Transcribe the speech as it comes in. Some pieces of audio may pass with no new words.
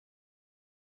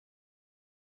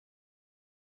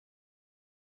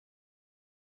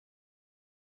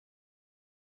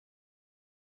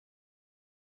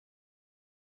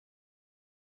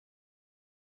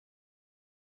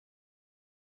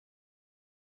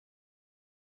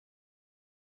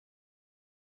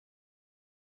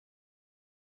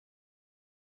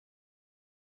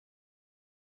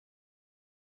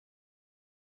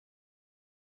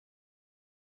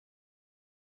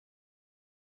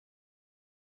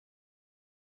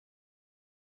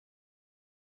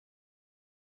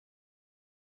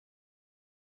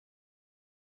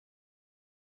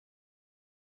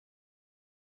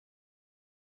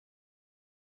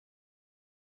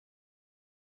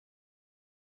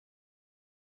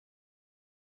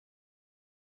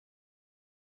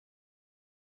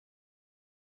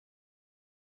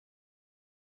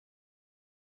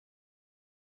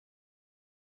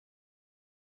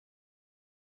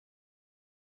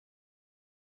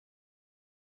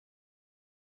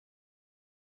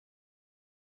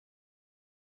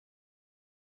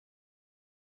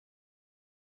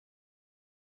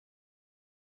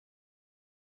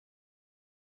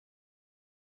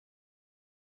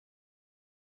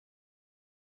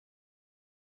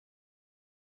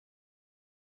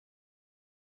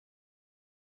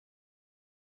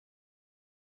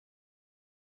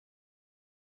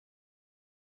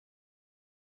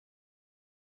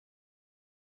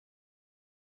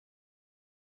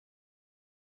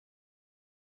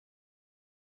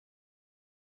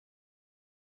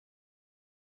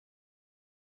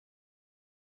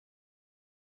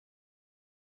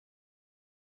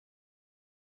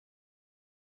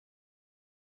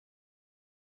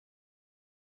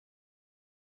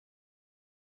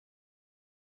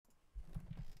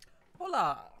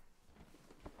Hola!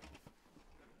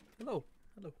 Hello.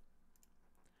 Hello.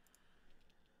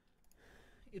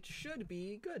 It should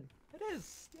be good. It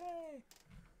is. Yay!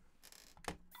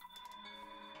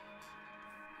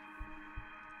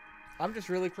 I'm just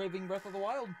really craving Breath of the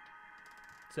Wild.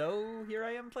 So here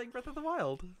I am playing Breath of the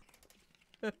Wild.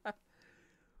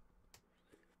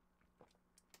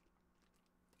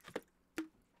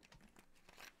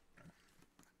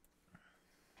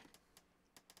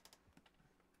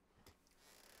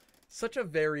 Such a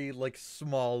very, like,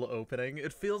 small opening.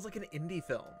 It feels like an indie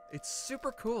film. It's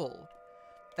super cool.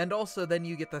 And also then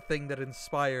you get the thing that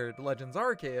inspired Legends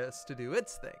Arceus to do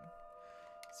its thing.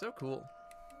 So cool.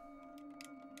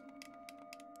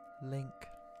 Link.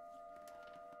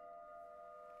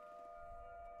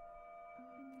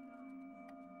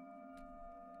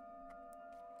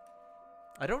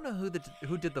 I don't know who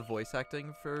did the voice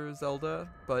acting for Zelda,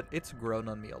 but it's grown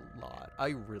on me a lot. I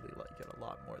really like it a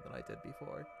lot more than I did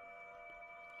before.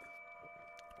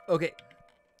 Okay,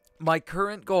 my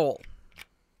current goal.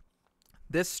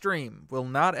 This stream will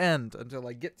not end until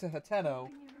I get to Hateno,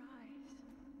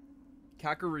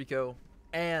 Kakariko,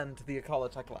 and the Akala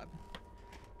Tech Lab.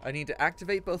 I need to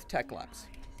activate both tech labs.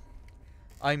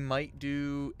 I might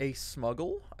do a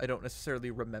smuggle. I don't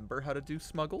necessarily remember how to do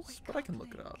smuggles, but I can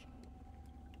look it up.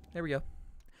 There we go.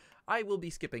 I will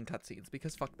be skipping cutscenes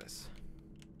because fuck this.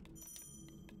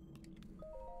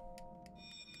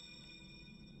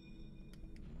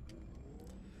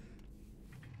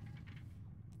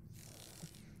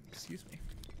 Excuse me.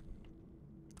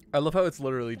 I love how it's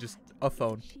literally just a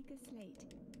phone. Take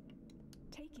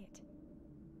it.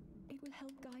 It will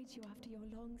help guide you after your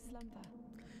long slumber.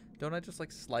 Don't I just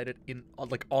like slide it in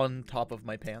like on top of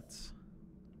my pants?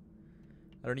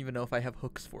 I don't even know if I have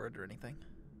hooks for it or anything.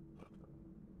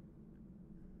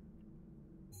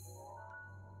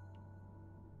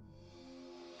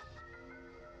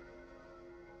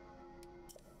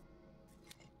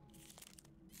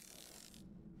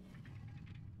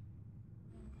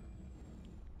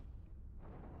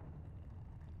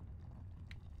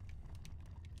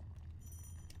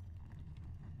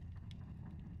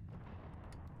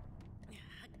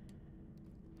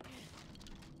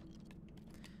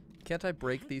 Can't I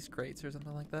break these crates or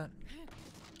something like that?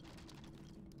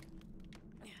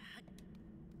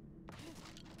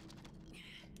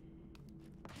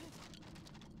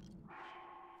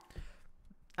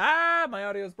 Ah, my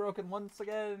audio's broken once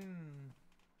again.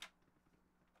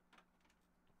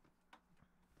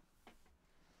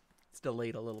 It's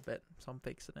delayed a little bit, so I'm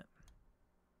fixing it.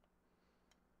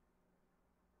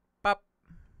 Pop.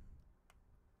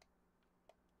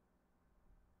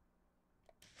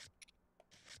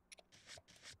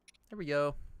 There we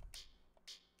go.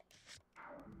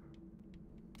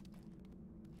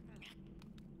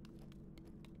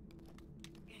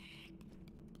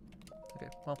 Okay,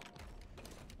 well.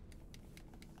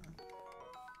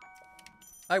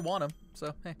 I want him,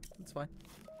 so hey, it's fine.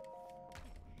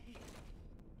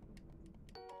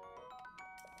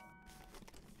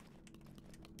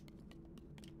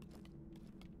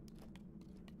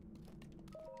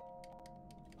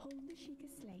 Hold the Sheikah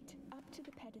slate up to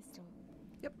the pedestal.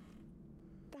 Yep.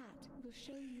 That will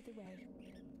show you the way.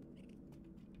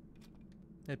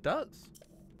 It does.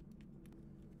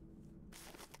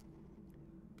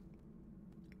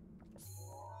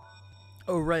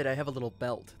 Oh, right, I have a little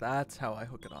belt. That's how I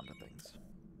hook it onto things.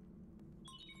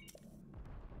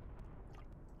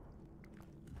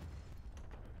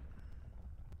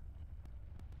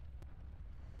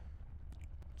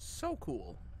 So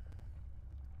cool.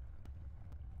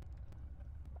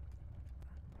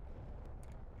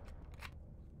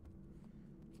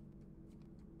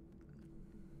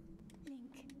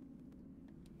 Link,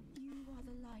 you are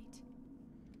the light.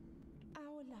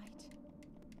 Our light.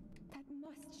 That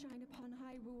must shine upon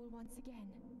Hyrule once again.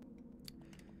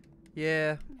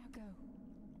 Yeah. Now go.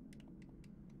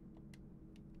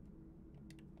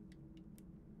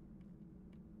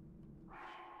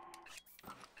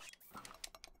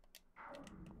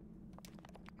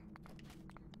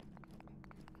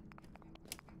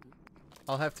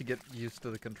 I'll have to get used to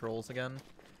the controls again.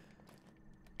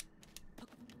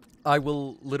 I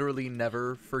will literally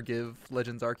never forgive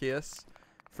Legends Arceus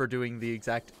for doing the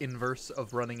exact inverse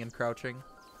of running and crouching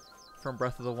from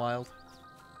Breath of the Wild.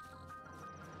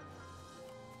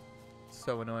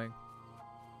 So annoying.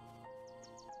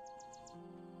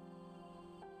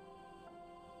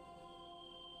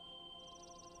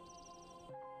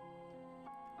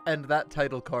 And that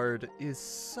title card is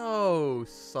so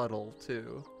subtle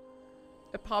too.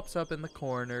 It pops up in the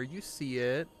corner, you see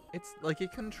it. It's like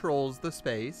it controls the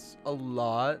space a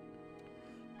lot.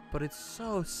 But it's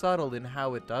so subtle in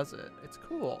how it does it. It's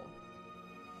cool.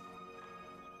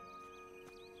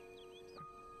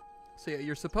 So yeah,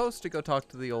 you're supposed to go talk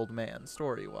to the old man,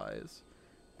 story-wise.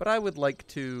 But I would like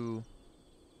to,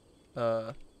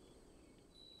 do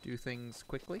things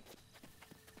quickly.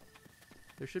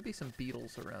 There should be some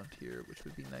beetles around here, which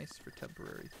would be nice for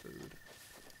temporary food.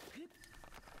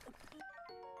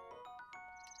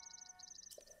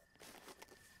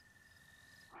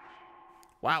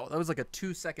 Wow, that was like a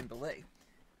 2-second delay.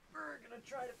 We're gonna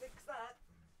try to fix that.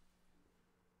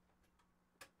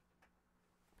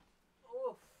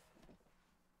 Oof.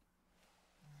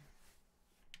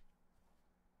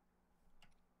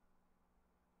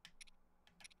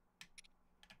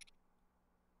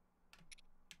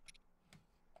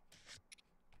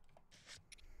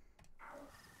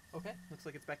 Okay, looks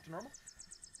like it's back to normal.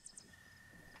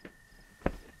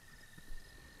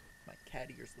 My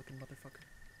cat ears looking motherfucker.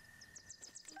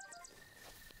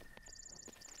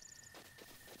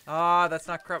 Ah, that's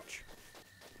not Crouch.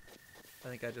 I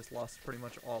think I just lost pretty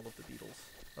much all of the beetles.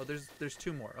 Oh, there's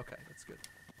 2 more. Okay, that's good.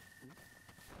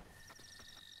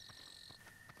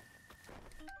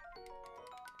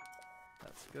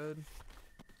 That's good.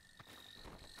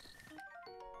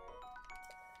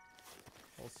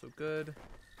 Also good.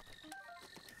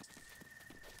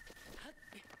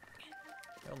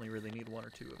 I only really need 1 or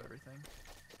 2 of everything.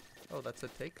 Oh, that's a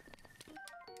take.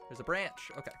 There's a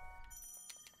branch. Okay.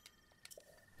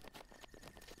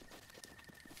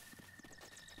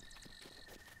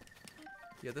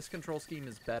 Yeah, this control scheme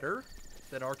is better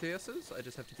than Arceus's. I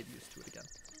just have to get used to it again.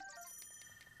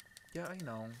 Yeah, I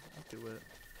know. I'll do it.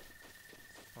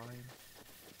 It's fine.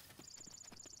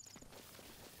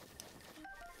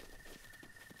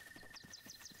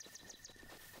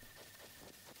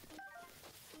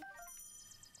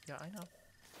 Yeah, I know.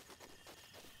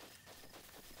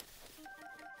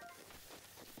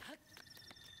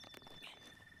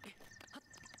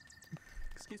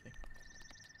 Excuse me.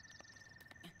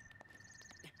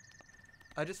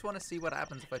 I just want to see what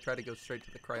happens if I try to go straight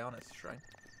to the Cryonis Shrine.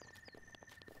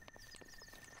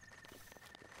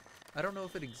 I don't know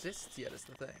if it exists yet is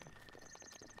the thing.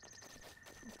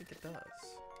 I don't think it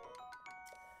does.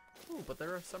 Ooh, but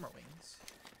there are Summer Wings.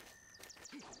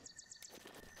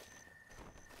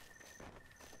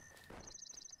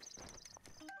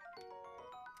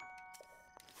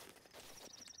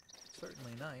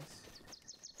 Certainly nice.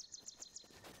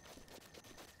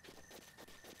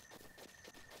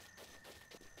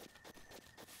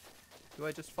 Do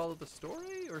I just follow the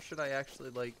story, or should I actually,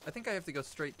 like... I think I have to go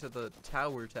straight to the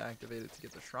tower to activate it to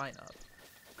get the shrine up.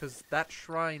 Because that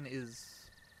shrine is...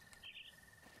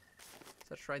 Is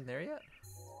that shrine there yet?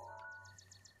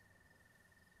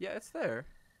 Yeah, it's there.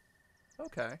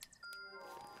 Okay.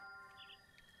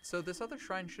 So this other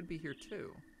shrine should be here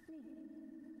too.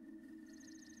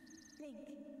 Link.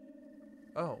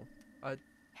 Oh.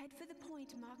 Head for the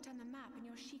point marked on the map in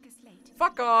your Sheikah slate.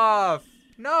 Fuck off!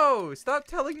 No! Stop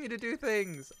telling me to do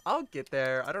things! I'll get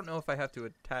there. I don't know if I have to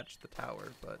attach the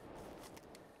tower, but...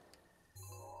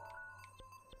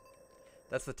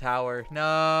 That's the tower.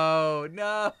 No!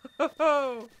 No!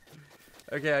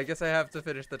 Okay, I guess I have to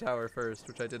finish the tower first,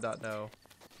 which I did not know.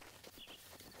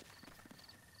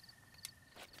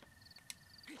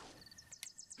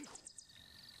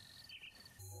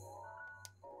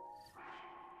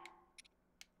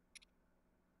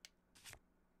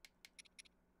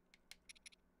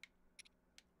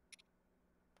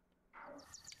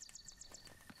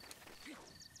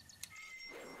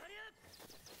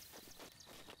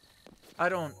 I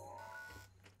don't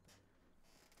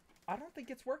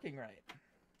think it's working right.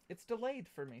 It's delayed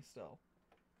for me still.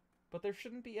 But there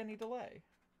shouldn't be any delay.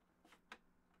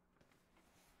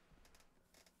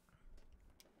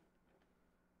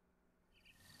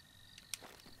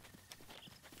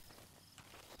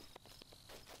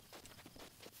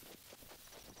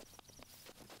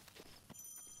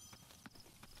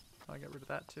 I got rid of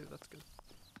that too, that's good.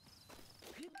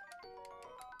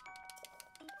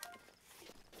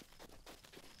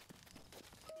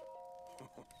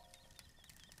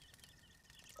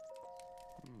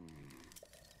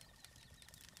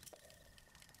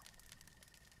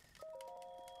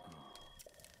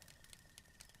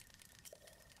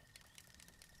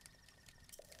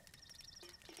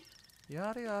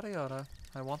 Yada yada yada.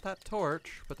 I want that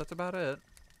torch, but that's about it.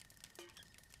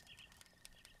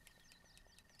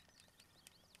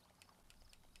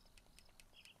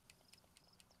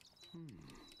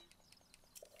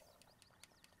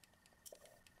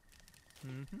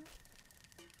 Mm-hmm.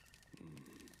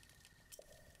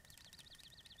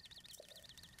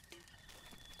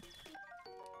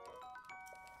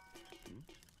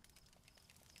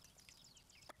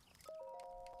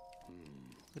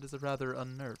 It is rather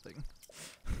unnerving.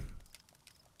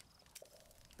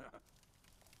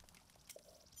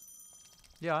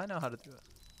 Yeah, I know how to do it.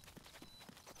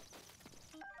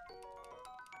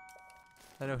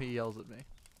 I know he yells at me.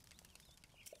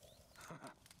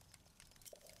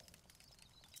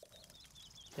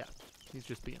 Yeah, he's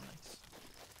just being nice.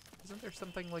 Isn't there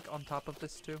something like on top of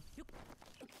this too?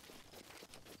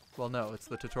 Well, no, it's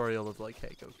the tutorial of like,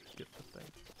 hey, go get the thing.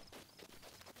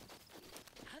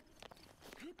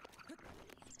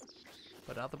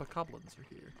 But now the bokoblins are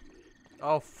here.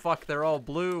 Oh fuck, they're all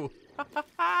blue.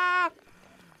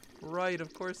 Right,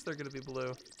 of course they're gonna be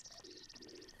blue.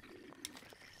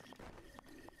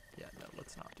 Yeah, no,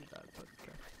 let's not do that, but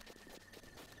okay.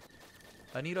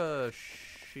 I need a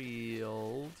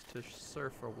shield to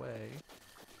surf away.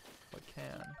 If I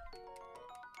can.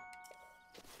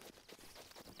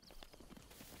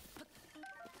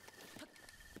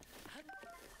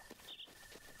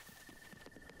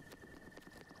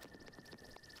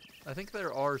 I think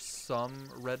there are some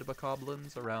red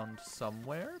bokoblins around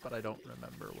somewhere, but I don't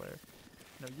remember where.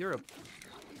 No, you're a...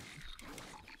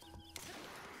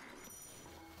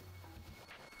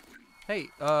 Hey,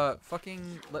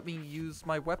 fucking let me use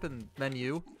my weapon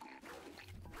menu.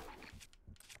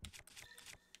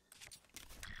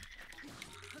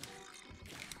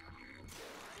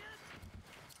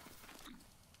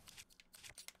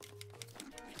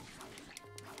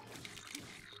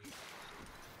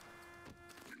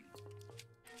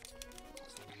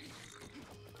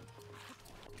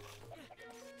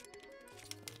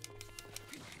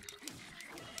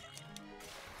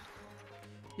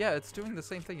 Yeah, it's doing the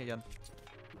same thing again.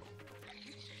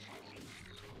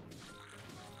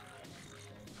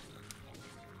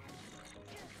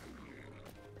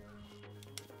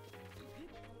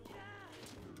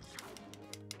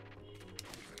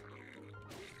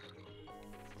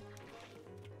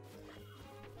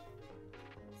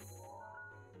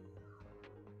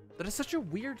 That is such a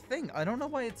weird thing. I don't know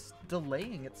why it's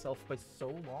delaying itself by so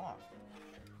long.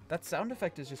 That sound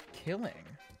effect is just killing.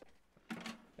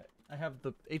 Okay, I have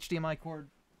the HDMI cord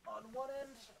on one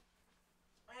end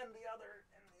and the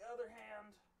other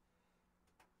hand.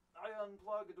 I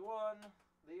unplugged one,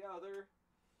 the other.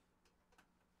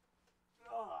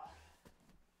 Ugh.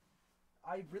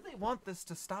 I really want this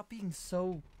to stop being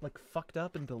so, like, fucked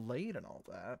up and delayed and all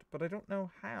that, but I don't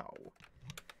know how.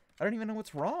 I don't even know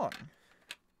what's wrong.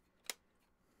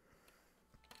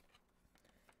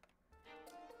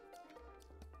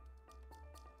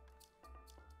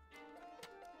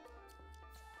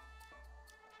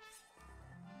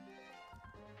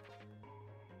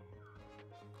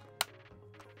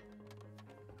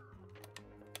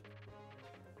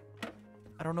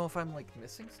 I don't know if I'm, like,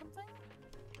 missing something?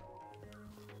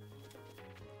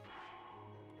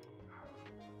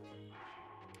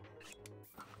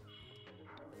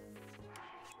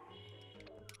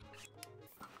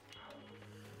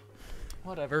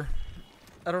 Whatever.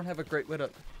 I don't have a great way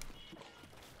to...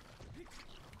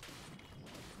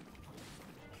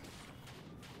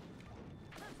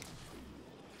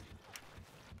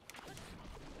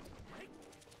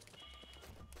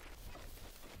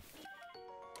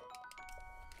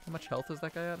 How much health is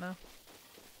that guy at now?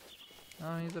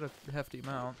 Oh, he's at a hefty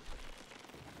amount.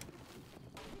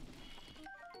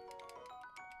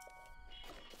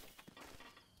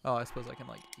 Oh, I suppose I can,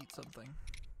 like, eat something.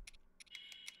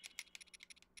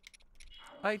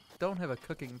 I don't have a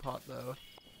cooking pot, though.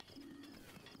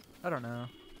 I don't know.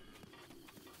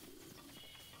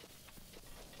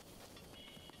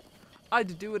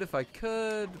 I'd do it if I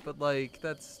could, but, like,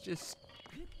 that's just...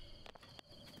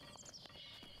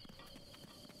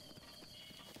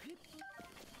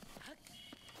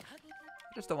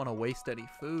 I just don't want to waste any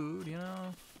food, you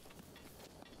know?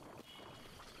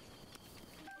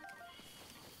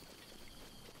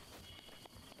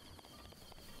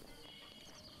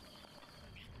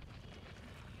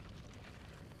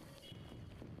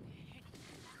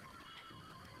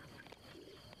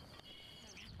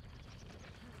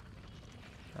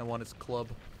 I want his club.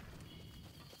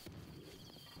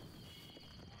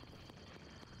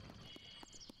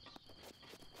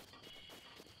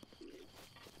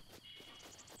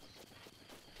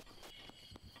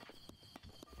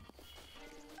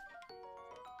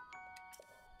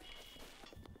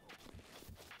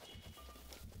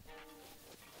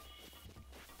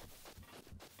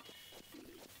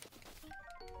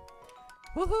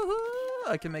 Woohoo!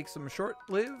 I can make some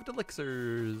short-lived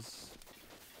elixirs.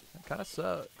 That kind of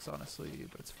sucks, honestly,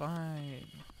 but it's fine.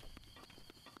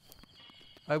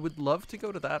 I would love to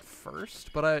go to that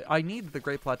first, but I need the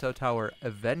Great Plateau Tower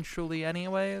eventually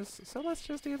anyways, so let's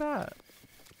just do that.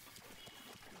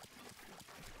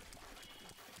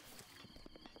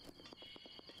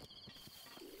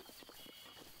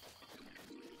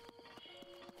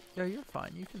 Yeah, you're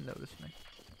fine. You can notice me.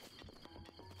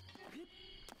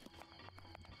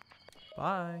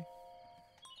 Bye.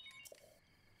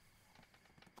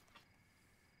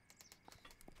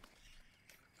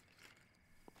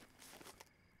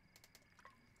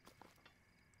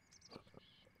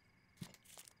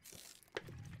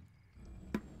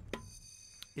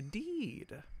 Indeed.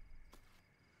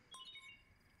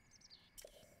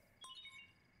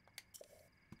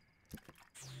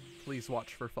 Please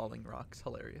watch for falling rocks.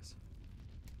 Hilarious.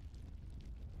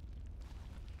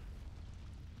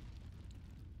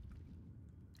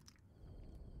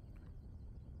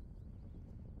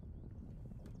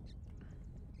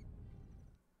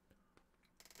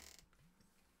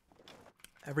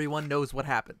 Everyone knows what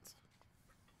happens.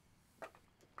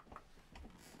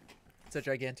 It's a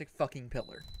gigantic fucking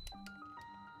pillar.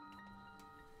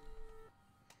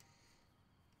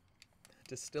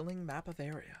 Distilling map of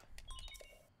area.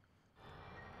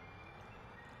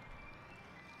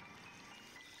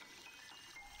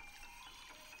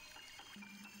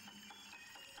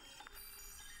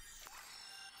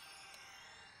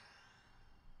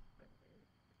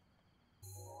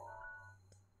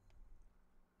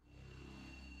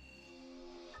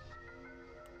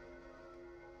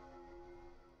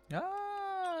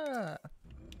 Ah!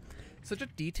 Such a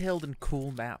detailed and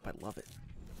cool map. I love it.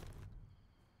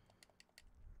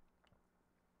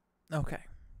 Okay.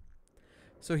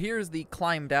 So here's the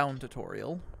climb down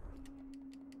tutorial.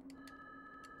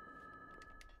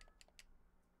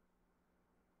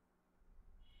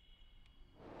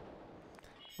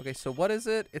 Okay, so what is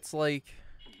it? It's like...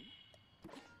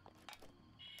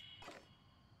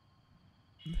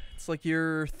 It's like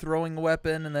you're throwing a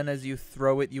weapon, and then as you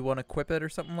throw it, you want to equip it or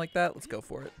something like that. Let's go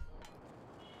for it.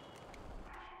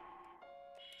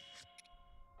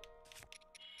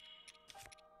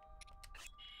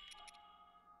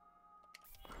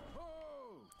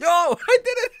 Yo! I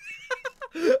did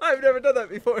it! I've never done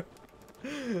that before.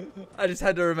 I just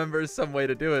had to remember some way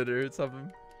to do it or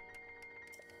something.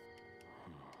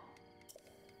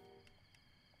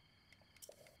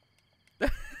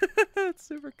 That's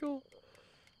super cool.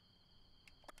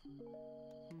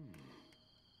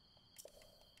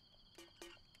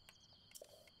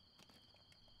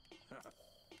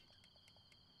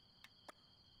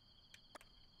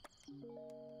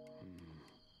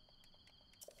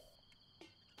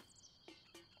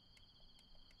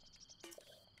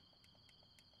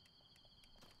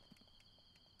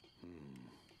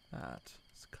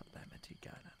 That's Calamity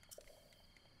Ganon.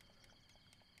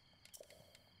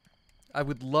 I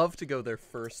would love to go there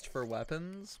first for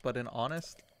weapons, but in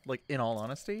all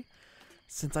honesty,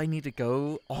 since I need to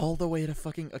go all the way to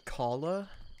fucking Akkala,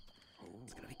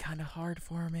 it's gonna be kind of hard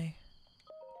for me.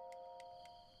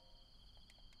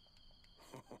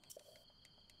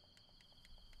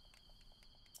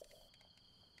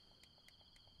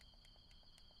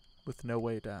 With no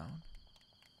way down.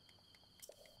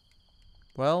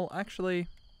 Well, actually...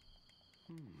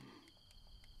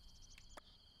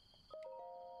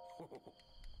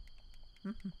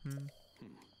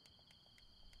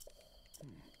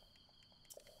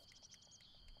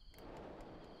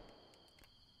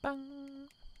 Bang.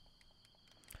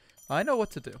 I know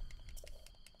what to do.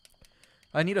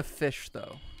 I need a fish,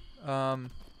 though. I'm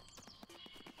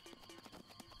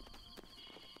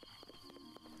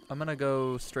gonna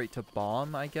go straight to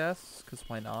bomb, I guess, because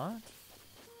why not?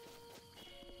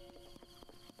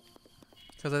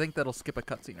 Because I think that'll skip a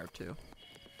cutscene or two.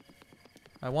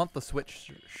 I want the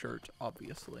Switch shirt,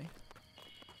 obviously.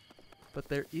 But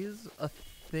there is a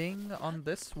thing on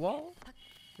this wall,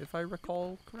 if I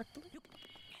recall correctly.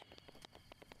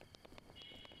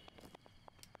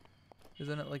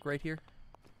 Isn't it like right here?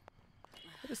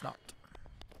 It is not.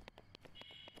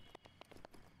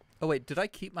 Oh wait, did I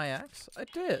keep my axe? I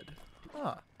did.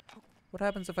 Ah. What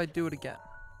happens if I do it again?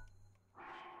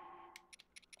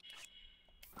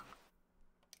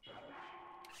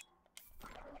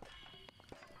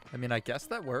 I mean, I guess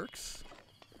that works.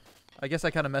 I guess I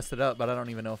kind of messed it up, but I don't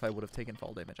even know if I would have taken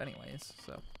fall damage anyways,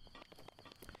 so.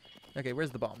 Okay,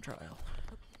 where's the bomb trial?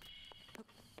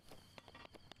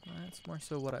 That's more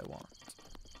so what I want.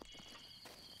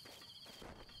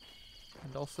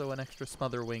 And also an extra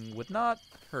smother wing would not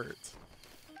hurt.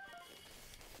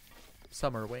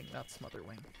 Summer wing, not smother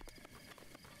wing.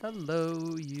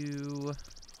 Hello, you.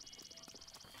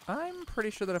 I'm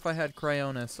pretty sure that if I had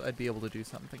Cryonis, I'd be able to do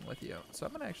something with you. So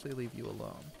I'm going to actually leave you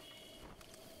alone.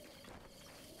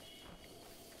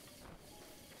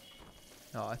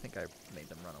 Oh, I think I made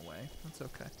them run away. That's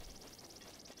okay.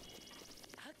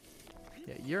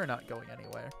 Yeah, you're not going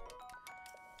anywhere.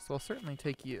 So I'll certainly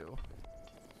take you.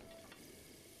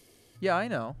 Yeah, I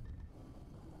know.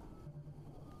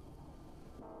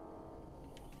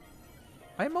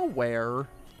 I'm aware.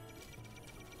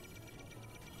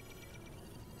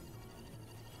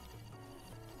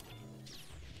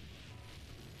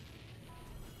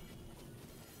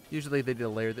 Usually they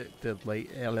delay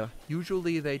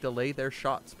their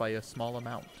shots by a small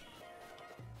amount.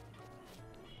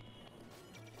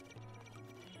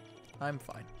 I'm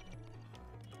fine.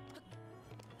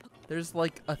 There's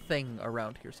like a thing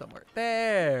around here somewhere.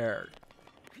 There.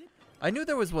 I knew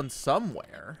there was one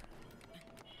somewhere.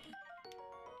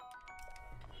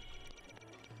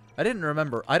 I don't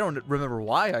remember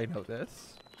why I know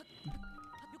this.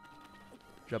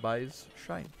 Jabai's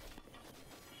Shrine.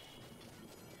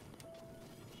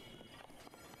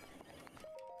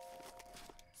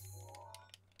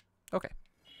 Okay.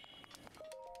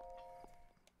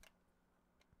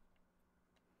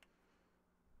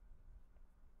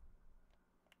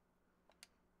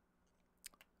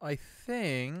 I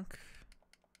think...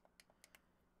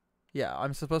 Yeah,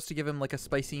 I'm supposed to give him like a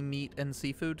spicy meat and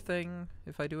seafood thing,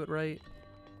 if I do it right.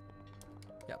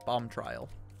 Yeah, bomb trial.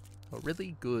 A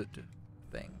really good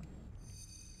thing.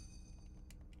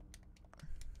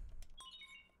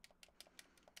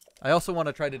 I also want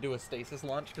to try to do a stasis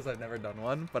launch because I've never done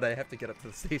one, but I have to get up to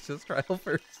the stasis trial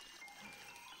first.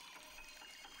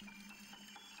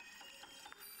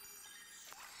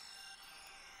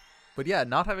 But yeah,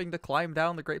 not having to climb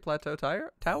down the Great Plateau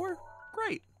Tower?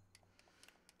 Great.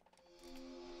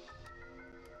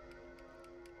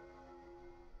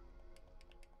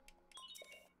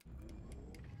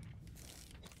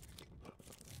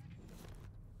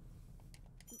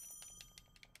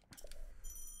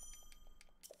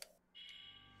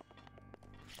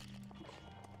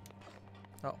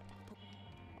 Oh.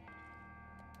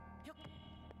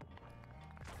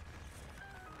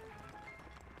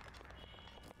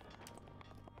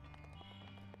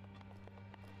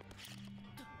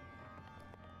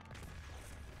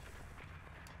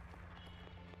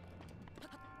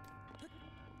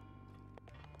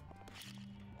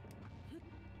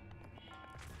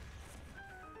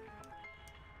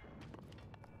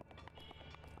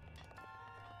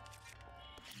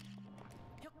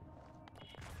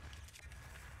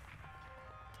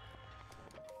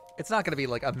 It's not going to be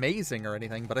like amazing or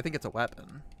anything, but I think it's a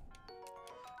weapon.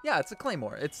 Yeah, it's a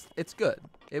claymore. It's good.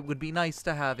 It would be nice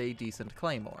to have a decent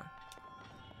claymore.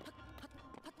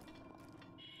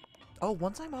 Oh,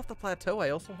 once I'm off the plateau, I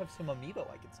also have some amiibo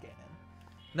I can scan in.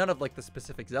 None of like the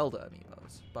specific Zelda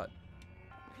amiibos, but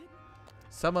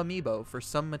some amiibo for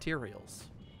some materials.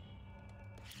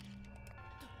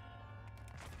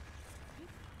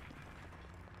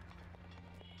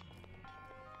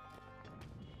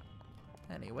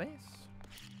 Anyways.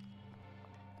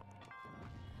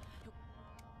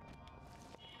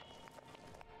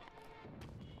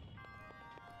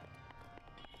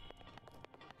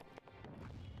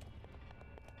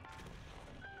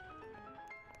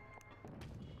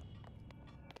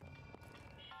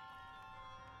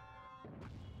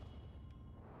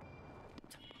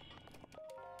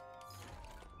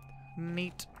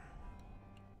 Neat.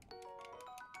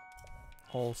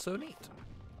 Also neat.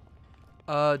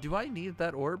 Do I need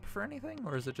that orb for anything,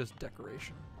 or is it just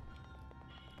decoration?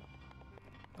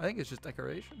 I think it's just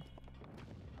decoration.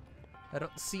 I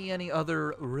don't see any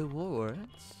other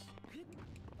rewards.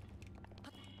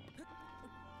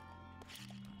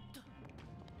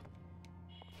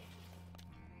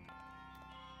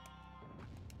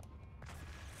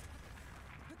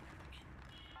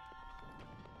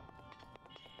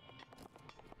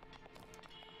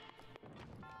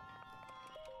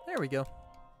 There we go.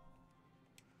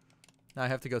 Now I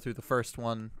have to go through the first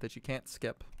one that you can't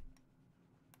skip.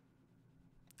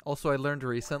 Also, I learned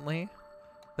recently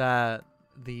that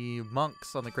the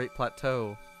monks on the Great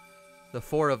Plateau, the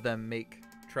 4 of them make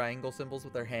triangle symbols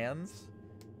with their hands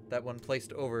that when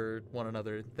placed over one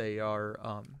another, they are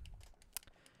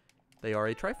a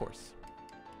Triforce.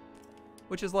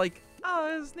 Which is like,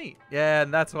 oh, it's neat. Yeah,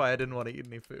 and that's why I didn't want to eat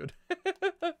any food.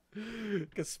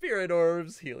 Because spirit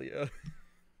orbs heal you.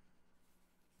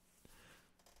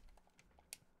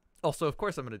 Also, of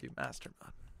course, I'm going to do Master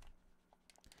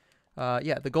Mod.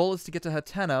 Yeah, the goal is to get to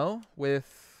Hateno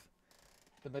with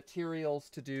the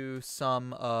materials to do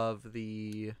some of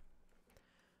the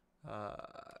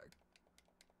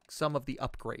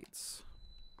upgrades.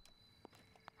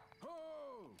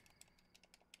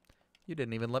 You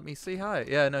didn't even let me say hi.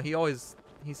 Yeah, no, he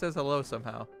says hello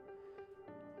somehow.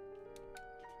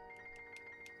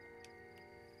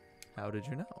 How did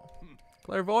you know?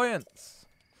 Clairvoyance.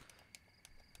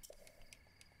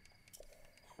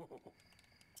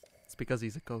 It's because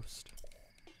he's a ghost.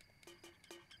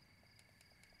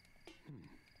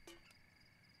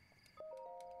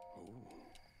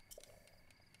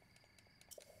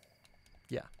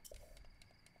 Yeah.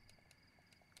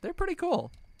 They're pretty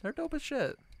cool. They're dope as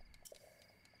shit.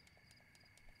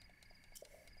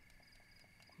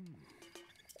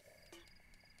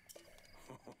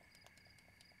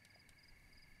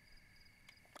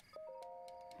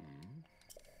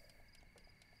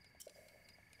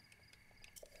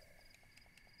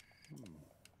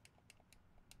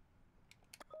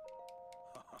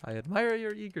 I admire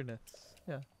your eagerness.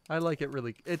 Yeah, I like it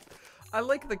really. I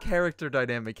like the character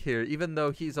dynamic here, even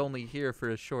though he's only here for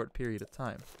a short period of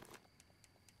time.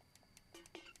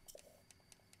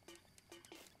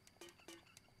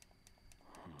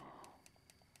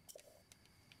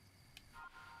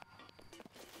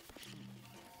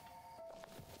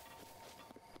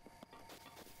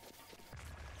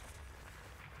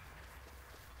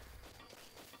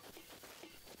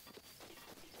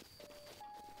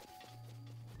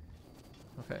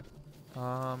 Okay.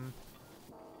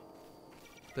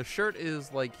 The shirt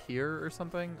is like here or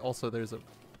something. Also, there's a.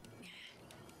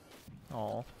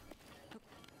 Oh.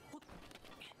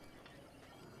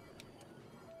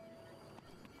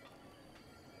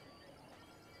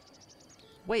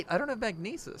 Wait, I don't have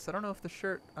magnesis. I don't know if the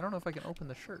shirt. I don't know if I can open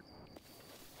the shirt.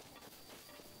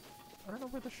 I don't know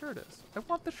where the shirt is. I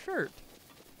want the shirt.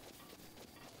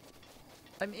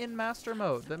 I'm in master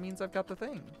mode. That means I've got the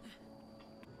thing.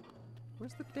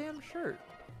 Where's the damn shirt?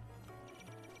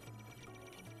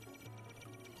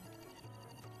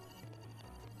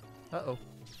 Uh-oh.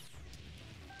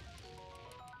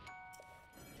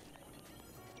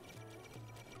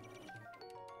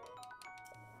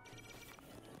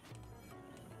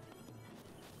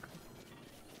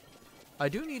 I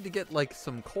do need to get, like,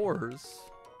 some cores.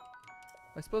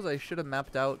 I suppose I should have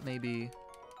mapped out maybe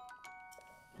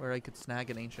where I could snag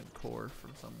an ancient core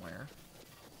from somewhere.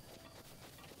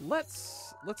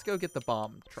 Let's go get the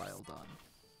bomb trial done.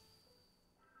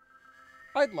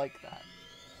 I'd like that.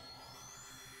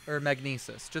 Or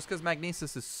magnesis, just because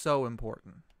magnesis is so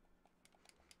important.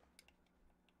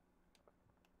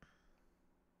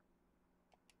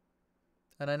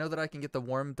 And I know that I can get the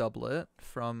warm doublet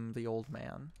from the old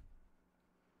man.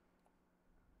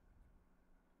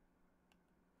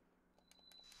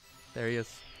 There he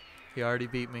is. He already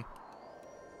beat me.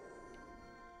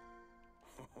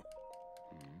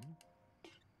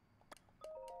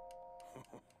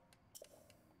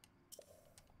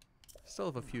 Still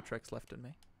have a few tricks left in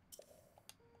me.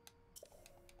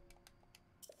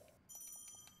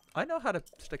 I know how to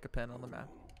stick a pin on the map.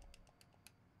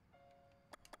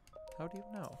 How do you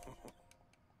know?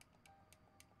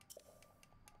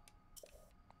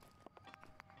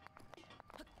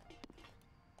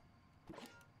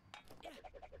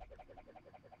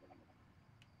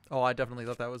 Oh, I definitely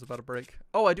thought that was about to break.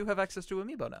 Oh, I do have access to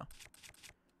Amiibo now.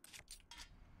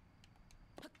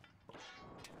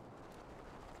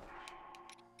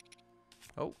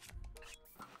 Oh.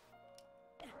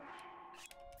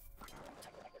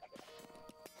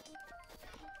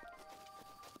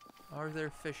 Are there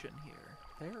fish in here?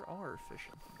 There are fish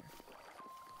in here.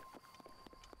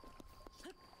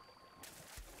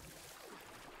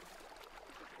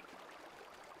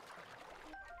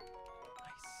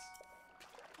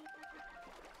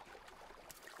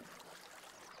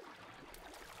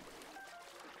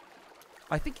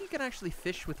 I think you can actually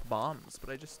fish with bombs, but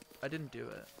I didn't do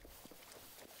it.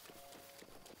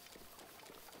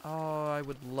 Oh, I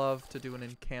would love to do an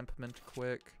encampment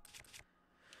quick.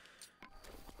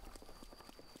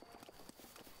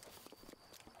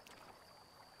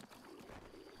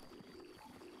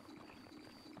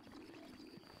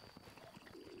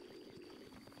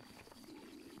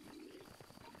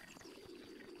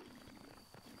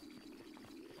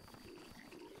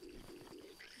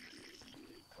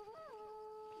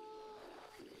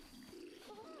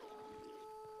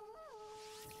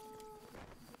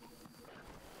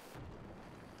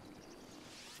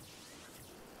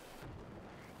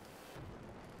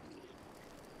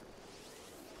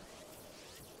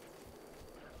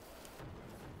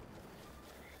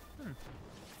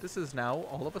 This is now,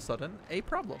 all of a sudden, a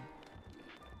problem.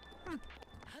 I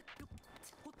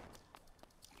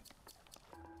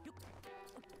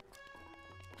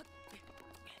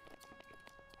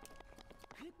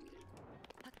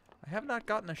have not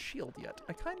gotten a shield yet.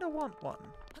 I kind of want one.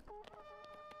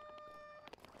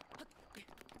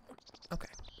 Okay.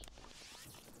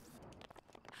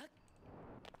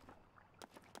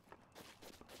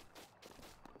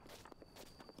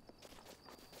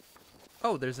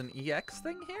 Oh, there's an EX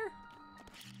thing here?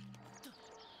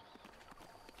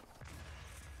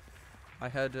 I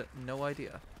had no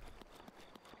idea.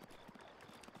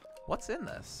 What's in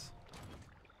this?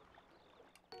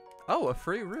 Oh, a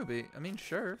free ruby. I mean,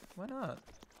 sure. Why not?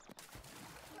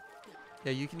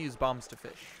 Yeah, you can use bombs to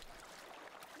fish.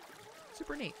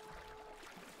 Super neat.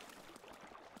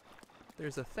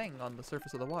 There's a thing on the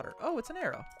surface of the water. Oh, it's an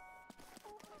arrow.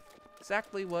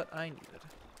 Exactly what I needed.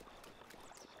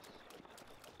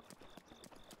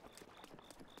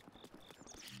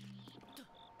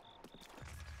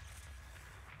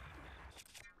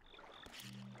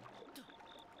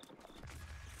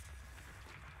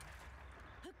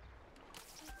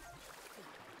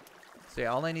 So yeah,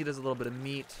 all I need is a little bit of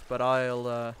meat, but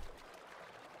I'll,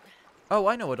 Oh,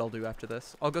 I know what I'll do after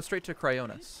this. I'll go straight to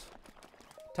Cryonis.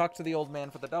 Talk to the old man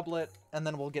for the doublet, and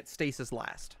then we'll get stasis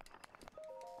last.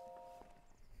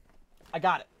 I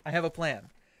got it. I have a plan.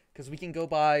 Because we can go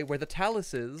by where the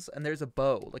talus is, and there's a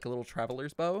bow, like a little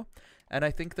traveler's bow. And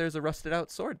I think there's a rusted out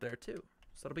sword there, too.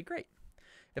 So that'll be great.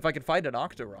 If I can find an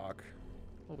Octorok,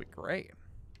 it'll be great.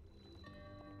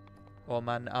 Oh,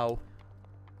 man, ow.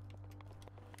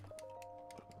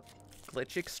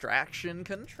 Glitch extraction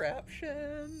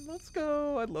contraption. Let's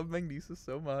go. I love Magnesis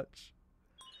so much.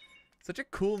 Such a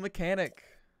cool mechanic.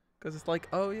 Because it's like,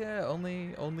 oh yeah,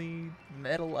 only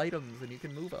metal items and you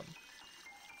can move them.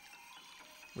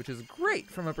 Which is great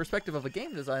from a perspective of a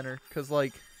game designer. Because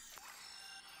like...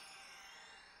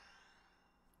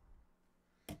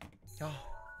 Oh,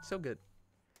 so good.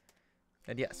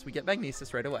 And yes, we get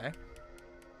Magnesis right away.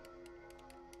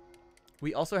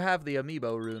 We also have the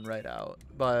Amiibo rune right out,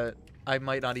 but I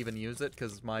might not even use it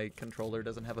because my controller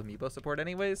doesn't have Amiibo support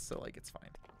anyways, so like it's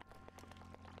fine.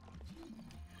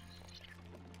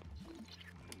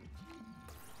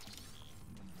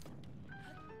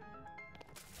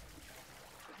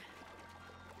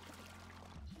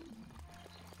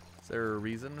 Is there a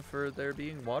reason for there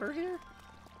being water here?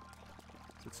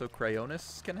 Is it so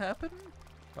Cryonis can happen?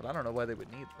 But I don't know why they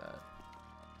would need that.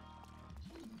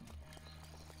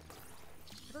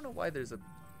 I don't know why there's a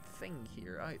thing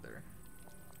here either.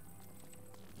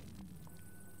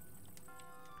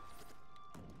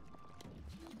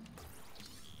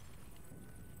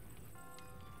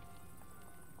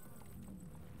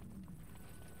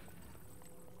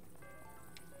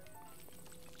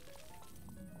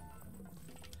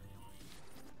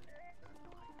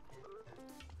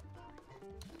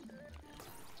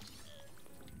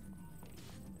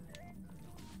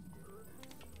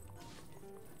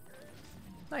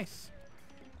 Nice.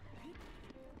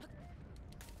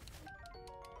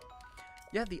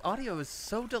 Yeah, the audio is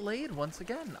so delayed once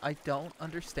again. I don't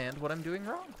understand what I'm doing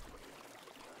wrong.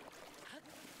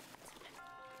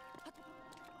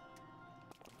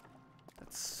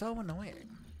 That's so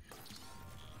annoying.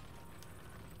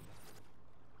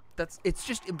 It's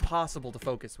just impossible to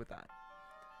focus with that.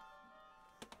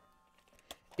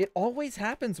 It always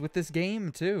happens with this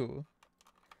game too.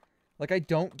 Like I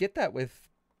don't get that with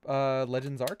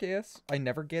Legends Arceus. I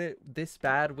never get it this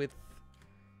bad with...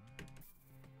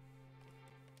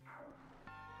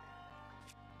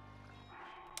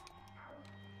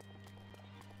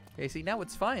 Okay, see, now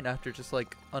it's fine after just,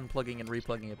 like, unplugging and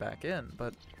replugging it back in,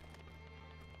 but...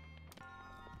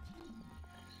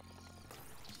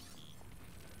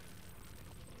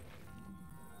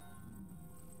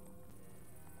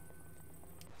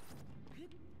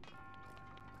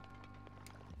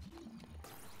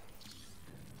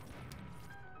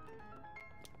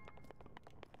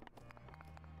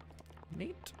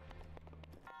 Neat.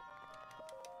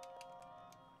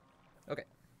 Okay.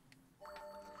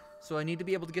 So I need to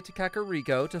be able to get to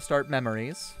Kakariko to start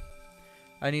memories.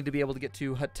 I need to be able to get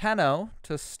to Hateno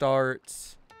to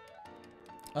start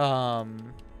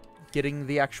getting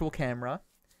the actual camera.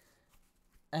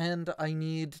 And I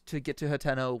need to get to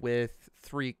Hateno with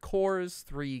 3 cores,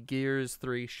 3 gears,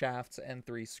 3 shafts, and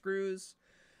 3 screws.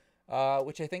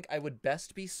 Which I think I would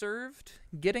best be served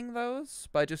getting those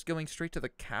by just going straight to the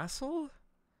castle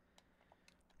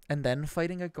and then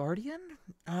fighting a guardian.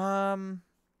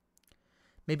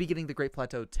 Maybe getting the Great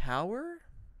Plateau Tower.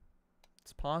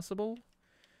 It's possible.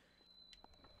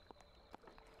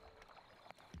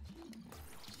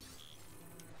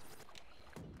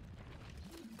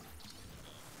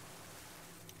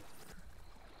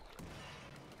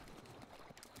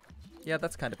 Yeah,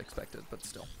 that's kind of expected, but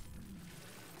still.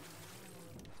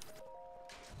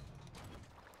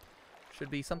 Should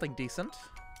be something decent.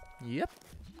 Yep.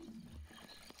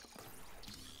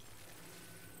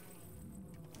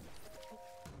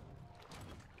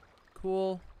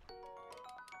 Cool.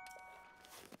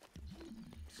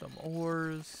 Some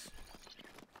ores.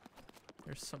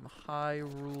 There's some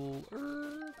Hyrule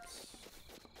herbs.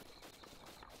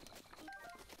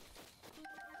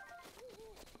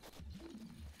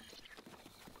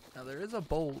 Now there is a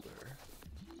boulder.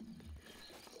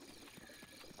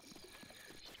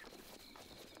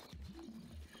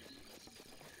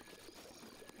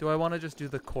 Do I want to just do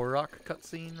the Korok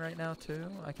cutscene right now too?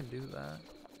 I can do that.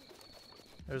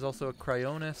 There's also a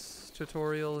Cryonis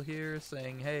tutorial here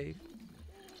saying, hey,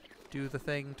 do the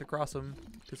thing to cross them,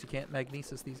 because you can't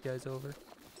magnesis these guys over.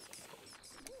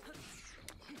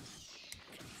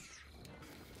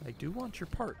 I do want your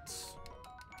parts.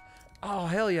 Oh,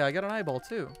 hell yeah, I got an eyeball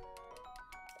too.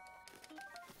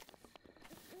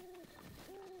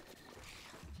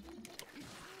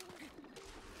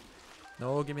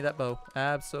 No, give me that bow.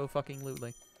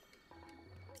 Abso-fucking-lutely.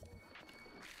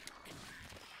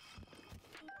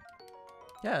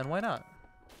 Yeah, and why not?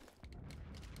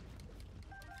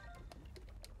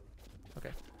 Okay.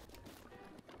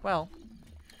 Well.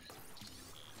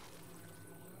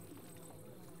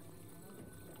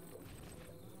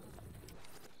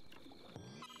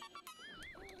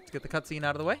 Let's get the cutscene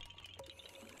out of the way.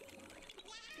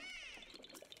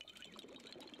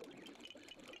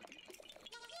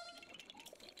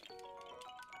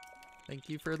 Thank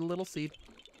you for the little seed.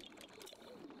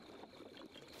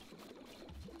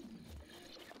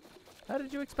 How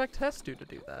did you expect Hestu to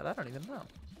do that? I don't even know.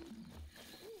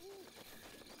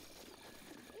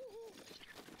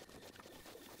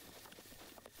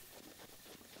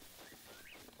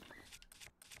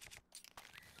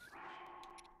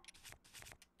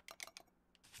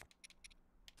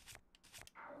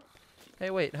 Hey,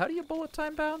 wait, how do you bullet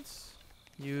time bounce?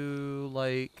 You,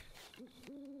 like...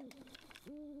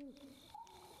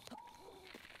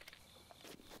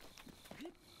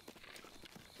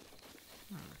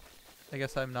 I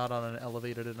guess I'm not on an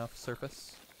elevated enough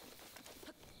surface.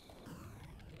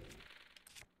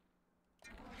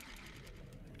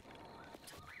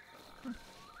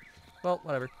 Well,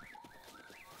 whatever.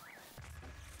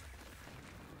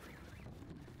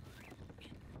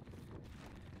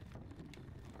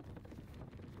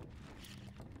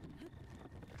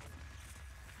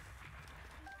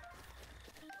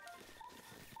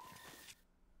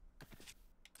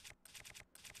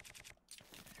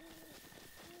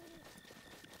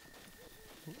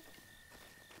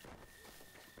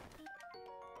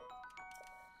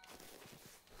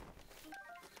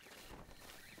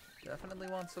 Definitely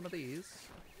want some of these.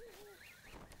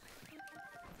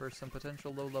 For some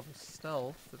potential low-level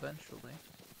stealth, eventually.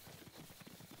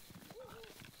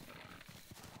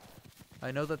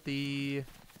 I know that the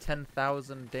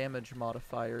 10,000 damage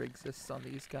modifier exists on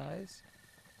these guys.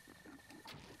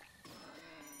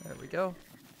 There we go.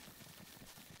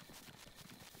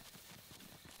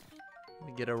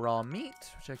 We get a raw meat,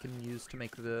 which I can use to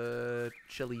make the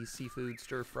chili seafood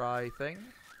stir-fry thing.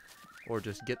 Or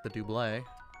just get the double.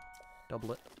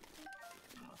 Double it.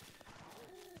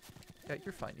 Yeah,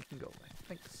 you're fine. You can go away.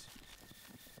 Thanks.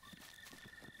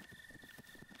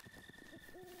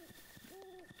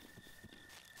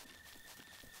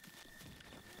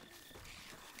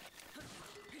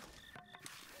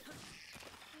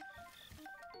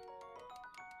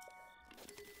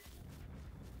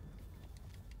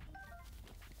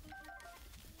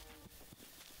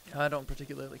 I don't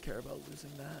particularly care about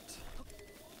losing that.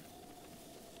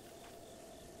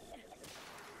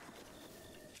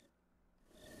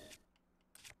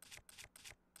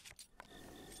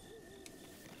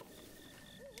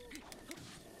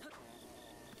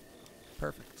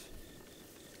 Perfect.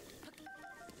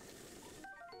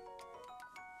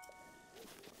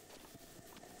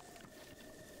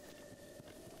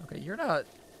 Okay, you're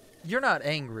not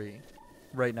angry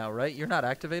right now, right? You're not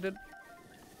activated?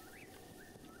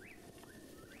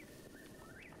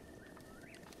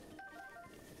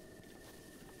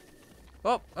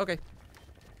 Oh, okay.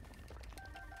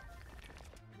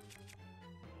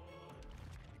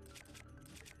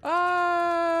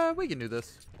 We can do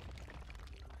this.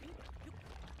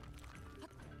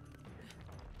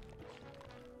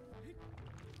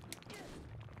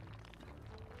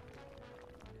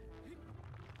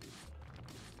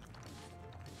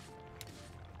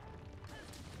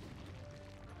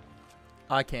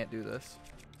 I can't do this.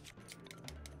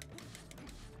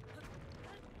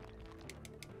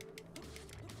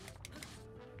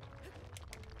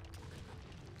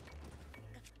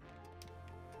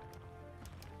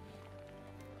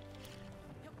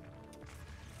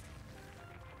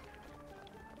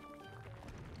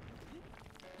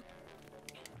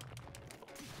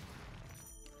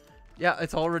 Yeah,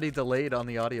 it's already delayed on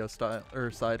the audio style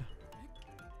or side.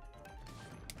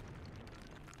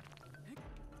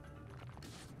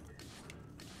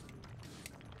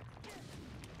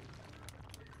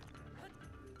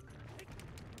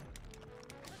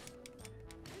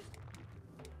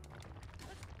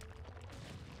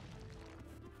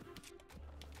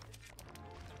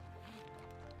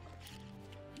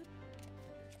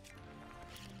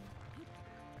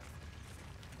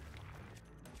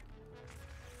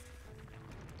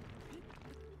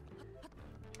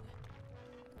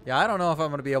 Yeah, I don't know if I'm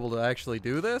going to be able to actually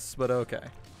do this, but okay.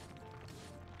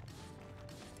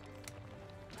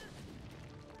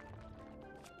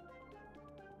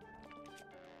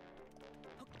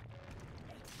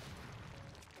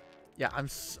 Yeah,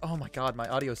 oh my god, my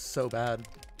audio is so bad.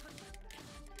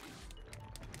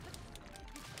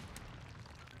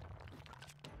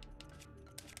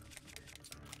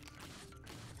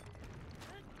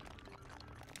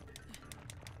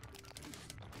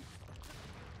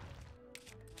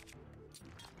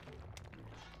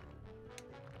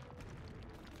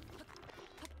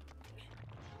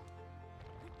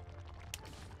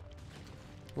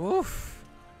 Oof.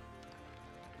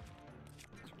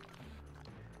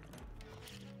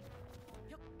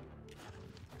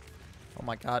 Oh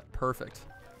my god, perfect.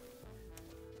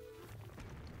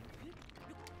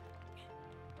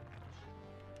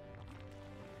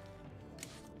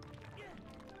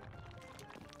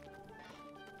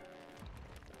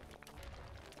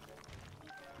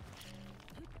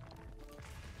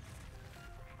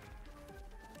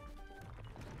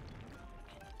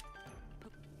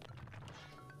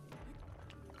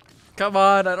 Come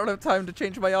on, I don't have time to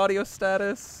change my audio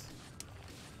status.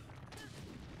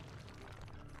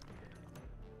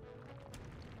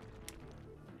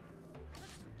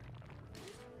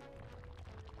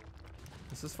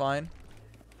 This is fine.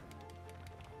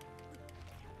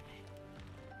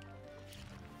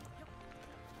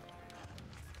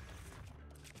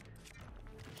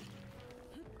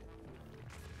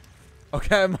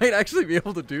 Okay, I might actually be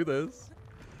able to do this.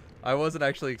 I wasn't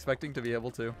actually expecting to be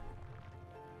able to.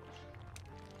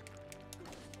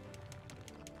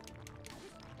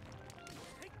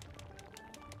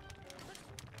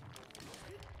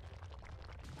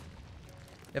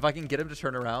 If I can get him to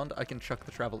turn around, I can chuck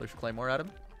the Traveler's Claymore at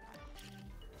him.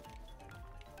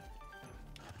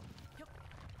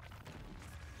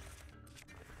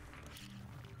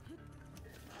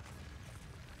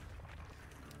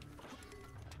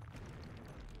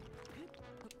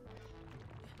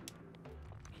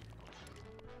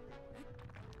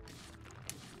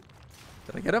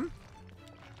 Did I get him?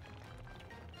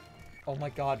 Oh my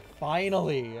god,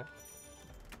 finally!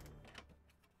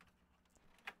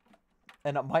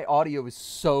 And my audio is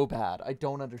so bad. I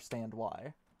don't understand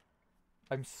why.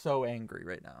 I'm so angry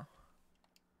right now.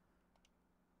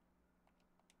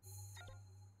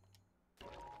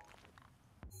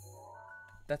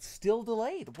 That's still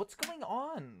delayed. What's going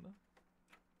on?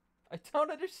 I don't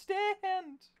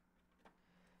understand.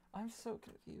 I'm so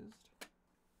confused.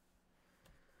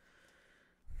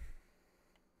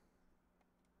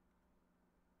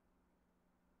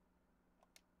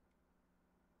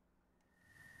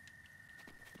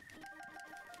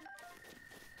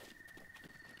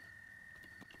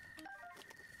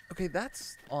 Okay,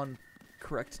 that's on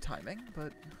correct timing,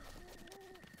 but...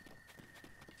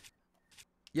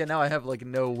 Yeah, now I have, like,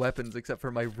 no weapons except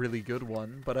for my really good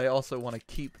one, but I also want to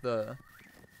keep the...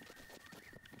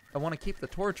 I want to keep the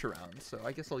torch around, so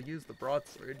I guess I'll use the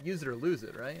broadsword. Use it or lose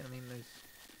it, right? I mean, there's...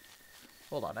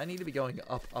 Hold on, I need to be going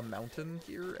up a mountain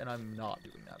here, and I'm not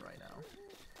doing that right now.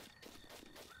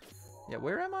 Yeah,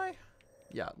 where am I?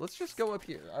 Yeah, let's just go up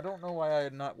here. I don't know why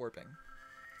I'm not warping.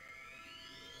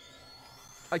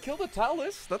 I killed a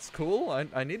Talus. That's cool.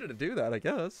 I needed to do that, I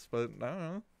guess, but I don't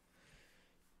know.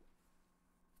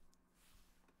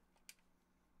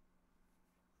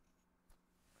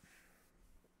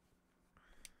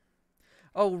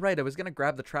 Oh, right. I was going to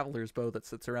grab the Traveler's Bow that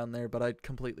sits around there, but I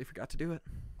completely forgot to do it.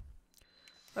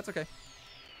 That's okay.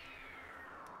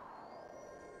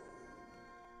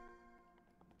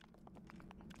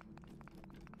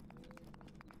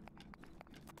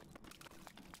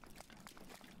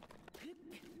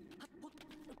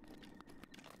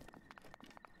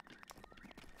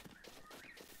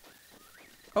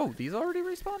 Oh, these already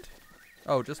respawned?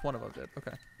 Oh, just one of them did.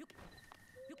 Okay.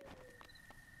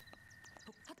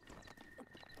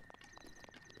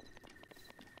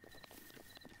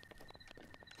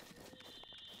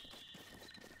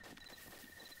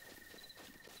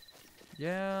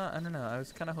 Yeah, I don't know. I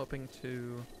was kind of hoping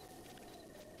to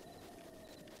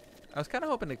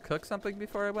cook something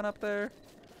before I went up there.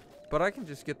 But I can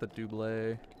just get the double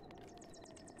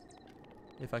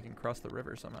if I can cross the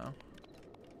river somehow.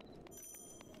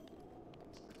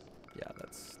 Yeah,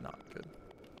 that's not good.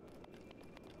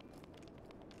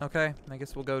 Okay, I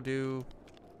guess we'll go do...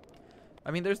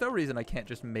 I mean, there's no reason I can't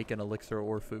just make an elixir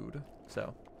or food,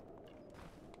 so...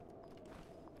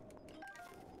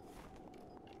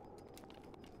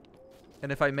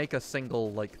 And if I make a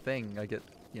single, like, thing, I get,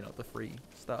 you know, the free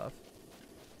stuff.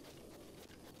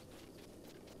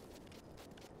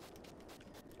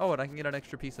 Oh, and I can get an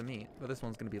extra piece of meat, but this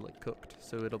one's gonna be like cooked,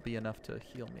 so it'll be enough to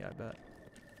heal me, I bet.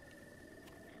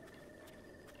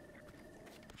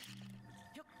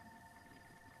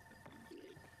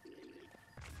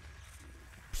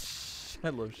 I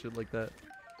love shit like that.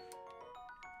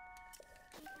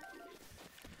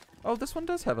 Oh, this one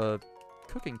does have a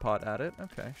cooking pot at it.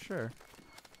 Okay, sure.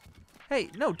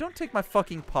 Hey, no, don't take my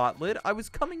fucking pot lid. I was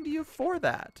coming to you for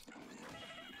that.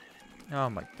 Oh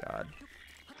my god.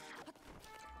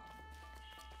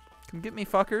 Come get me,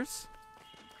 fuckers.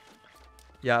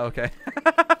 Yeah, okay.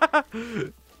 I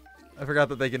forgot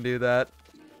that they can do that.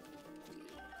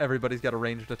 Everybody's got a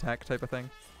ranged attack type of thing.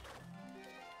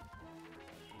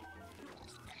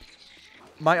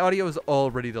 My audio is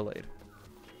already delayed.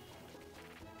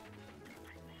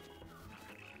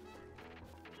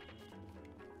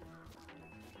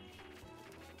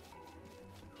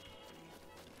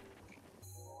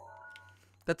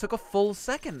 That took a full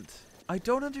second. I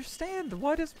don't understand.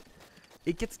 Why does...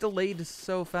 It gets delayed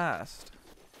so fast.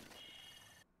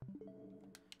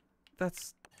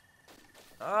 That's...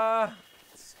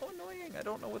 it's so annoying. I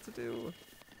don't know what to do.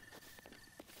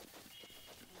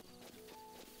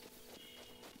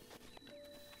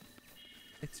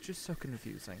 It's just so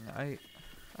confusing. I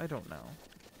don't know.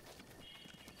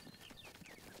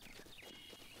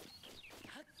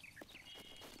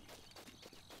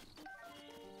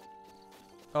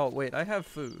 Oh, wait, I have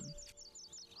food.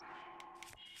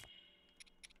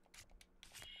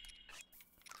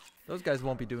 Those guys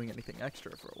won't be doing anything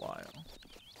extra for a while.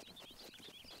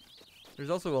 There's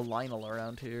also a Lionel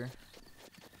around here.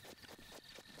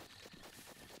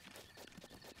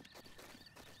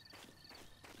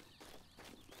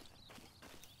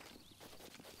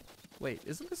 Wait,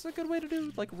 isn't this a good way to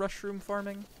do, like, rushroom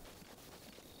farming?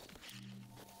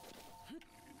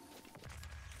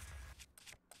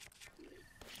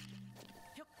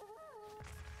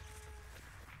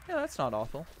 Yeah, that's not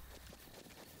awful.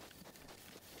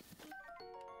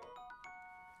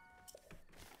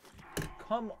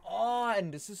 Come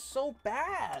on, this is so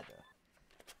bad.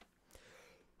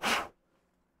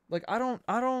 Like, I don't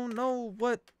know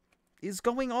what is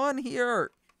going on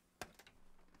here.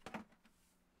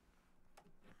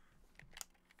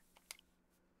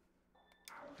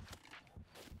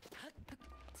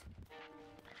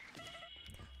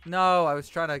 No, I was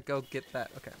trying to go get that.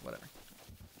 Okay, whatever.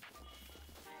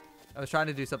 I was trying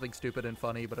to do something stupid and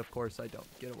funny, but of course I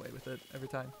don't get away with it every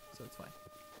time, so it's fine.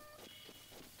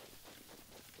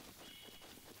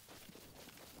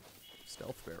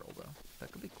 Stealth barrel, though.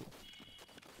 That could be cool.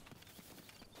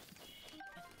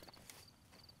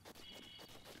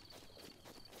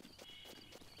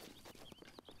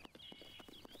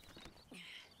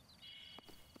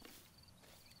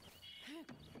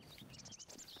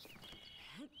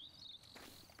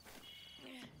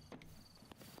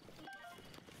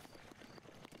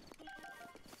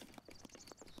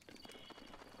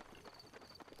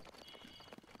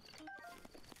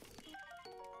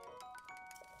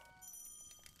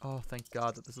 Oh, thank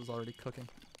God that this is already cooking.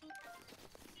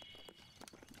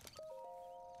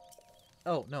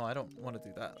 Oh, no, I don't want to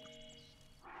do that.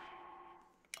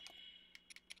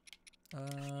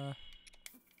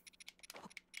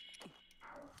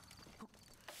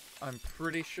 I'm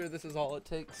pretty sure this is all it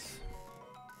takes.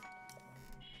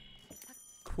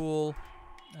 Cool.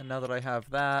 And now that I have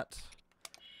that,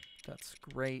 that's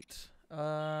great.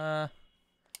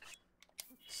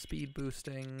 Speed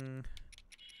boosting.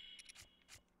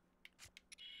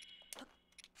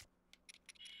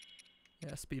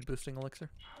 Yeah, speed boosting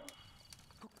elixir.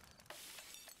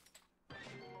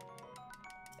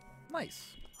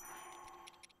 Nice.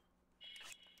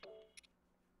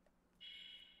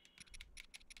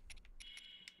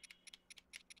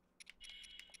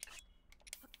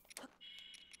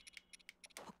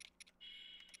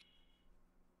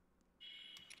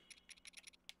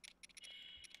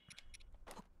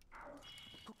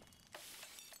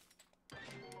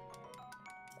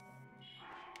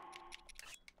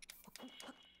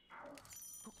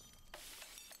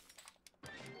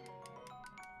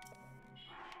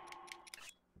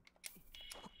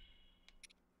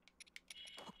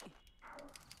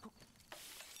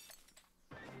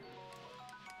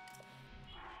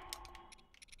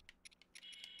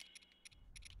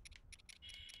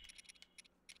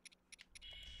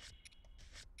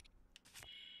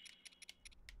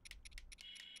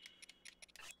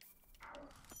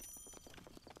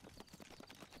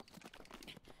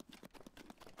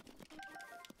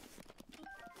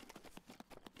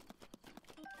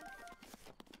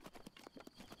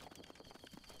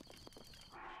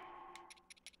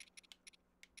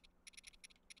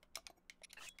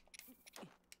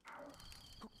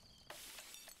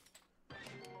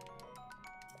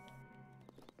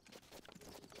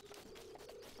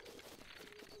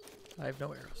 I have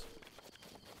no arrows.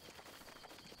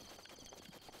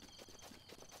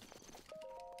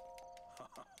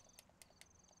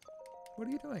 What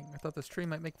are you doing? I thought this tree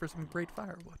might make for some great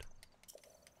firewood.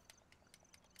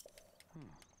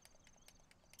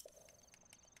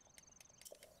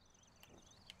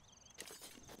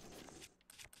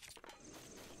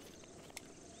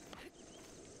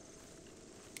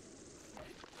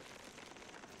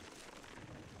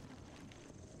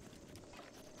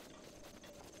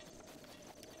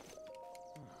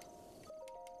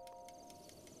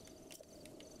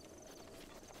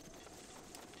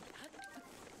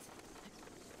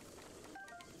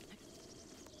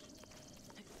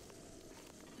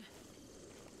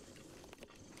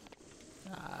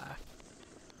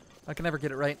 I can never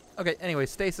get it right. Okay, anyway,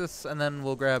 stasis, and then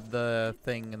we'll grab the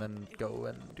thing, and then go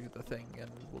and do the thing, and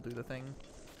we'll do the thing.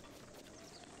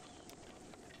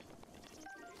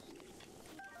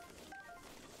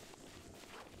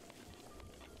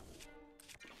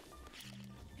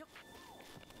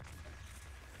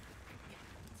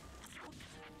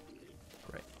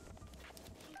 Great.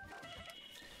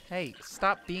 Hey,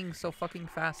 stop being so fucking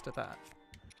fast at that.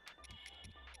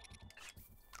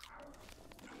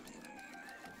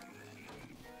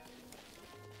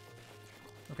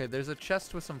 Okay, there's a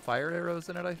chest with some fire arrows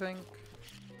in it, I think.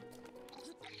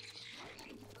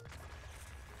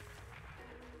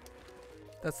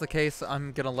 If that's the case,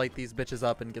 I'm gonna light these bitches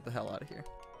up and get the hell out of here.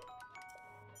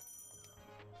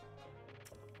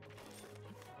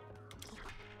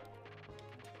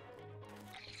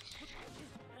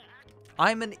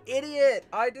 I'm an idiot!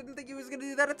 I didn't think he was gonna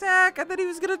do that attack! I thought he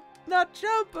was gonna not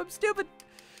jump! I'm stupid!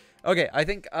 Okay, I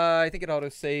think it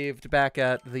auto-saved back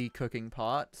at the cooking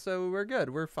pot, so we're good.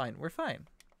 We're fine. We're fine.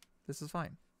 This is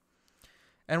fine.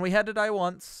 And we had to die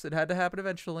once. It had to happen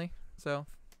eventually. So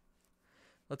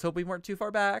let's hope we weren't too far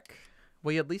back.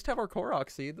 We at least have our Korok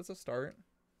seed. That's a start.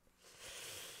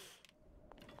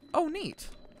 Oh, neat.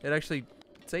 It actually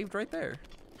saved right there.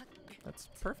 That's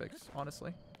perfect,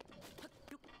 honestly.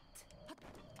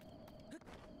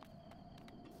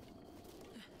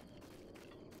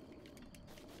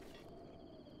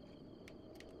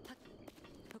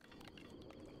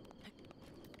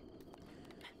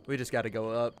 We just gotta go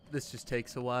up. This just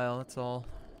takes a while, that's all.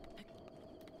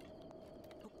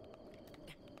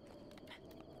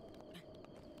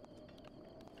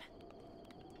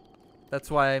 That's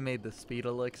why I made the speed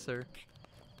elixir.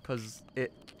 Because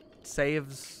it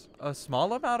saves a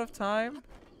small amount of time.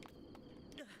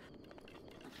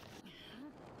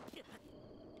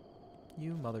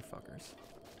 You motherfuckers.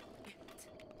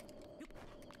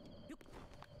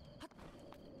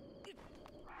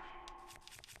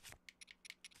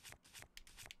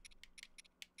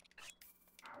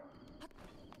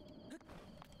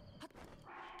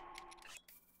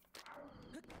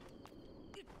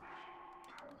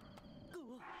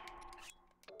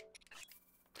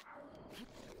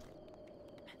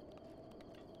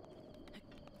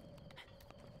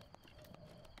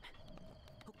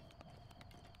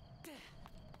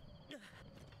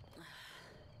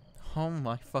 Oh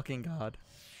my fucking god.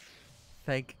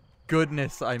 Thank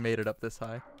goodness I made it up this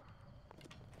high.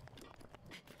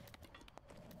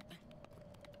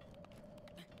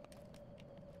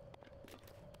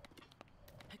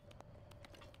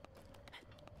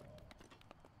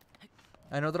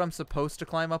 I know that I'm supposed to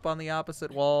climb up on the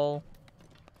opposite wall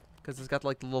because it's got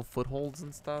like the little footholds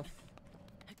and stuff.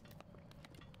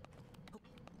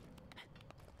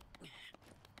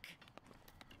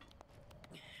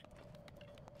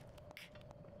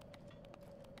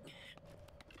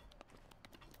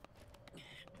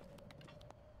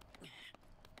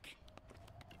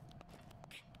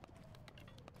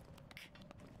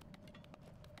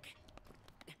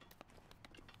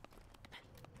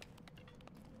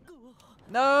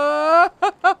 No!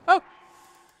 God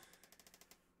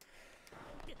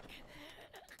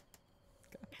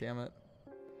damn it.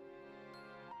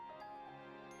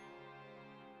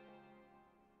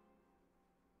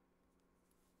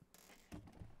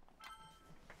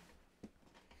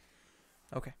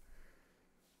 Okay.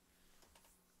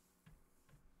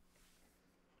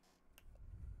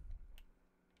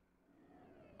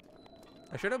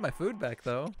 I should have my food back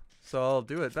though, so I'll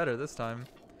do it better this time.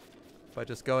 By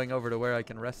just going over to where I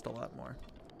can rest a lot more.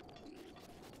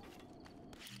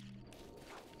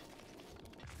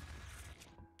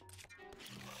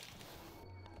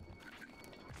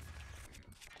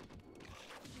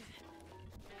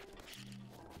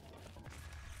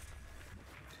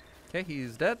 Okay,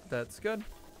 he's dead. That's good.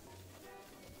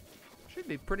 Should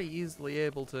be pretty easily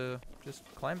able to just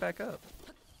climb back up.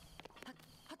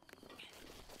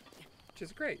 Which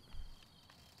is great.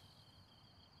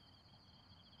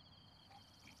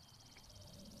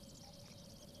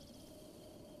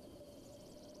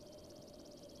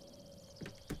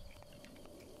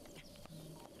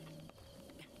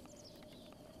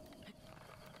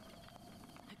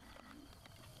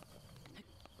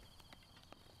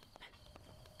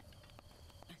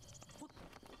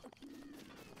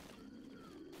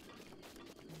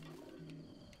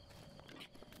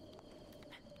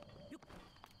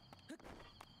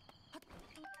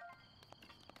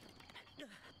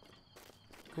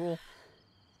 Cool.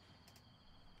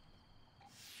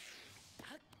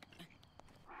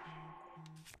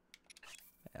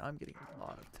 Man, I'm getting a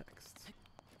lot of text.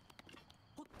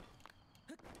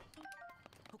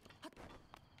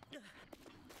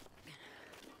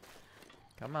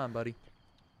 Come on, buddy.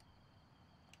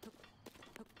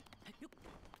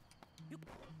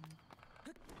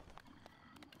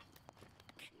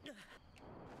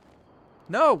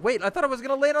 No, wait, I thought I was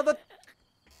gonna land on the...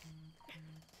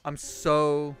 I'm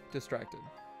so distracted.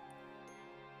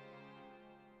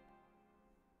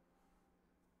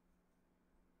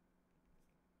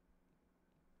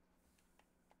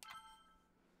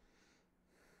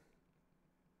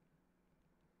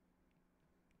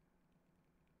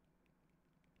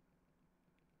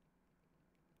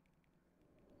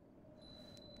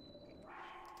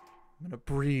 I'm gonna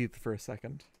breathe for a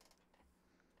second.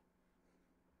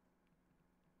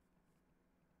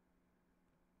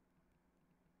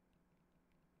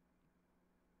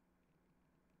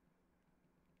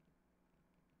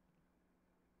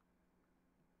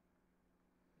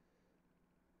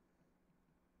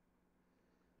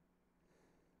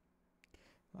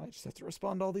 I just have to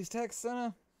respond to all these texts,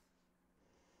 Senna.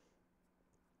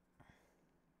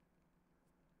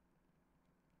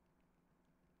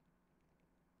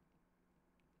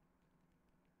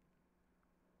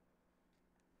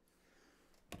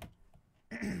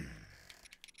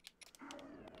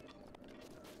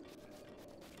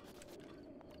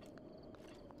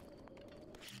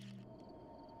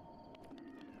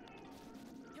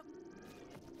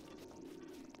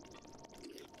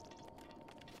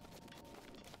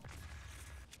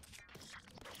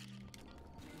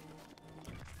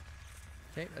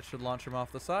 Okay, that should launch him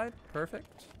off the side.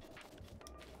 Perfect.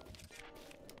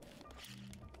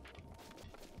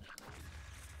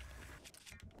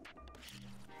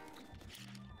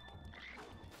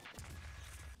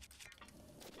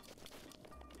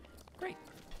 Great.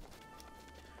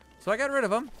 So I got rid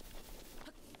of him.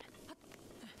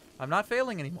 I'm not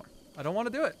failing anymore. I don't want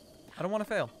to do it. I don't want to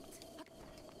fail.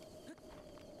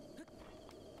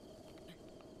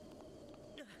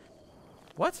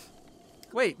 What?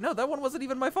 Wait, no, that one wasn't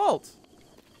even my fault.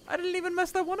 I didn't even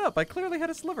mess that one up. I clearly had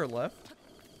a sliver left.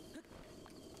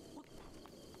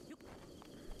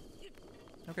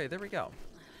 Okay, there we go.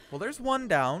 Well, there's one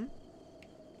down.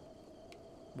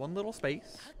 One little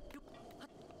space.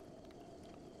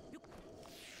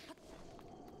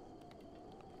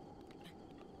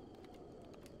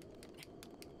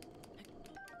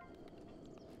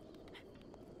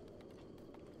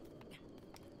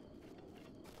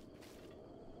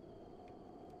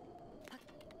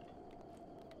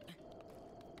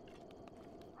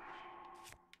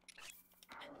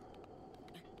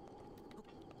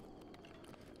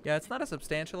 Yeah, it's not a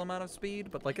substantial amount of speed,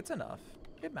 but like it's enough.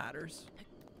 It matters.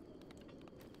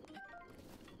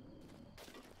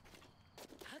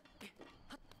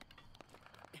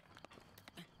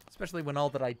 Especially when all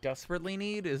that I desperately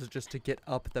need is just to get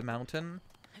up the mountain.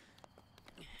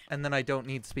 And then I don't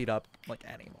need speed up like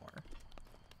anymore.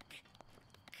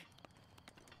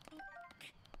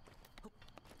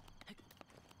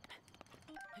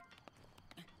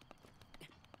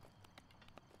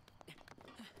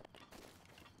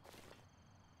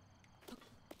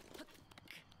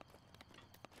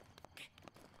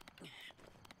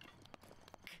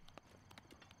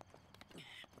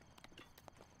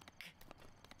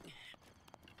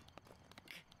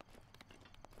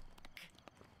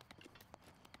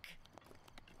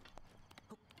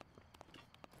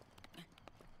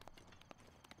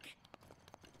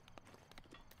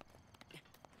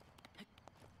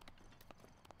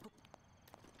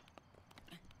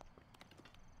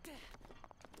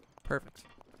 Perfect.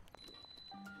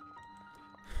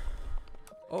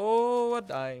 Oh, a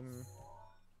dime.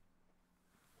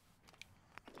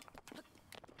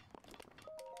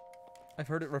 I've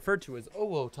heard it referred to as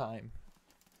OO time.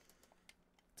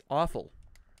 It's awful.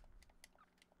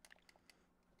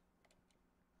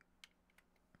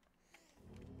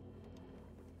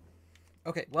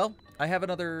 Okay, well, I have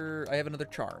another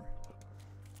charm.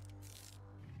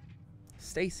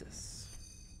 Stasis.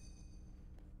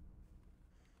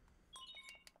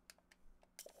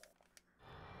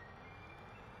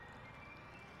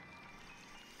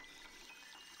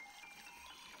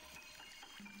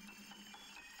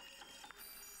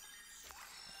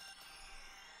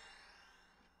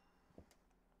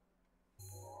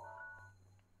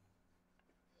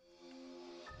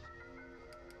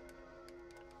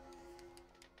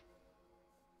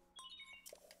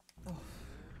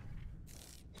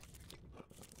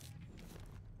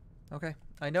 Okay,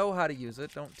 I know how to use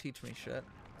it. Don't teach me shit.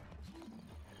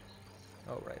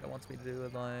 Oh, right. It wants me to do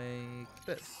it like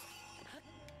this.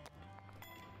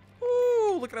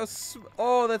 Ooh, look at how...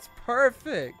 Oh, that's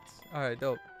perfect. All right,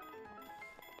 dope.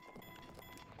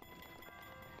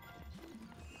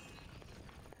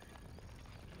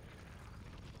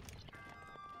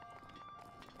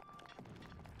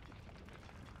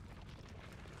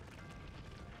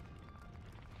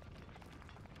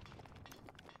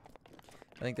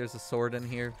 I think there's a sword in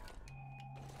here.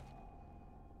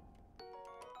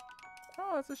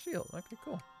 Oh, it's a shield. Okay,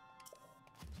 cool.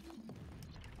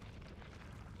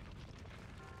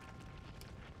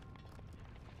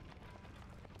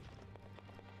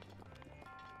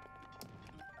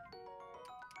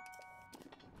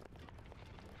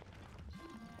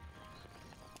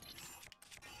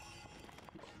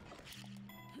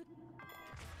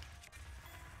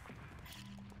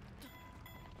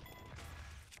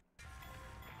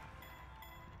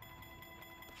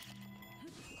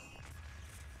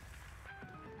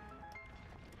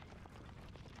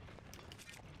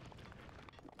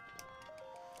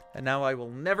 And now I will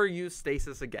never use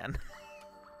stasis again.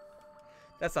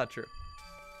 That's not true.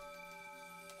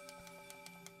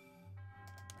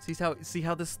 See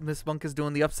how this monk is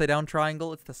doing the upside down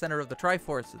triangle? It's the center of the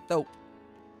Triforce. It's dope.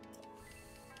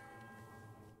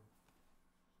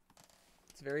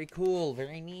 It's very cool,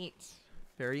 very neat,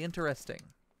 very interesting.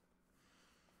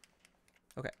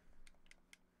 Okay.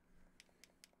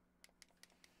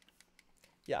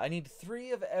 Yeah, I need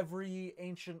 3 of every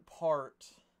ancient part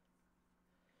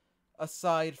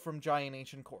aside from giant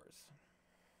ancient cores.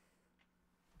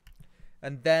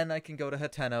 And then I can go to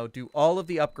Hateno, do all of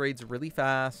the upgrades really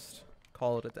fast,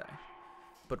 call it a day.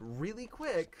 But really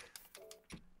quick,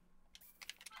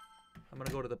 I'm going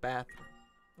to go to the bathroom.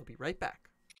 I'll be right back.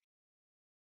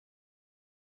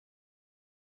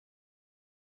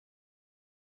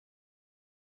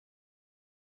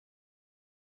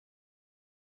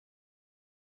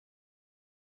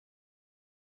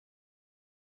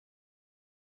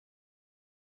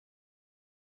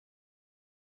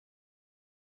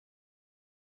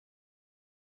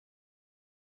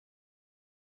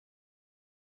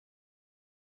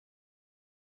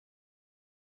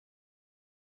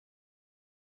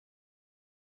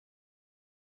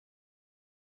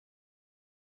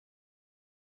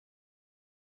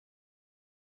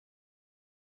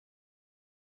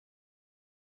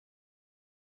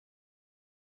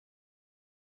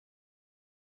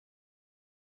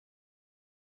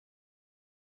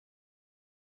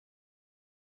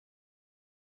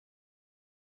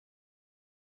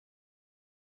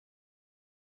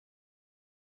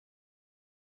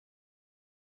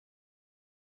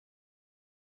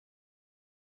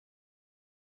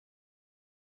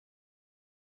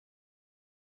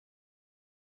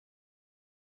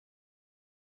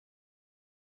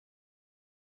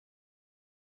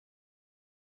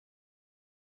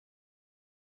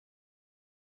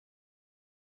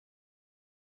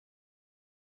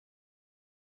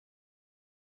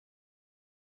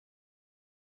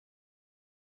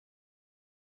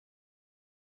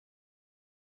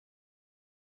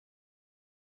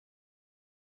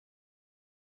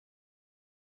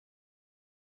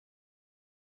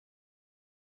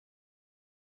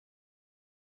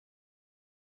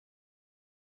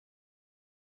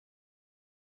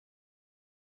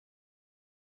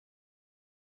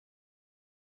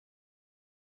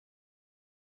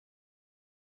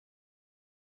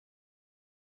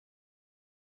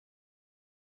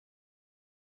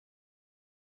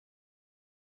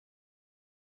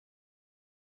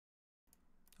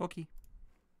 Okay.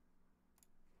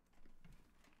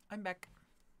 I'm back.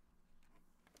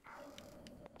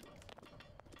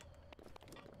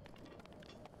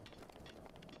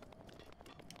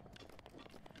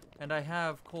 And I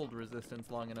have cold resistance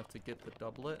long enough to get the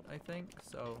doublet, I think,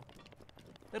 so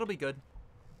it'll be good.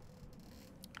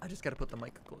 I just gotta put the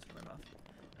mic closer to my mouth.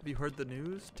 Have you heard the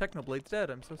news? Technoblade's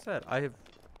dead. I'm so sad.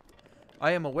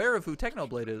 I am aware of who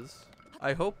Technoblade is.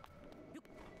 I hope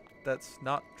that's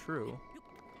not true.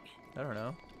 I don't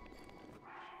know.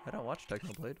 I don't watch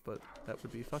Technoblade, but that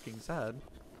would be fucking sad.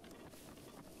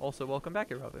 Also, welcome back,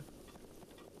 Iravu.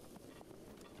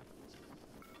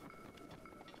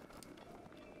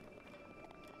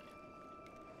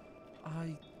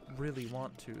 I really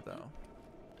want to, though.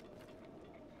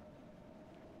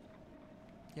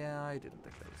 Yeah, I didn't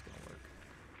think that was gonna work.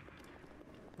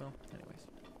 Well, anyways.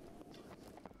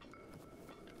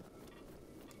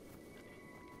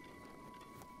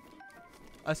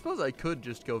 I suppose I could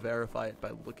just go verify it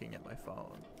by looking at my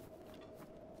phone.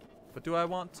 But do I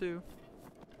want to?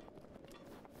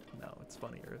 No, it's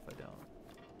funnier if I don't.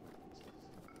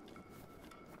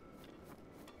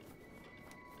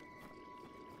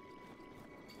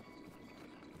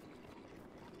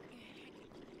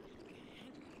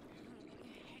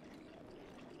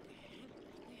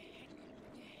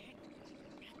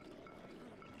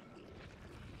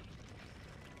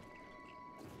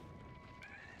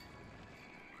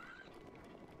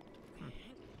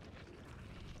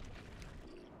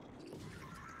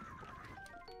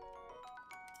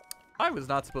 I was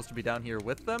not supposed to be down here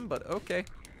with them, but okay.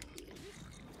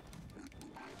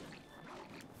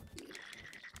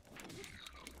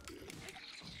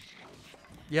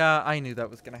 Yeah, I knew that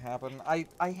was gonna happen.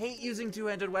 I hate using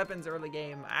two-handed weapons early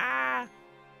game. Ah!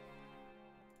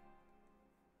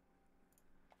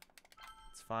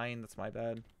 It's fine, that's my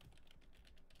bad.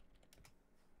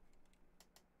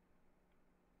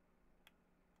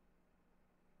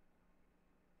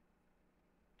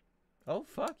 Oh,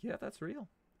 fuck, yeah, that's real.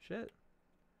 Shit.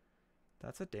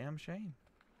 That's a damn shame.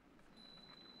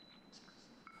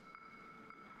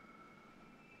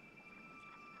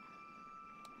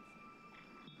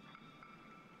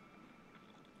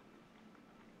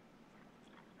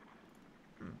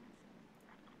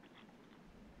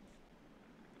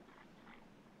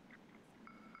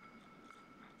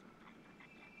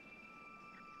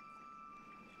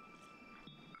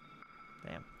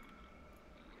 Damn.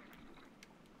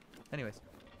 Anyways.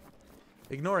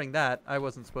 Ignoring that, I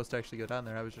wasn't supposed to actually go down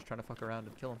there. I was just trying to fuck around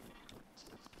and kill him.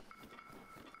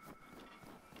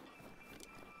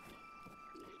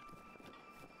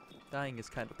 Dying is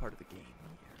kind of part of the game here.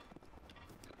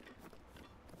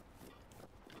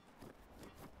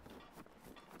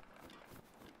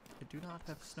 I do not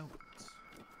have snow boots.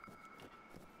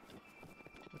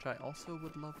 Which I also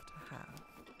would love to have.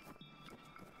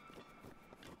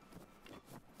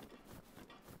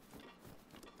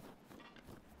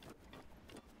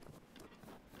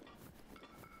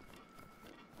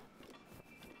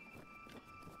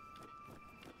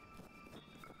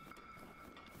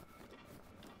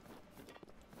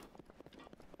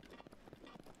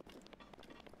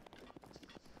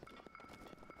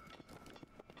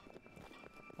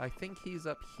 I think he's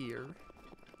up here.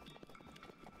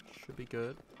 Should be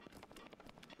good.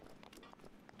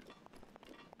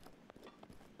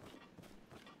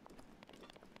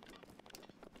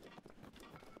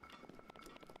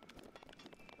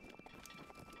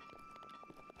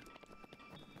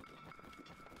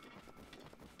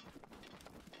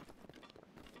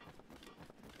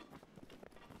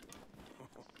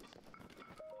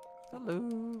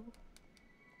 Hello.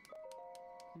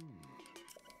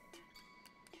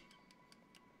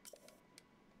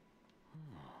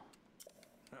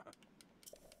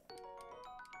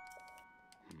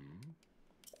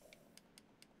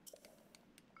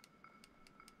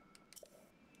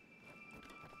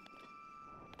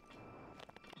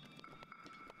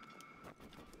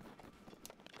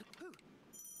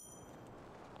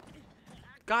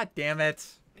 God damn it.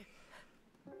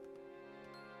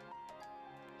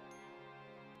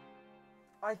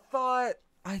 I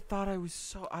thought I was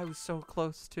so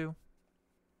close to.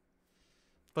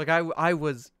 Like I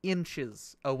was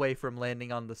inches away from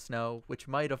landing on the snow, which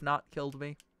might have not killed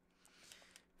me.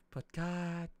 But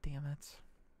god damn it.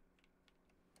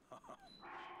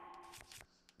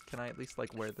 Can I at least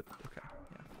like wear the okay,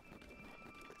 yeah.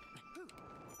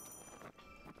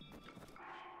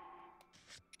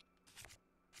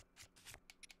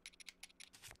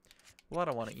 Well, I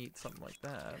don't want to eat something like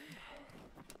that.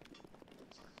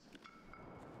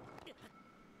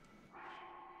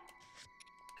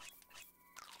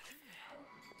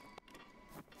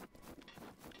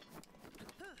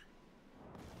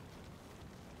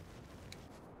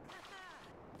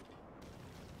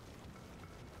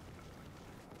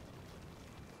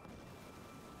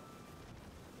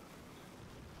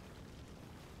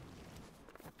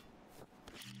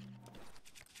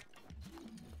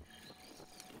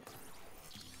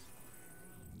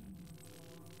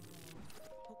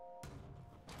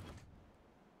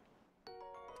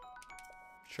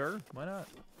 Sure, why not?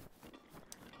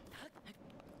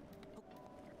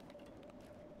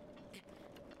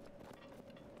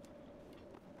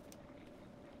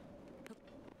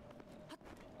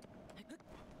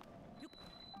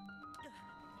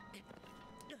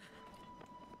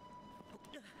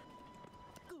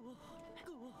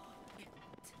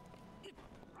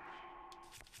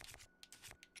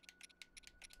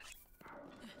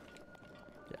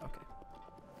 Yeah, okay.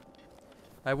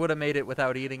 I would have made it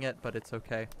without eating it, but it's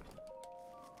okay.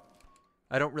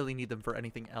 I don't really need them for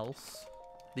anything else.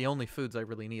 The only foods I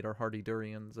really need are hardy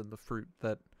durians and the fruit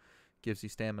that gives you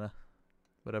stamina.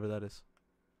 Whatever that is.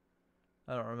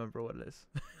 I don't remember what it is.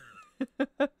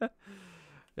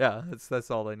 Yeah, that's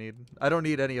all I need. I don't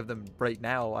need any of them right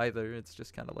now either. It's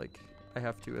just kind of like I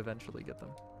have to eventually get them.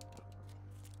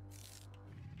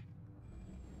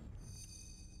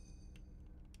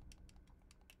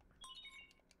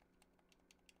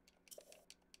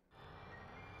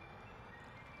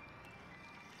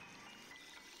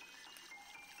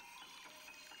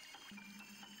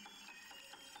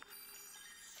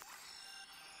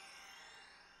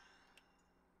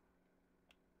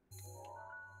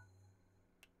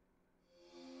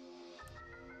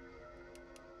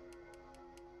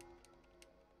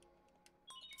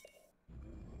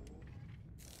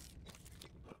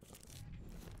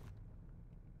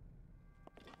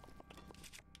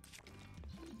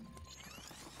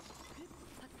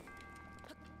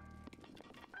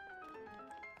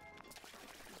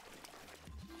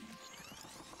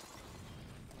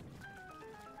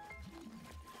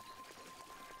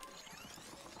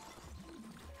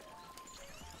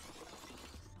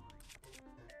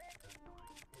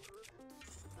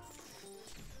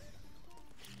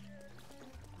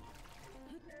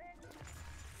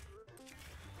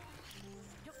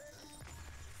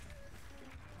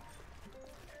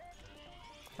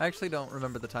 I actually don't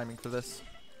remember the timing for this.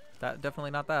 That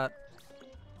definitely not that.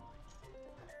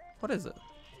 What is it?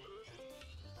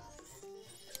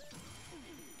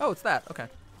 Oh, it's that. Okay.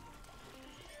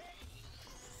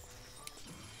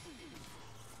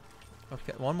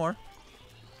 Okay, one more.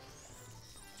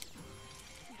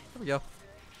 There we go.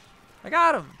 I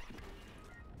got him.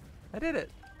 I did it.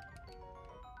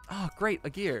 Oh, great, a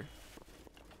gear.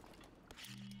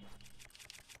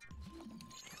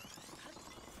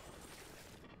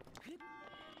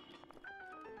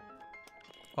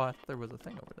 Oh, I thought there was a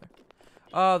thing over there.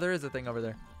 Oh, there is a thing over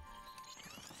there.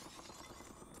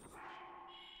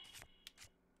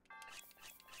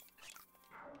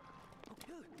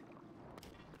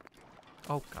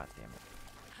 Oh, god damn it.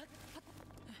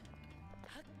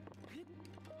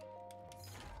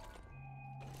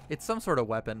 It's some sort of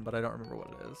weapon, but I don't remember what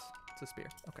it is. It's a spear.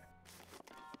 Okay.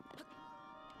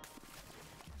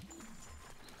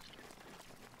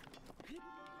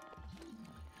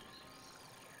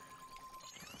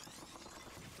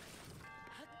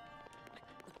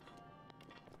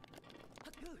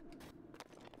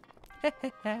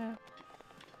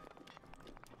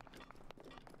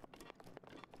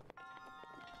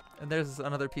 And there's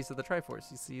another piece of the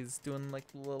Triforce. You see he's doing like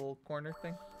the little corner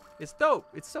thing. It's dope.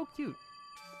 It's so cute.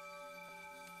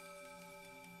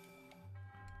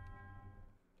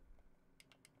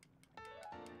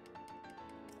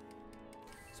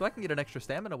 So I can get an extra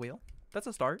stamina wheel. That's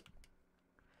a start.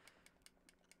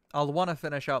 I'll want to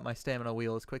finish out my stamina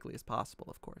wheel as quickly as possible,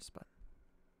 of course, but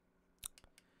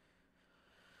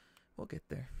we'll get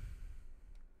there.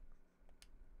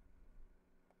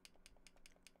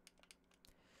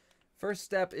 First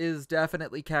step is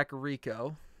definitely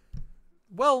Kakariko.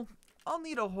 Well, I'll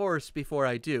need a horse before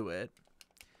I do it.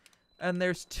 And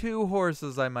there's 2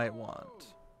 horses I might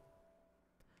want.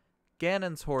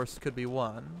 Ganon's horse could be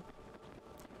one.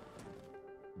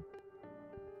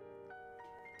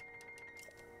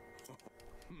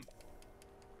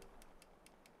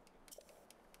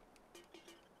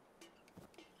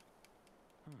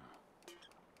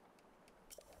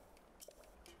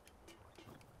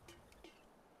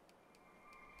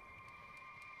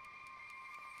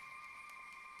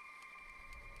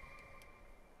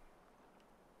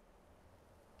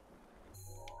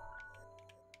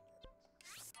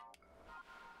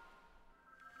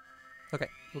 Okay,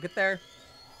 we'll get there.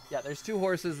 Yeah, there's 2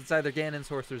 horses. It's either Ganon's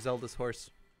horse or Zelda's horse.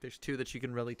 There's 2 that you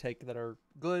can really take that are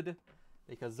good,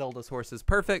 because Zelda's horse is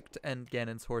perfect, and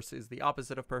Ganon's horse is the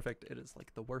opposite of perfect. It is,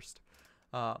 like, the worst.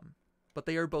 But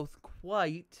they are both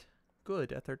quite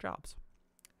good at their jobs.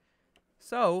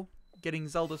 So, getting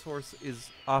Zelda's horse is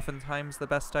oftentimes the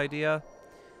best idea,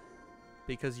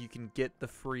 because you can get the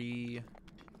free,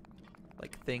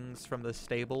 like, things from the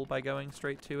stable by going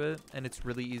straight to it, and it's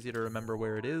really easy to remember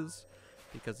where it is,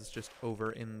 because it's just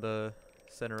over in the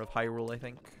center of Hyrule, I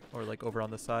think, or like over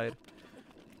on the side.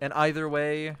 And either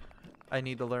way, I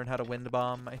need to learn how to wind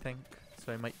bomb, I think,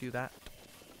 so I might do that.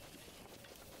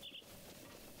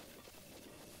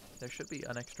 There should be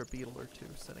an extra beetle or 2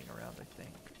 sitting around, I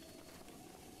think.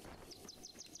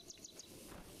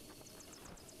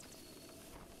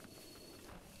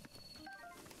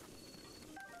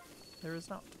 There is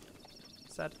not.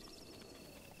 Sad.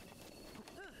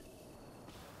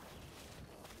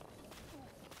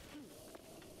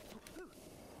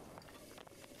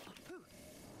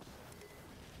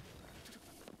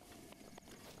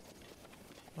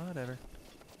 Whatever.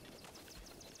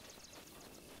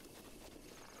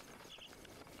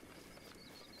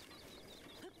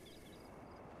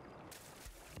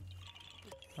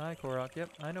 Hi, Korok. Yep,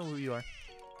 I know who you are.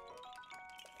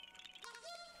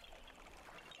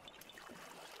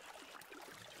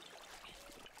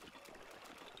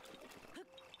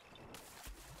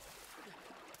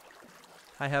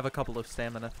 I have a couple of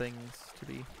stamina things to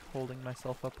be holding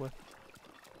myself up with.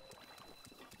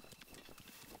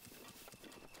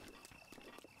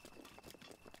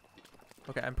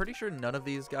 Okay, I'm pretty sure none of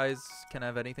these guys can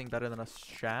have anything better than a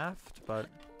shaft, but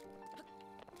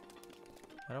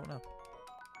I don't know.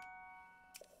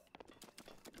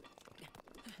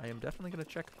 I am definitely going to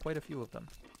check quite a few of them.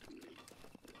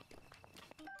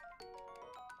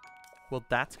 Well,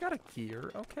 that's got a gear.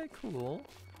 Okay, cool.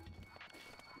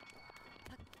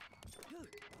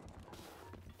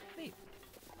 Neat.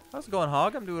 How's it going,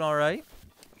 Hog? I'm doing alright.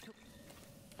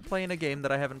 Playing a game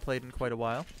that I haven't played in quite a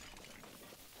while.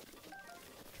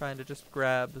 Trying to just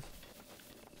grab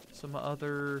some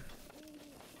other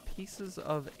pieces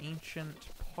of ancient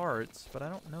parts, but I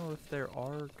don't know if there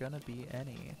are gonna be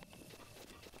any.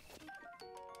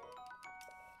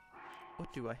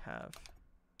 What do I have?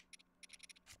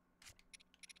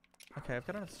 Okay, I've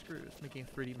got enough screws. Making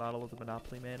a 3D model of the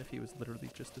Monopoly Man if he was literally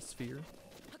just a sphere.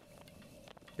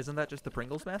 Isn't that just the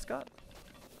Pringles mascot?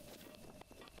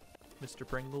 Mr.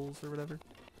 Pringles or whatever?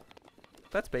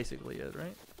 That's basically it,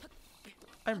 right?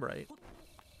 I'm right.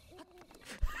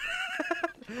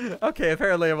 Okay,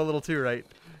 apparently I'm a little too right.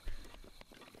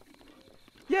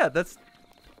 Yeah, that's...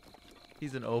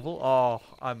 He's an oval? Oh,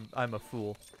 I'm a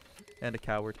fool. And a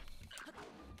coward.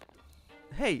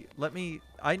 Hey, let me...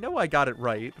 I know I got it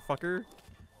right, fucker.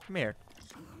 Come here.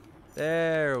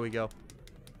 There we go.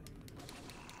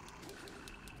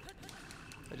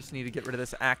 I just need to get rid of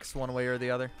this axe one way or the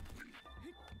other.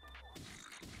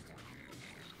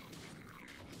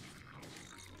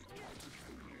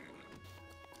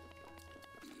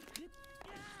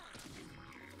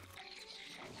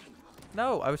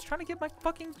 No, I was trying to get my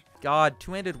fucking... God,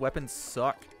 two-handed weapons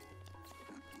suck.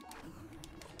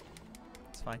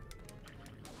 It's fine.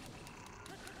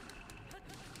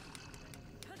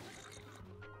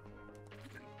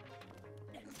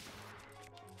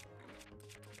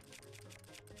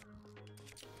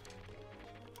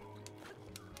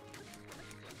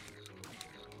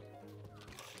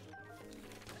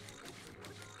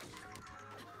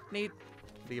 Neat.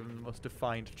 Even the most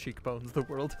defined cheekbones the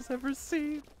world has ever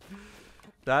seen.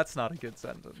 That's not a good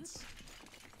sentence.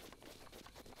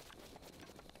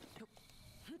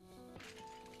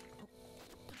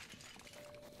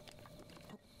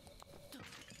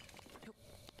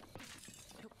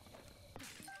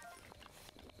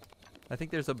 I think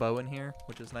there's a bow in here,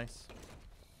 which is nice.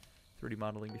 3D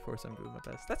modeling before, so I'm doing my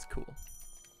best. That's cool.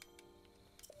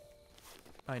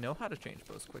 I know how to change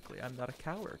bows quickly. I'm not a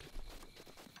coward.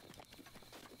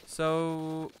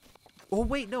 So... Oh,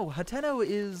 wait, no. Hateno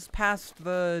is past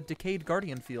the decayed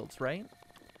guardian fields, right?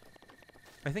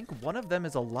 I think one of them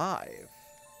is alive.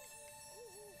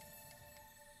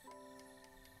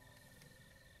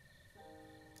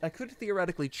 I could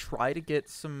theoretically try to get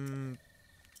some...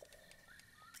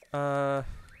 I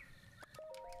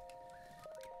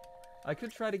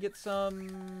could try to get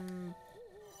some...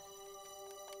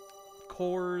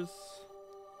 cores.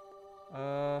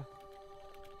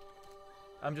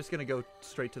 I'm just gonna go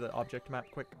straight to the object map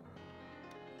quick.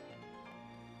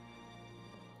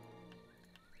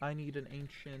 I need an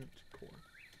ancient core.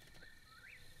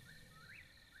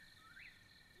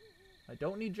 I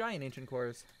don't need giant ancient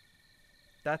cores.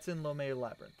 That's in Lomé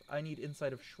Labyrinth. I need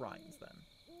inside of shrines then.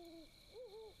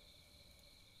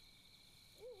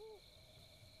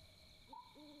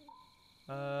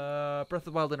 Breath of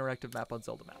the Wild interactive map on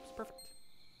Zelda maps. Perfect.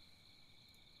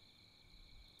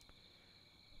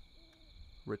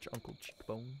 Rich Uncle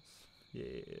Cheekbones.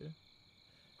 Yeah.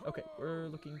 Okay, we're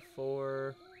looking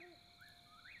for...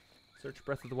 Search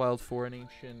Breath of the Wild for an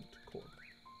ancient core.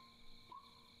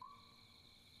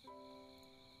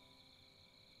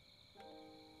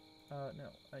 No,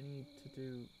 I need to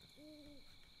do...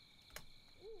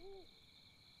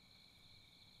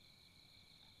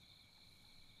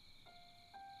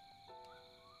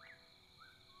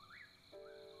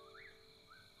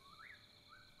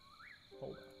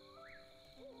 Hold on.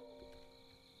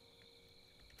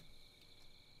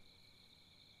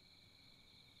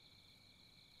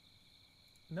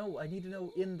 No, I need to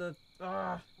know in the...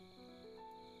 Breath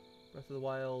of the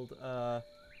Wild,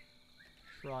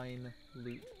 Shrine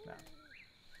Loot map.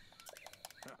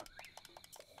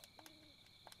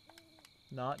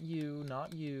 Not you,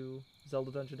 not you.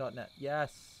 ZeldaDungeon.net.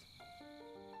 Yes!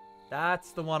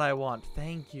 That's the one I want.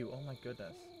 Thank you. Oh my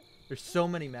goodness. There's so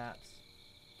many maps.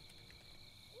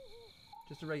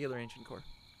 Just a regular ancient core.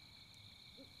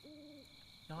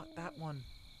 Not that one.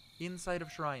 Inside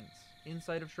of shrines.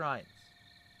 Inside of shrines.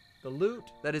 The loot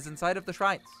that is inside of the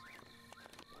shrines.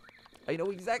 I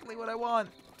know exactly what I want.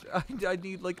 I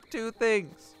need like 2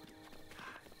 things.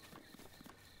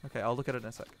 Okay, I'll look at it in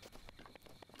a sec.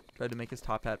 Tried to make his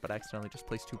top hat, but accidentally just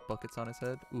placed 2 buckets on his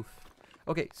head. Oof.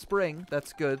 Okay, spring.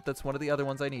 That's good. That's one of the other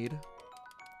ones I need.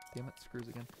 Damn it, screws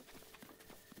again.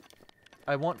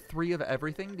 I want 3 of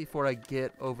everything before I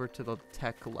get over to the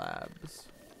tech labs.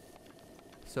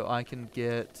 So I can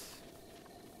get,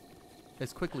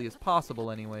 as quickly as possible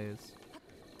anyways,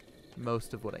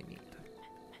 most of what I need.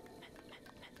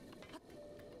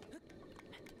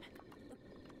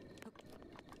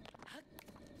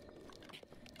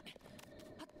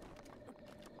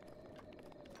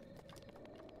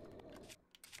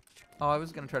 Oh, I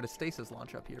was going to try to stasis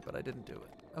launch up here, but I didn't do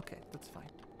it. Okay, that's fine.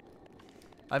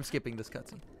 I'm skipping this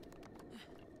cutscene.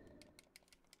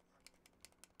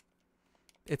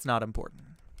 It's not important.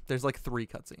 There's like 3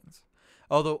 cutscenes.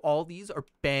 Although all these are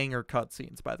banger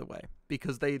cutscenes, by the way.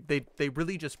 Because they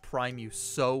really just prime you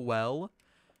so well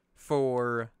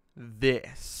for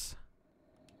this.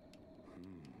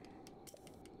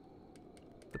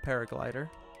 paraglider.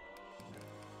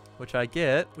 Which I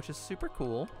get, which is super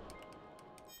cool.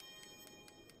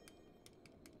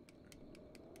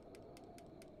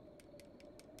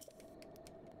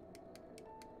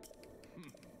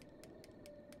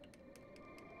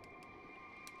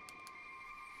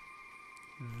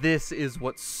 This is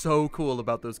what's so cool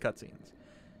about those cutscenes.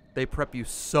 They prep you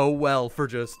so well for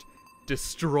just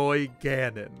destroy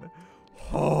Ganon.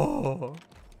 Oh.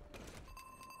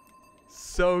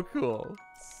 So cool.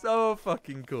 So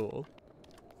fucking cool.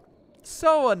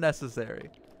 So unnecessary.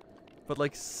 But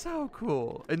like so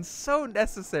cool. And so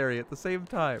necessary at the same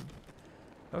time.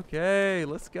 Okay,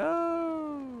 let's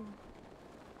go.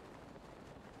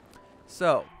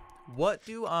 So, what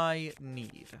do I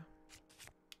need?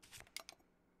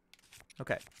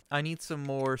 Okay, I need some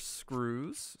more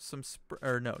screws,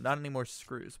 no, not any more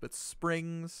screws, but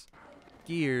springs,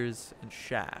 gears, and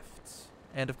shafts,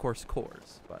 and of course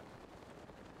cores, but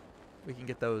we can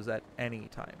get those at any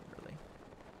time, really.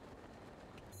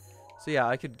 So yeah,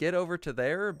 I could get over to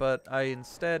there, but I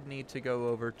instead need to go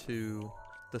over to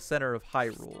the center of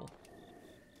Hyrule,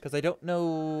 because I don't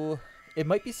know, it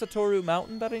might be Satoru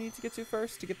Mountain that I need to get to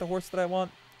first to get the horse that I want,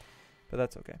 but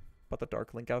that's okay. Bought the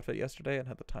Dark Link outfit yesterday and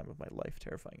had the time of my life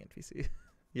terrifying NPC.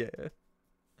 Yeah.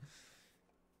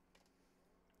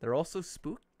 They're also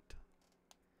spooked.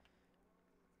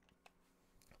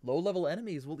 Low-level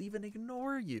enemies will even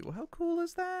ignore you. How cool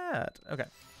is that? Okay.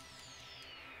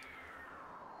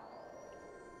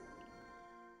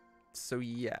 So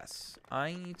yes,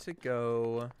 I need to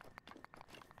go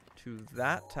to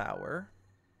that tower.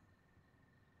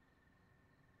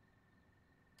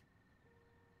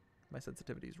 My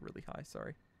sensitivity is really high,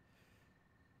 sorry.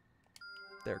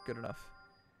 There, good enough.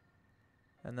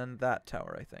 And then that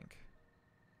tower, I think.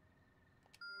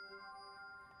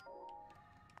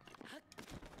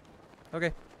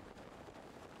 Okay.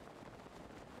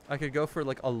 I could go for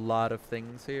like a lot of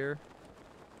things here.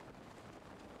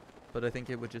 But I think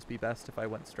it would just be best if I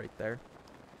went straight there.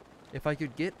 If I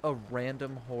could get a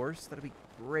random horse, that'd be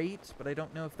great, but I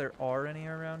don't know if there are any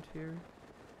around here.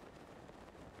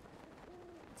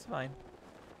 It's fine.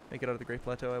 Make it out of the Great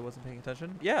Plateau. I wasn't paying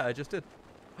attention. Yeah, I just did.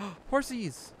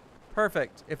 Horsies!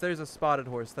 Perfect. If there's a spotted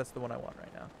horse, that's the one I want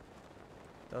right now.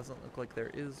 Doesn't look like there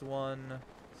is one,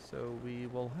 so we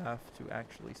will have to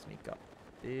actually sneak up.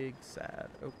 Big sad.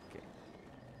 Okay.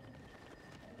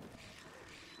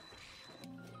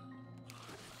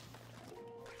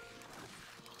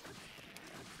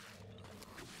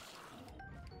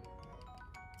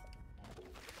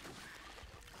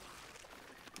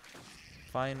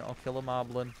 Fine, I'll kill a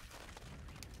moblin.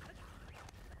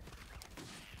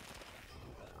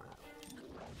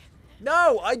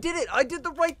 No, I did it! I did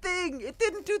the right thing! It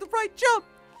didn't do the right jump!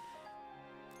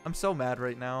 I'm so mad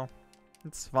right now.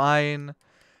 It's fine.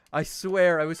 I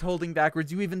swear I was holding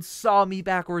backwards. You even saw me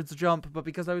backwards jump, but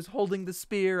because I was holding the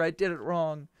spear, I did it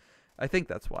wrong. I think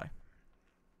that's why.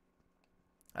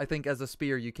 I think as a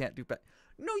spear, you can't do back...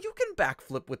 No, you can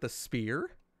backflip with a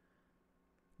spear.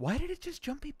 Why did it just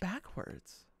jump me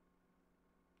backwards?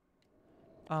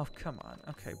 Oh, come on.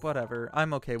 Okay, whatever.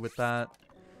 I'm okay with that.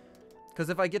 Because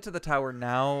if I get to the tower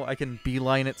now, I can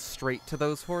beeline it straight to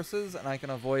those horses, and I can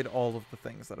avoid all of the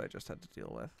things that I just had to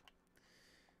deal with.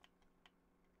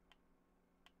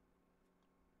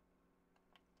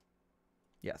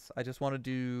 Yes, I just want to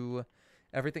do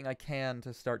everything I can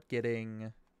to start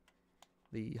getting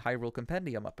the Hyrule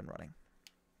Compendium up and running.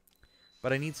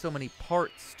 But I need so many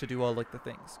parts to do all, like, the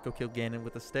things. Go kill Ganon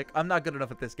with a stick. I'm not good enough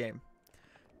at this game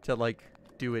to, like,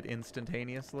 do it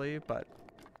instantaneously, but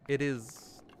it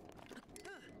is...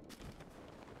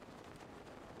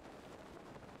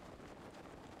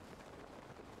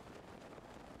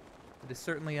 It is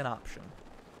certainly an option.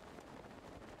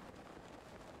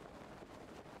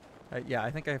 Yeah, I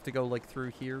think I have to go, like,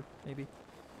 through here, maybe.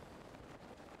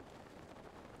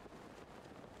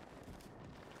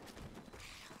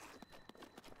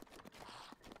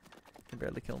 Can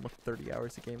barely kill him with 30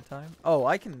 hours of game time. Oh,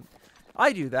 I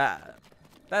do that.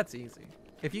 That's easy.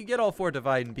 If you get all 4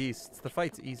 Divine Beasts, the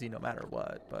fight's easy no matter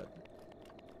what, but...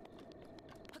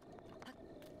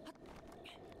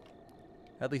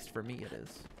 At least for me it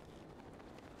is.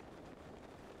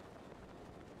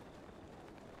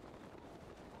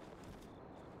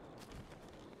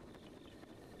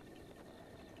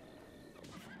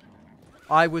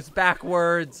 I was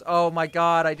backwards. Oh my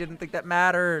god, I didn't think that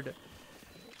mattered.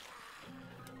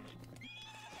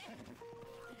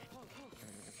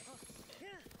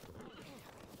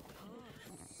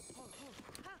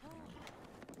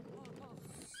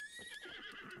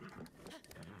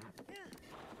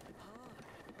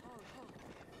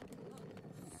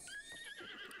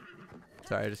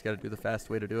 Sorry, I just gotta do the fast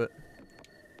way to do it.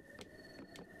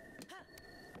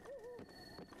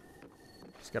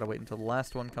 Just gotta wait until the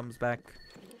last one comes back.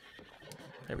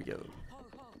 There we go.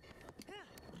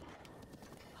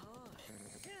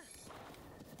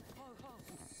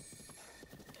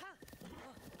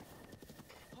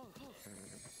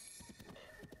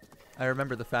 I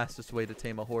remember the fastest way to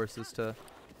tame a horse is to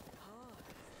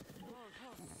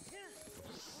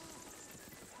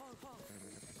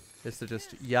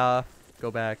just go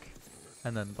back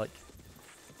and then like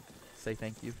say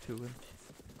thank you to him.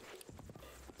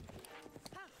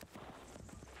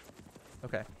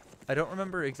 Okay. I don't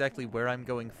remember exactly where I'm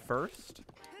going first,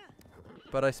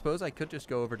 but I suppose I could just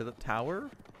go over to the tower.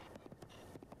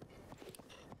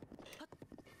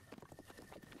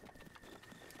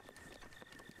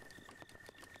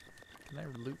 Can I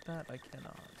loot that? I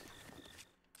cannot.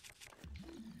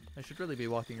 I should really be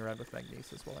walking around with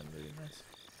Magnesis while I'm looting this.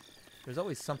 There's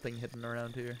always something hidden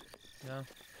around here. Yeah.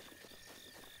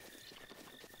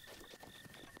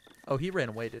 Oh, he ran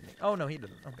away, didn't he? Oh, no, he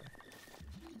didn't. Okay.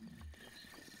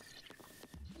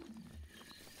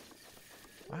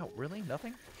 Wow, really?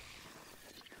 Nothing?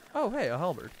 Oh, hey, a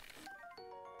halberd.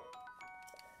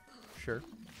 Sure.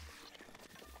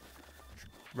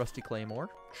 Rusty claymore.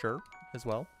 Sure, as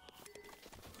well.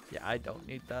 Yeah, I don't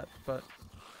need that, but...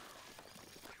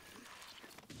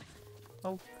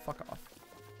 Oh, fuck off.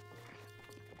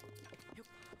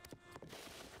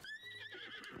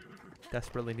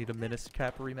 Desperately need a Minish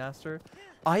Cap remaster.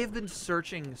 I have been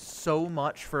searching so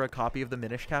much for a copy of the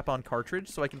Minish Cap on cartridge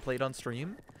so I can play it on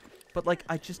stream. But, like,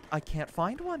 I can't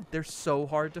find one. They're so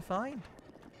hard to find.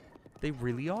 They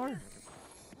really are.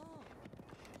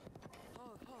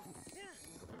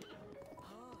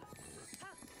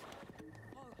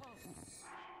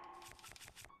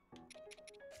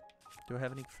 Do I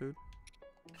have any food?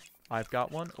 I've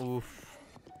got one. Oof.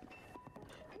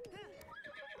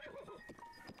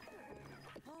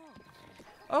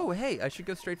 Oh, hey, I should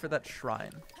go straight for that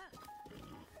shrine.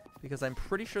 Because I'm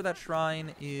pretty sure that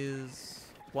shrine is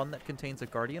one that contains a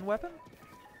guardian weapon.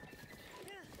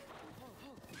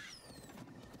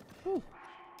 Whew.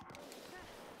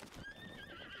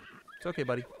 It's okay,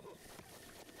 buddy.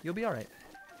 You'll be alright.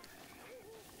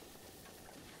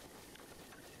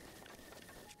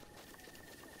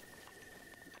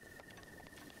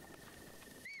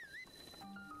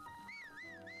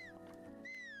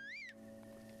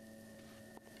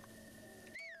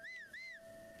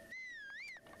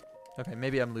 Okay,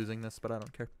 maybe I'm losing this, but I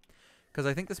don't care. Because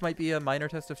I think this might be a minor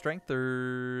test of strength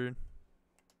or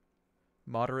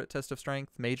moderate test of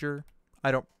strength, major.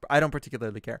 I don't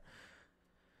particularly care.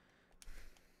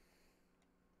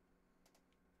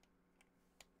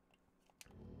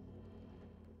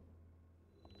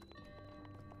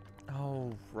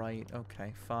 Oh, right.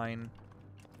 Okay, fine.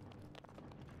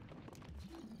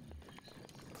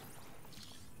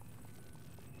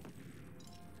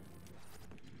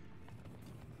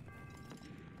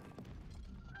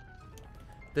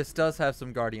 This does have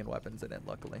some guardian weapons in it,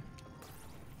 luckily.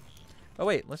 Oh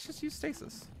wait, let's just use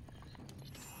stasis.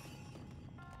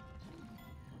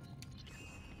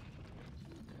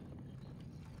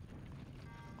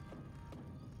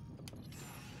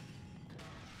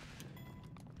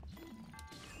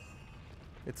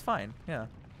 It's fine, yeah.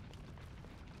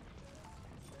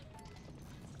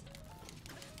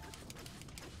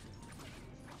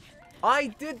 I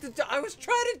was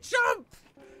trying to jump!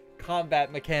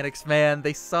 Combat mechanics, man,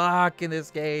 they suck in this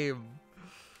game.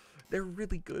 They're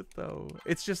really good though.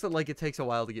 It's just that like it takes a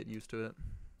while to get used to it.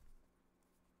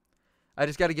 I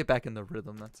just got to get back in the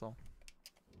rhythm, that's all.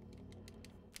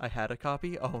 I had a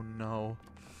copy? Oh no.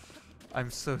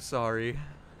 I'm so sorry.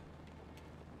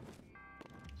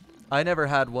 I never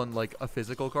had one like a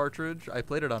physical cartridge. I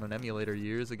played it on an emulator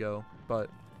years ago,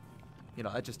 but you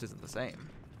know, it just isn't the same.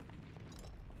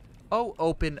 Oh,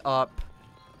 open up.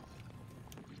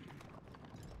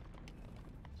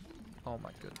 Oh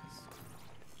my goodness.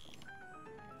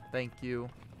 Thank you.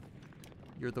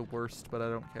 You're the worst, but I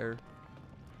don't care.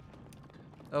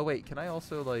 Oh wait, can I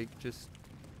also like just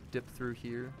dip through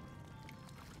here?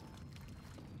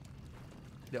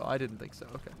 No, I didn't think so.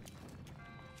 Okay.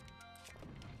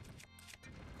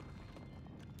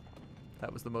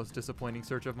 That was the most disappointing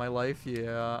search of my life.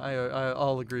 Yeah,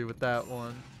 I'll agree with that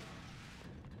one.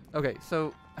 Okay,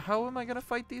 so how am I gonna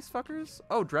fight these fuckers?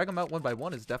 Oh, drag them out one by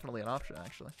one is definitely an option,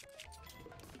 actually.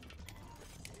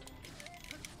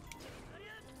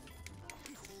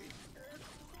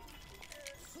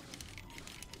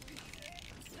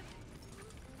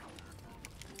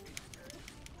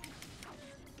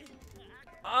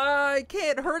 I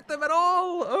can't hurt them at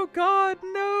all! Oh god,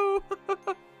 no!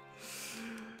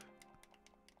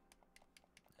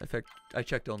 I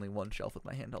checked only one shelf with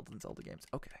my handheld and Zelda games.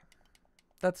 Okay.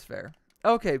 That's fair.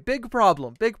 Okay, big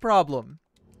problem. Big problem.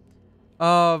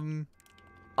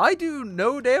 I do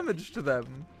no damage to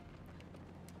them.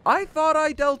 I thought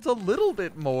I dealt a little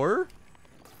bit more.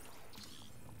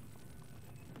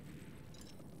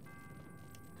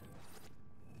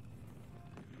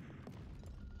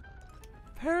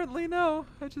 Apparently no.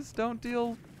 I just don't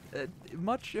deal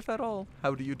much, if at all.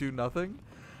 How do you do nothing?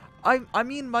 I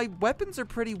mean, my weapons are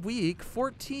pretty weak.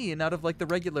 14 out of, like, the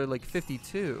regular, like,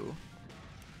 52.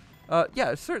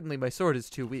 Yeah, certainly my sword is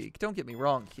too weak. Don't get me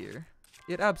wrong here.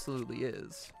 It absolutely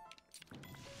is.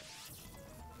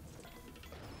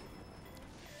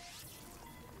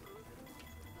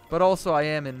 But also, I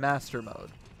am in master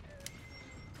mode.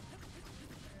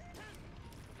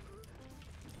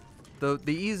 The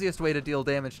easiest way to deal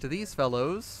damage to these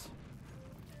fellows...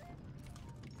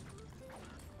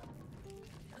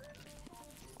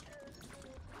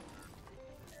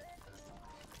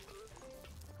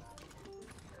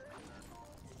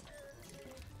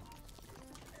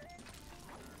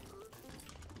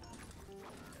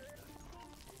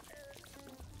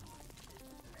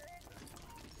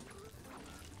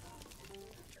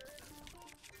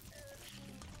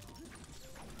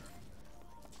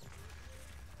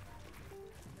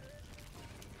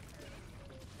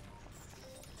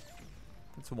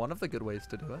 It's one of the good ways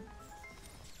to do it.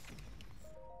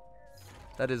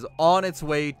 That is on its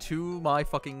way to my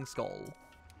fucking skull.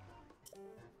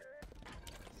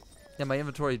 Yeah, my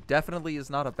inventory definitely is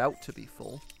not about to be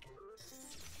full.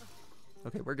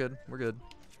 Okay, we're good. We're good.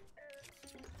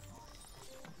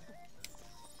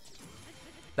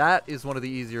 That is one of the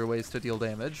easier ways to deal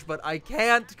damage, but I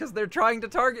can't because they're trying to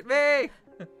target me!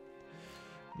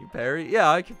 You parry?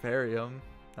 Yeah, I can parry them.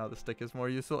 Now the stick is more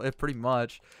useful. Pretty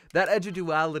much. That Edge of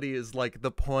Duality is like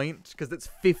the point, because it's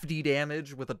 50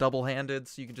 damage with a double-handed,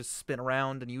 so you can just spin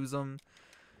around and use them.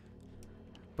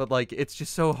 But like, it's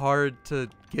just so hard to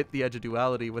get the Edge of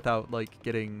Duality without like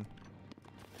getting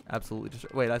absolutely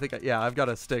destroyed. Wait, I think, yeah, I've got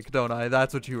a stick, don't I?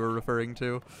 That's what you were referring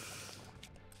to.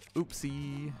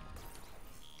 Oopsie.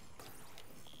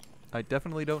 I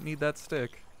definitely don't need that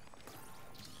stick.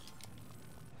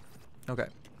 Okay.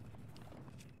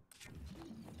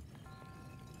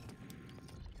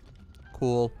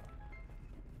 Cool.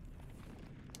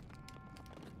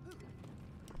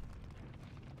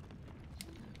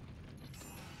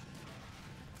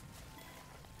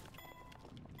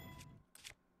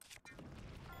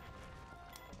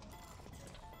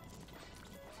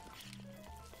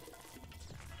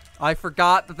 I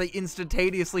forgot that they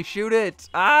instantaneously shoot it.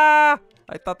 Ah!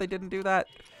 I thought they didn't do that.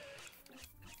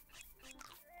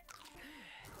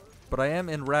 But I am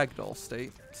in ragdoll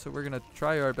state, so we're gonna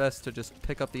try our best to just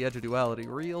pick up the Edge of Duality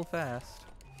real fast.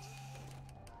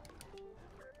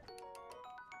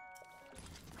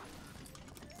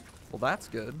 Well, that's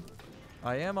good.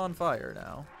 I am on fire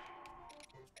now.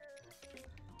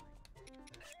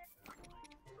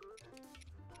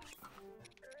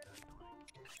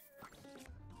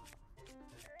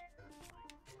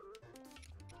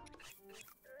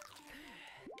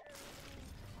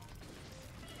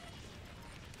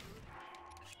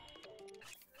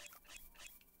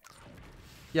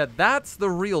 Yeah, that's the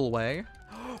real way.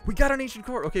 We got an ancient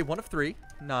core. Okay, 1 of 3.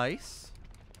 Nice.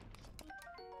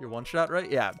 You're one shot,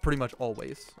 right? Yeah, pretty much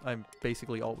always. I'm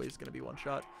basically always going to be one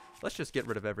shot. Let's just get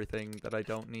rid of everything that I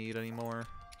don't need anymore.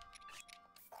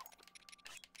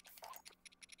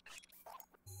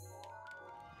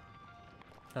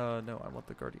 No, I want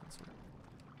the Guardian Sword.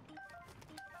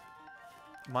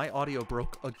 My audio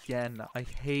broke again. I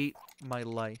hate my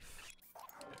life.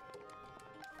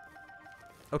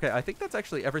 Okay, I think that's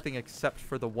actually everything except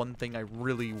for the one thing I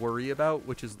really worry about,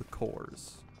 which is the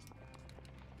cores.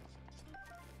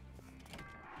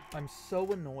 I'm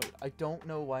so annoyed. I don't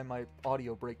know why my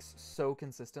audio breaks so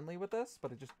consistently with this,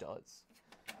 but it just does.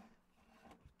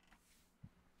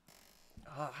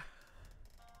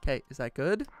 Okay, is that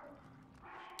good?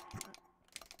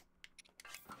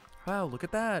 Wow, look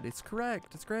at that. It's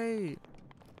correct. It's great.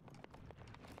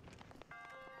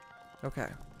 Okay.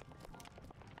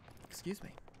 Excuse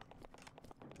me.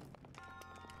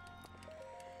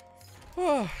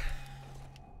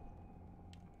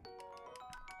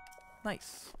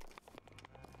 Nice.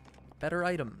 Better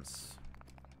items.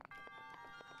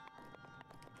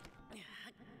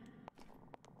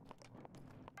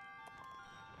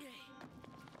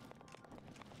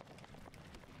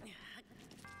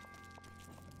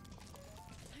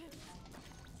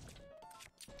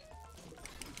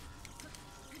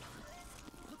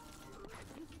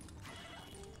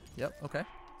 Yep, okay.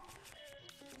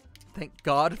 Thank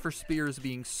God for spears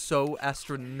being so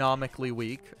astronomically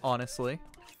weak, honestly.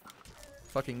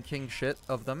 Fucking king shit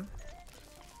of them.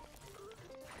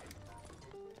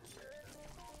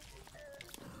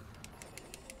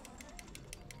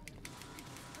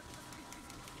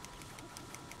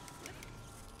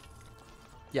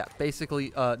 Yeah,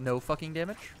 basically, no fucking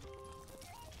damage.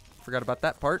 Forgot about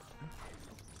that part.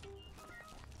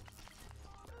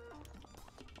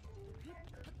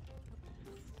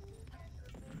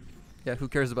 Yeah, who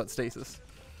cares about stasis?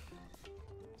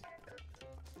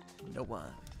 No one.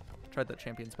 Tried that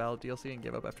Champions Ballad DLC and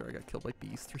gave up after I got killed by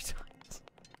bees 3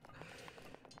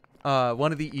 times.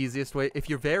 One of the easiest way, if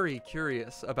you're very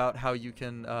curious about how you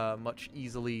can much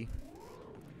easily,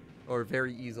 or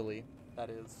very easily, that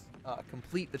is,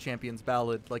 complete the Champions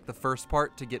Ballad, like the first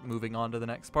part to get moving on to the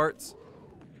next parts,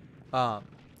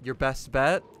 your best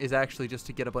bet is actually just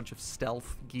to get a bunch of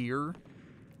stealth gear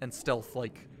and stealth,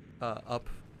 like, up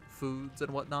foods and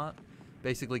whatnot.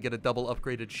 Basically get a double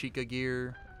upgraded Sheikah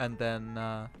gear and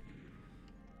then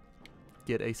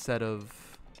get a set of,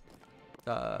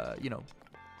 you know,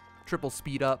 triple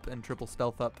speed up and triple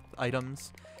stealth up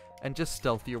items and just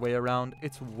stealth your way around.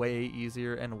 It's way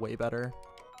easier and way better.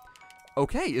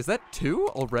 Okay, is that 2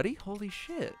 already? Holy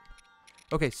shit.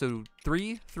 Okay, so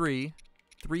 3, 3,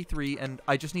 3, 3, and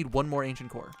I just need 1 more Ancient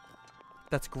Core.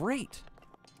 That's great.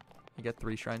 I get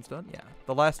 3 shrines done? Yeah.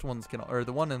 The last one's or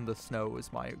the one in the snow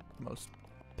is my most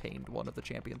pained one of the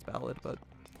Champions Ballad, but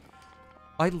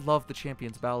I love the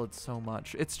Champions Ballad so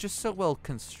much. It's just so well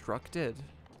constructed.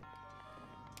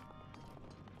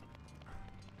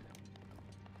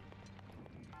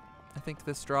 I think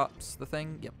this drops the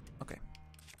thing. Yep. Okay.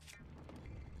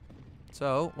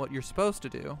 So, what you're supposed to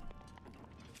do...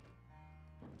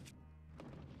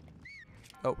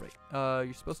 Oh, right.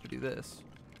 You're supposed to do this.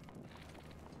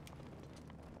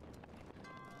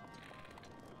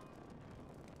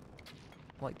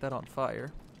 Light that on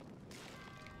fire.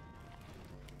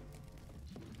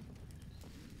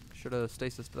 Should have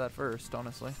stasis to that first,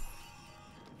 honestly.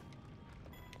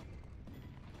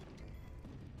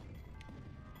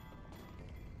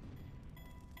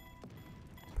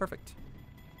 Perfect.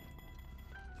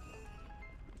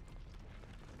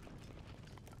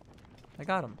 I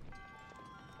got him.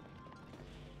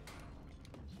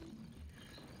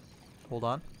 Hold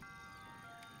on.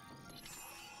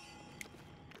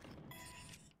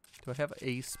 Do I have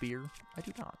a spear? I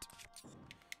do not.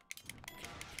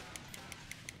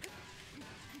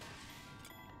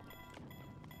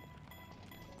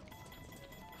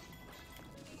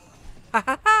 Ha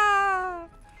ha ha!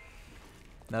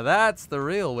 Now that's the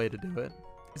real way to do it.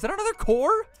 Is that another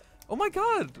core? Oh my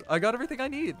god! I got everything I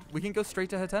need. We can go straight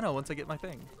to Hateno once I get my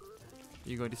thing.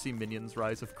 You're going to see Minions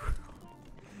Rise of Gru.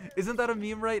 Isn't that a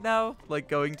meme right now? Like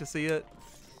going to see it?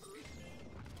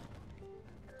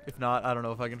 If not, I don't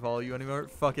know if I can follow you anymore.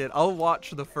 Fuck it. I'll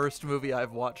watch the first movie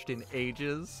I've watched in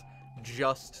ages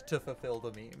just to fulfill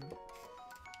the meme.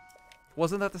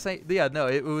 Wasn't that the same? Yeah, no,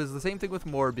 it was the same thing with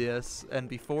Morbius. And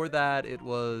before that, it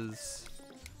was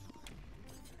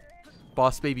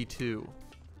Boss Baby 2.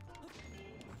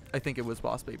 I think it was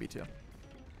Boss Baby 2.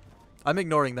 I'm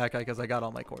ignoring that guy because I got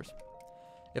all my cores.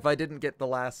 If I didn't get the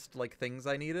last, like, things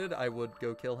I needed, I would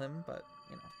go kill him, but,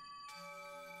 you know.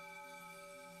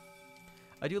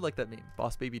 I do like that meme.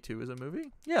 Boss Baby 2 is a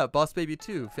movie? Yeah, Boss Baby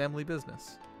 2, Family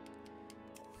Business.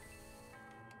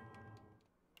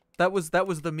 That was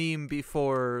the meme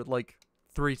before, like,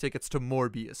 3 tickets to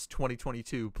Morbius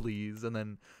 2022, please, and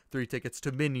then 3 tickets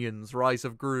to Minions Rise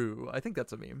of Gru. I think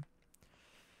that's a meme.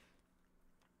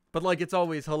 But, like, it's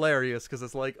always hilarious because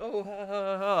it's like, oh, ha,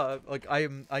 ha, ha. Like,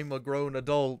 I'm a grown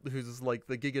adult who's, like,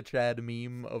 the Giga Chad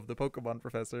meme of the Pokemon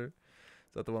professor.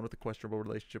 Is that the one with the questionable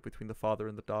relationship between the father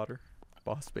and the daughter?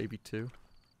 Boss Baby 2.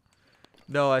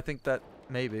 No, I think that,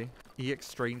 maybe. EX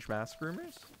Strange Mask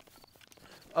Rumors?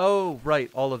 Oh,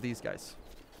 right. All of these guys.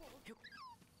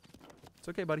 It's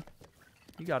okay, buddy.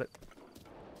 You got it.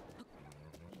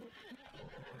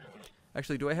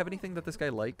 Actually, do I have anything that this guy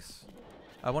likes?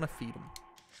 I want to feed him.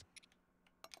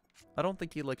 I don't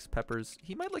think he likes peppers.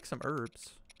 He might like some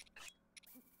herbs.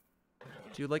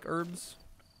 Do you like herbs?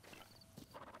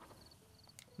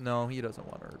 No, he doesn't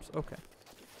want herbs. Okay.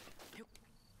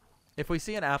 If we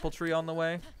see an apple tree on the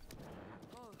way...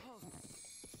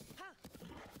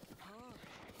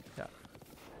 Yeah.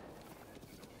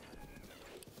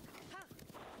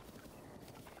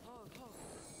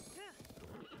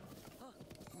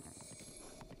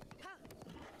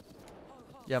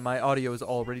 Yeah, my audio is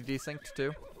already desynced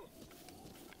too.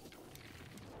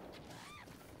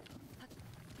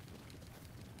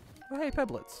 Oh, hey,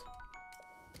 Peblets.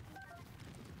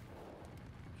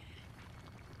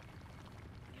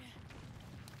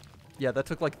 Yeah, that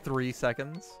took like 3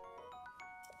 seconds.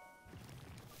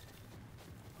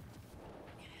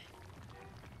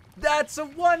 That's a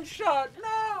one-shot!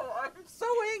 No! I'm so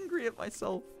angry at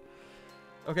myself.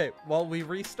 Okay, while we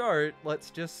restart, let's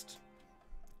just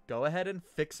go ahead and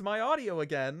fix my audio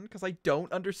again, because I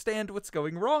don't understand what's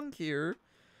going wrong here.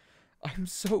 I'm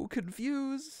so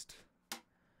confused.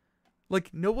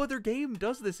 Like, no other game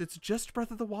does this. It's just Breath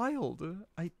of the Wild.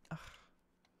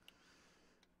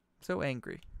 So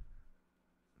angry.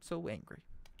 So angry.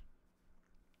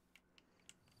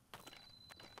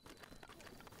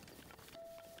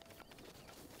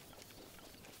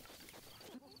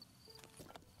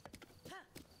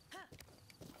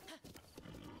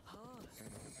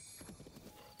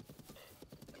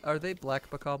 Are they black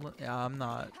bokoblin? Yeah, I'm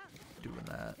not doing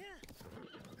that.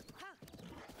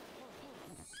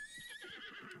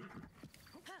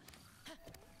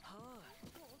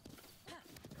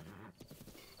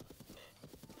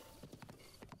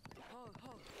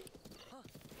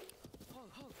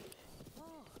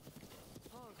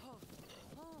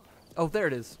 Oh, there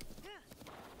it is.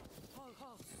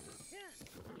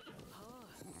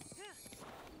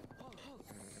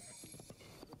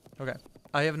 Okay.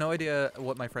 I have no idea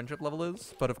what my friendship level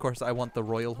is, but of course I want the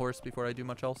royal horse before I do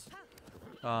much else.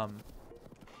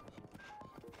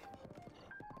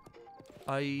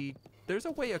 There's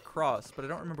a way across, but I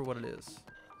don't remember what it is.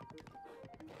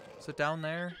 Is it down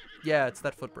there? Yeah, it's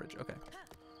that footbridge. Okay.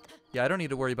 Yeah, I don't need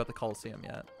to worry about the Colosseum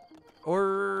yet.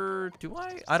 Or do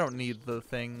I? I don't need the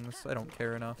things. I don't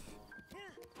care enough.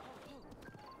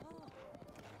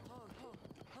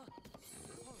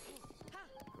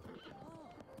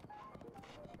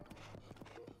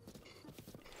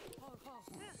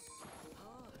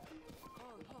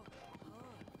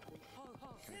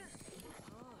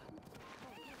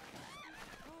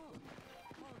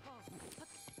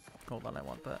 Hold on, I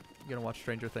want that. You gonna watch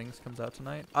Stranger Things comes out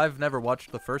tonight? I've never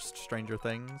watched the first Stranger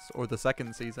Things, or the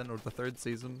second season, or the third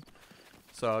season.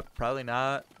 So, probably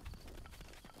not.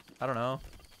 I don't know.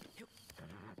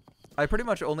 I pretty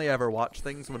much only ever watch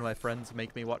things when my friends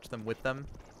make me watch them with them.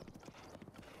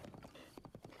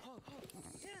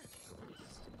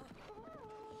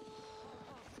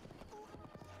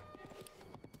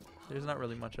 There's not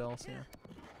really much else here.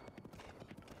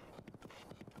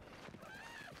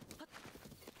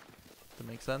 That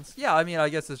makes sense. Yeah, I mean, I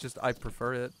guess it's just I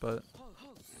prefer it, but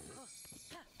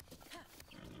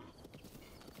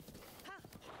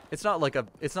it's not like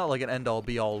an end-all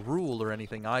be-all rule or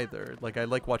anything either. Like, I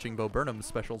like watching Bo Burnham's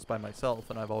specials by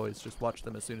myself, and I've always just watched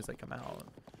them as soon as they come out.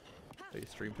 A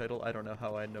stream title? I don't know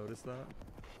how I noticed that.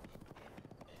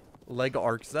 Leg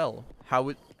Arc Zell. How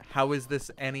is this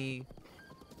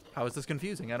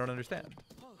confusing? I don't understand.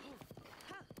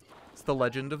 It's The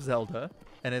Legend of Zelda,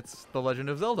 and it's The Legend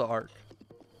of Zelda Arc.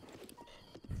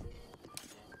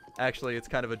 Actually, it's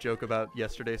kind of a joke about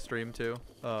yesterday's stream, too.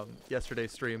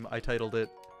 Yesterday's stream, I titled it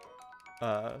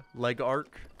Leg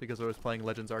Arc, because I was playing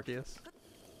Legends Arceus.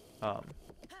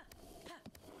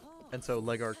 And so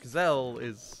Leg Arc Zell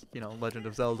is, you know, Legend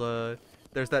of Zelda.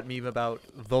 There's that meme about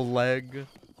the leg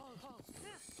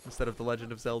instead of The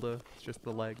Legend of Zelda. It's just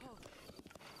the leg.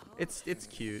 It's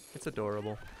cute. It's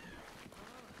adorable.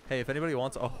 Hey, if anybody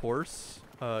wants a horse,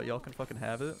 y'all can fucking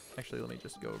have it. Actually, let me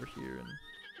just go over here and...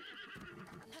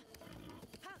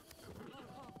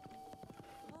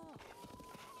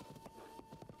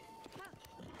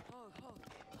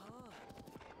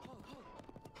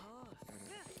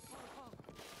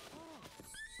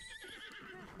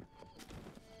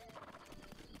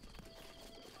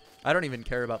 I don't even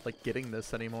care about, like, getting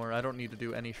this anymore. I don't need to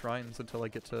do any shrines until I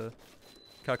get to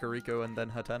Kakariko and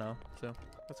then Hateno, so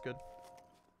that's good.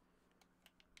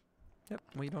 Yep,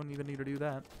 we don't even need to do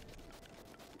that.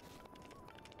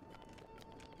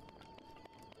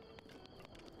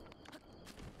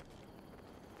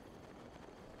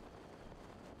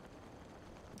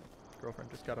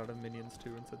 Girlfriend just got out of Minions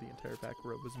 2 and said the entire back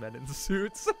row was men in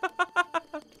suits.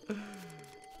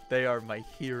 They are my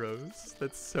heroes.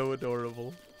 That's so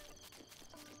adorable.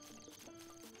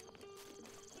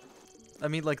 I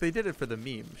mean, like, they did it for the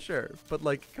meme, sure. But,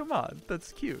 like, come on.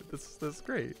 That's cute. That's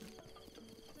great.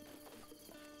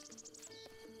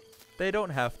 They don't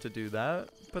have to do that,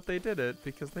 but they did it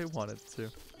because they wanted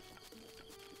to.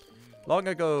 Long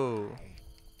ago.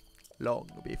 Long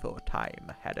before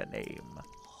time had a name.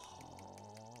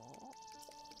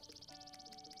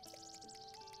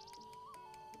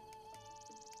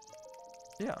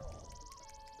 Yeah.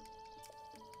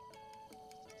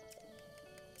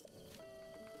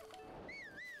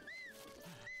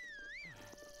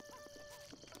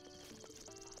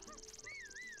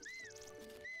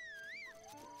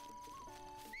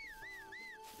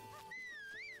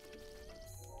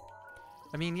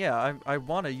 I mean, yeah, I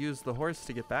want to use the horse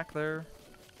to get back there,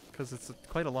 because it's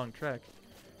quite a long trek.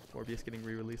 Morbius getting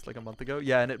re-released like a month ago.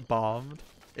 Yeah, and it bombed.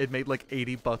 It made like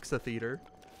 $80 a theater.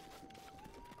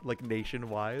 Like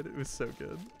nationwide. It was so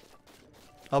good.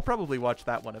 I'll probably watch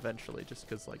that one eventually, just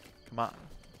because, like, come on,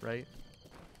 right?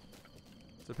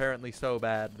 It's apparently so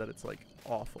bad that it's, like,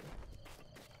 awful.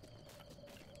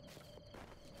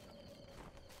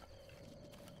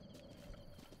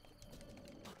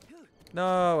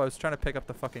 No, I was trying to pick up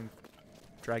the fucking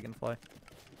dragonfly.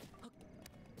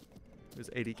 It was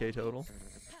 80k total.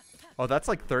 Oh, that's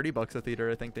like $30 a theater,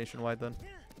 I think, nationwide then.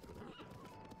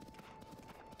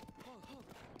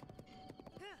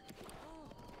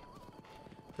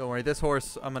 Don't worry, this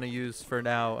horse I'm going to use for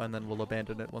now, and then we'll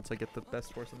abandon it once I get the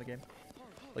best horse in the game.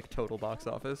 Like total box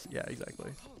office. Yeah,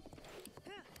 exactly.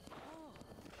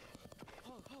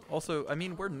 Also, I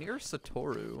mean, we're near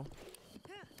Satoru.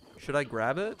 Should I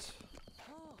grab it?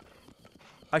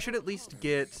 I should at least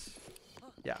get...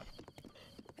 Yeah.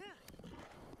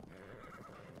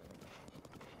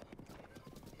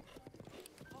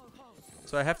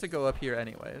 So I have to go up here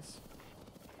anyways.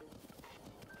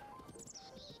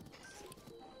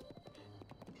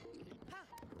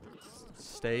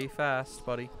 Stay fast,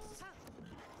 buddy.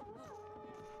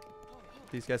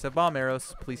 These guys have bomb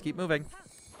arrows. Please keep moving.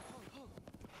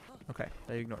 Okay,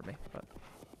 they ignored me, but...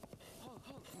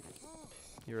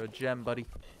 You're a gem, buddy.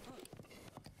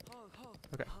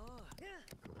 Okay.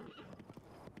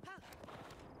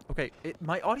 Okay,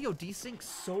 my audio desyncs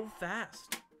so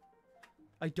fast.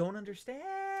 I don't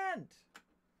understand.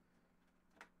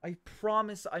 I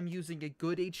promise I'm using a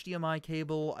good HDMI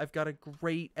cable. I've got a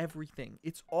great everything.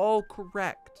 It's all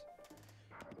correct.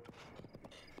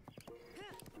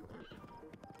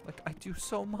 Like, I do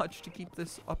so much to keep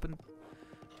this up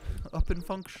and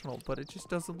functional, but it just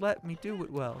doesn't let me do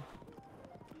it well.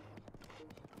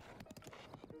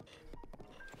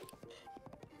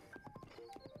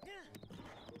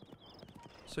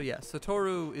 So yeah,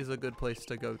 Satoru is a good place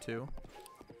to go to.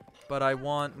 But I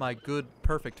want my good,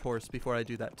 perfect horse before I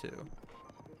do that too.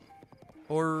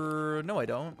 Or, no I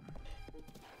don't.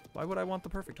 Why would I want the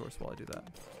perfect horse while I do that?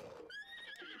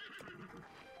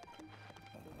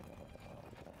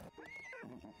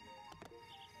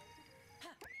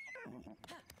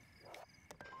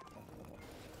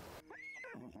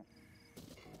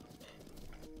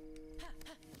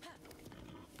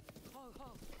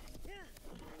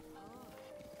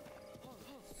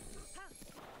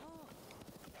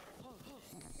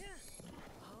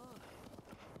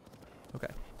 Okay.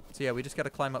 So yeah, we just gotta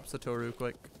climb up Satoru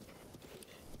quick.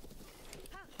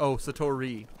 Oh,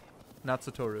 Satori. Not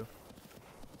Satoru.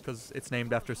 Because it's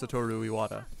named after Satoru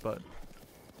Iwata, but...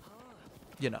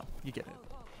 You know, you get it.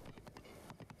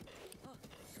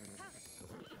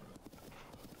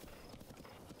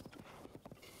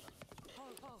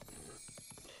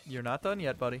 You're not done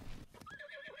yet, buddy.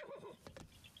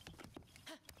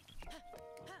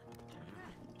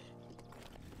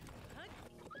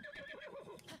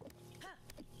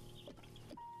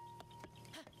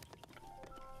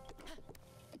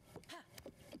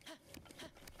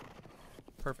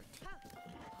 Perfect.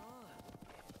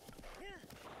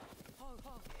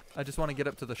 I just want to get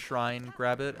up to the shrine,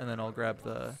 grab it, and then I'll grab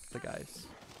the guys.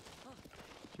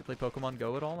 Do you play Pokemon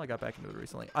Go at all? I got back into it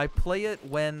recently. I play it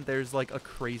when there's like a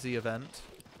crazy event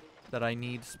that I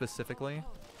need specifically.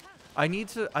 I need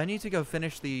to go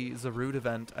finish the Zarude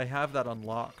event. I have that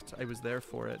unlocked. I was there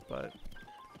for it, but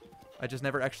I just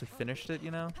never actually finished it,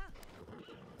 you know?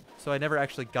 So I never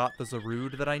actually got the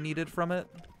Zarude that I needed from it,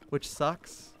 which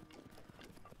sucks.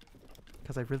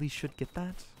 Because I really should get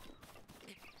that.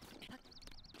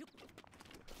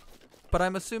 But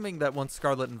I'm assuming that once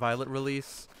Scarlet and Violet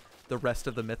release, the rest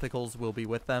of the mythicals will be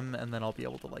with them, and then I'll be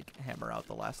able to, like, hammer out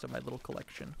the last of my little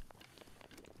collection.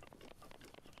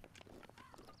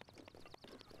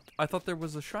 I thought there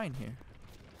was a shrine here.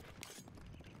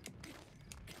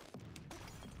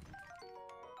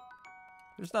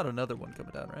 There's not another one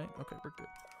coming down, right? Okay, we're good.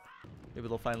 Maybe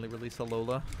they'll finally release a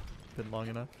Lola. Been long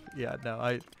enough. Yeah,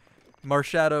 no,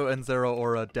 Marshadow and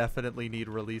Zeraora definitely need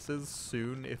releases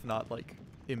soon, if not, like,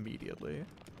 immediately.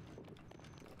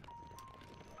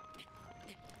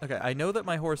 Okay, I know that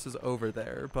my horse is over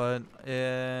there, but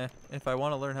if I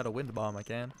want to learn how to wind bomb, I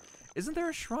can. Isn't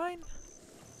there a shrine?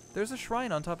 There's a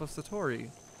shrine on top of Satori,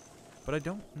 but I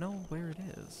don't know where it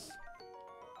is.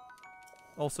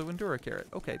 Also, Endura Carrot.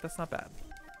 Okay, that's not bad.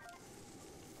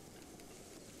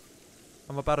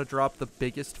 I'm about to drop the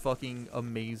biggest fucking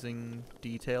amazing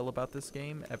detail about this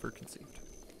game ever conceived.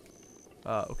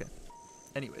 Okay.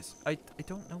 Anyways, I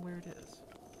don't know where it is.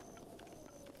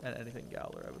 And anything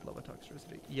Galar, I would love a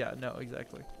Toxtricity. Yeah, no,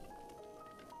 exactly.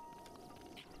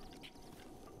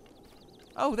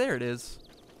 Oh, there it is.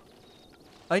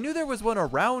 I knew there was one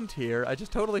around here. I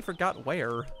just totally forgot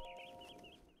where.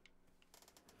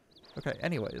 Okay,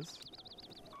 anyways.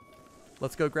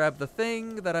 Let's go grab the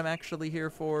thing that I'm actually here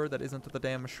for that isn't the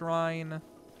damn shrine.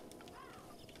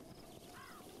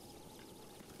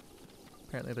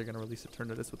 Apparently they're going to release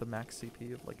Eternatus with a max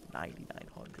CP of like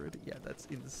 9,900. Yeah, that's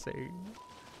insane.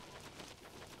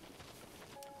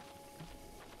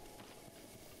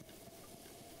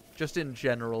 Just in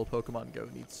general, Pokemon Go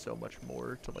needs so much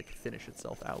more to like finish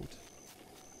itself out.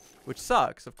 Which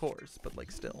sucks, of course, but like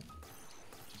still.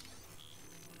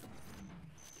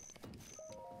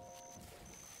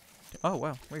 Oh,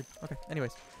 wow. Weird. Okay.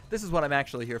 Anyways, this is what I'm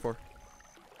actually here for.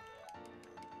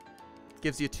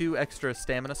 Gives you 2 extra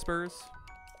stamina spurs.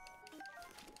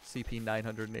 CP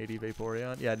 980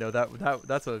 Vaporeon. Yeah, no,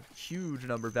 that's a huge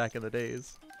number back in the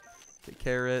days. Okay,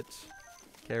 carrot.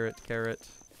 Carrot, carrot.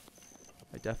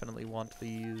 I definitely want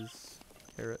these.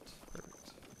 Carrot.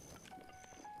 Perfect.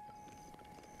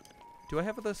 Do I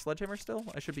have the sledgehammer still?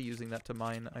 I should be using that to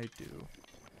mine. I do.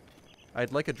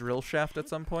 I'd like a drill shaft at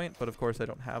some point, but of course I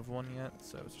don't have one yet,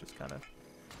 so it's just kind of...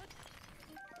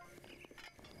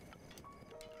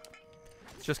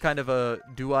 It's just kind of a,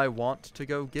 do I want to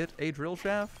go get a drill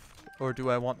shaft, or do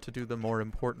I want to do the more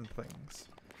important things?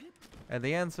 And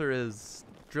the answer is,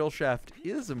 drill shaft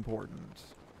is important,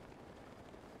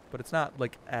 but it's not,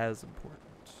 like, as important.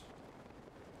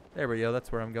 There we go,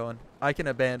 that's where I'm going. I can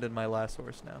abandon my last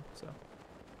horse now, so...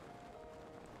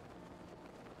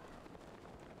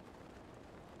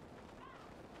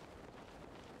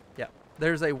 Yeah,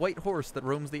 there's a white horse that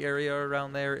roams the area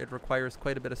around there. It requires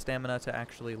quite a bit of stamina to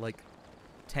actually, like,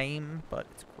 tame, but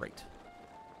it's great.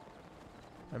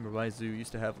 I remember my zoo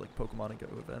used to have, like, Pokemon Go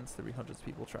events. There were hundreds of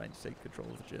people trying to take control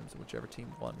of the gyms, and whichever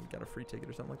team won got a free ticket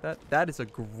or something like that. That is a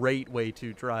great way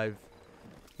to drive,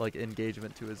 like,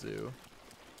 engagement to a zoo.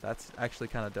 That's actually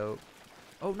kind of dope.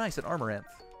 Oh, nice, an Amaranth.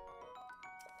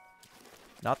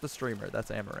 Not the streamer,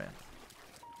 that's Amaranth.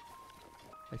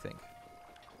 I think.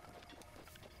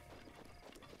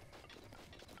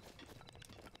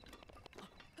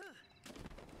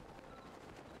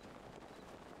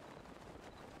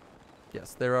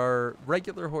 Yes, there are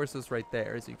regular horses right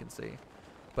there, as you can see.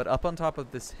 But up on top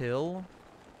of this hill,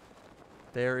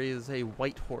 there is a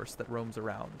white horse that roams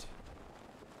around.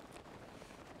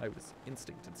 I was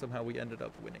instinct, and somehow we ended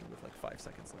up winning with like 5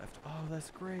 seconds left. Oh, that's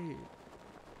great.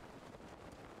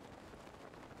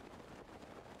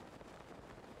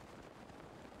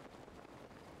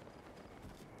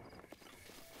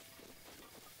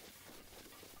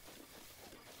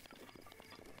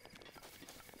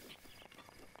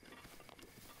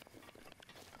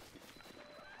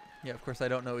 Yeah, of course I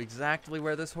don't know exactly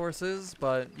where this horse is,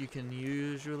 but you can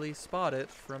usually spot it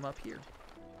from up here.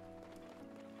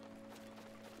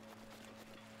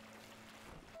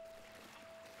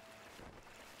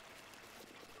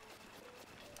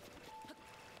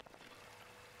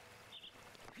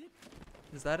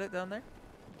 Is that it down there?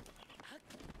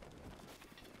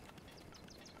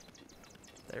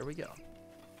 There we go.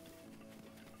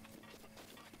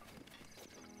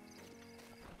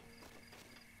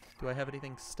 Do I have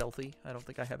anything stealthy? I don't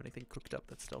think I have anything cooked up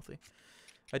that's stealthy.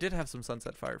 I did have some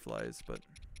sunset fireflies, but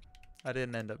I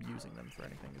didn't end up using them for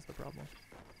anything is the problem.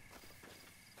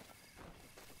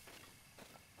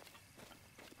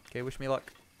 Okay, wish me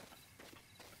luck.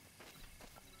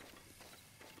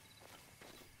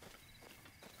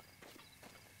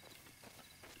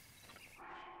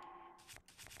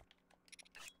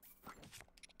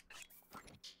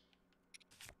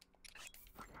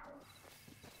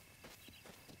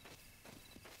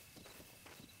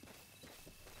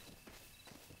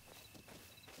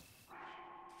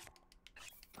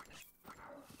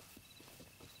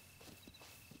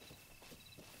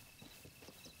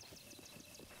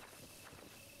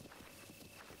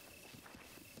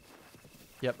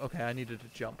 Yep, okay, I needed to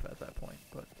jump at that point,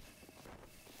 but...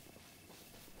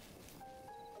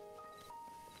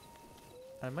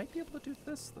 I might be able to do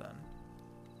this, then.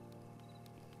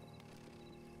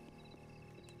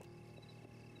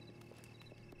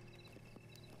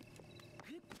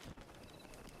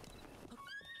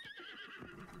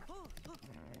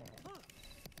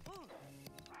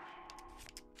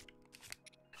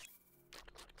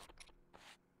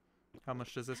 How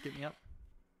much does this get me up?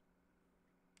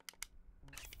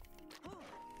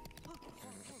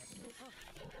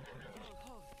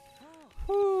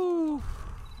 Whew.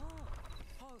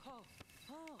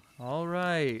 All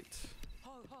right.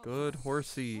 Good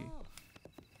horsey.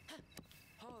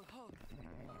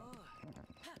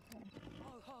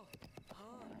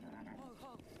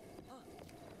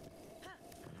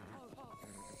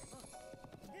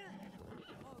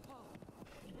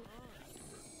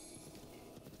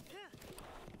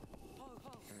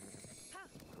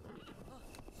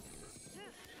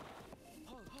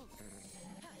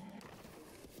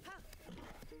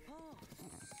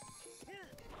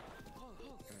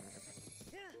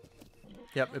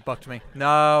 Yep, it bucked me.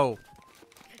 No!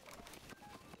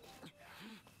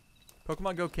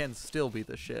 Pokemon Go can still be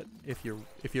the shit if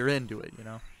you're into it, you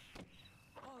know?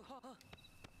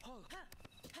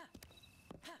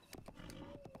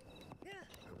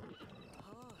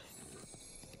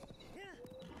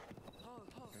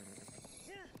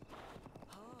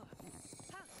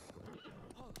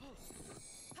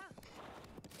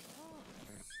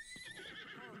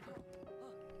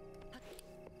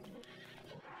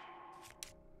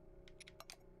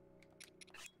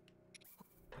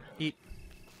 Eat.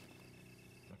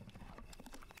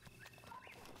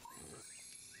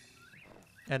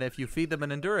 And if you feed them an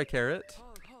Endura carrot,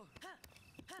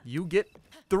 you get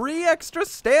 3 extra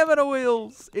stamina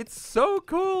wheels. It's so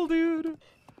cool, dude.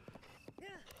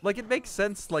 Like, it makes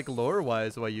sense, like,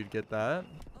 lore-wise why you'd get that.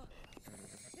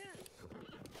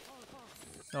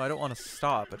 No, I don't want to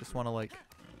stop. I just want to, like...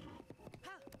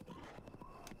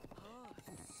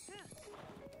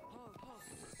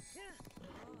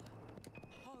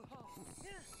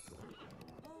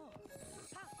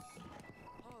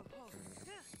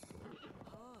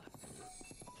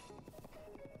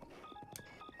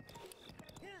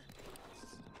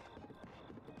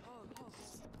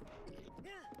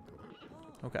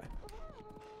 Okay.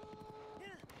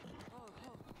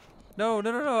 No,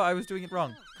 no, no, no. I was doing it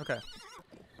wrong. Okay.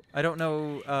 I don't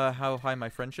know how high my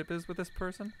friendship is with this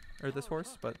person, or this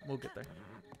horse, but we'll get there.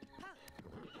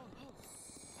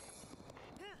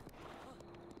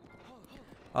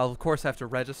 I'll, of course, have to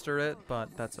register it,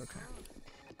 but that's okay.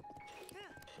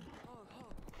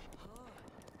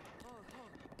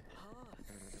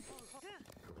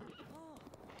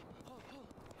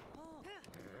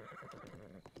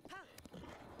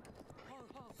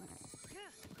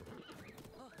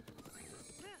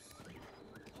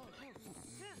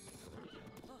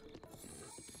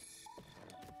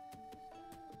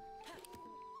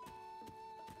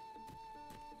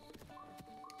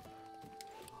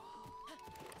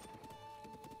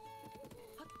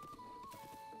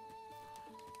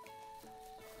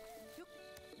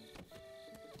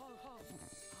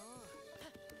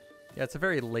 Yeah, it's a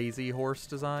very lazy horse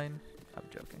design. I'm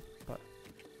joking, but...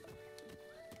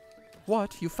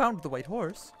 What? You found the white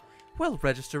horse? Well,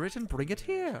 register it and bring it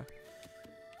here.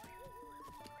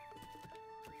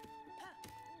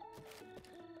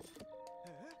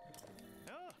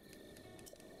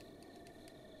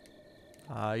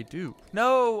 I do.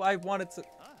 No, I wanted to...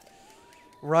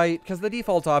 Right, because the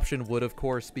default option would, of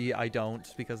course, be I don't,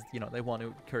 because, you know, they want to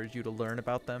encourage you to learn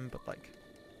about them, but, like...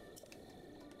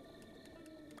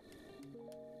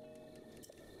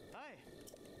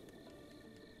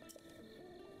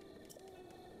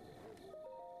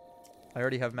 I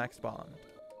already have max bond.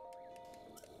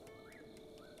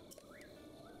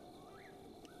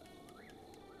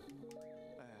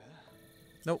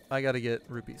 Nope, I gotta get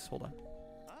rupees. Hold on.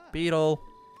 Beetle.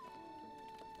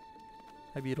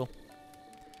 Hi, Beetle.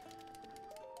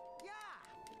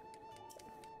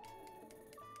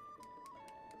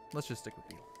 Let's just stick with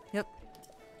Beetle. Yep.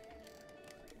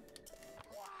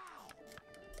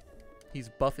 He's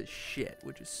buff as shit,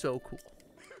 which is so cool.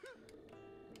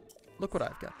 Look what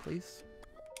I've got, please.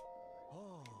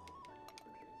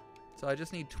 So I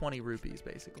just need 20 rupees,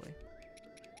 basically.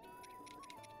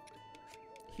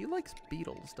 He likes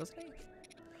beetles, doesn't he?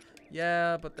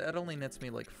 Yeah, but that only nets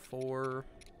me like 4.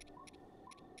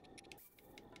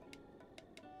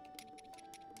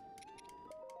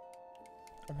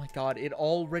 Oh my god, it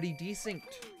already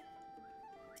desynced.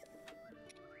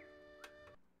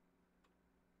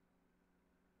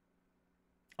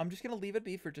 I'm just gonna leave it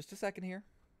be for just a second here.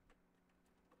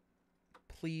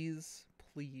 Please,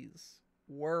 please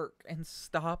work and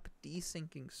stop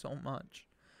desyncing so much.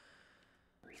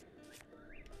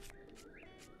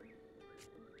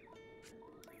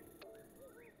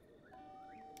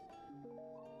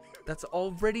 That's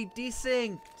already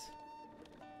desynced.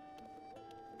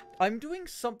 I'm doing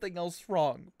something else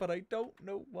wrong, but I don't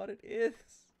know what it is.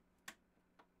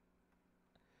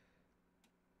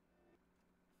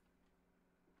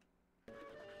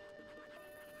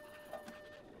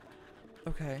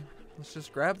 Okay, let's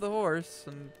just grab the horse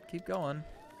and keep going.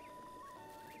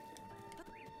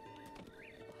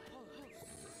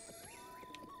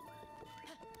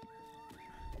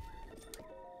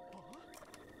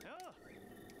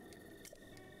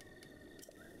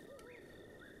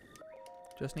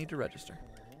 Just need to register.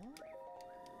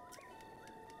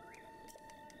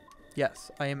 Yes,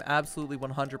 I am absolutely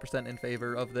 100% in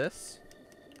favor of this.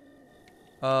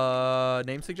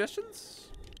 Name suggestions?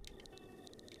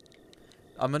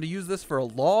 I'm going to use this for a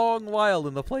long while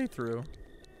in the playthrough.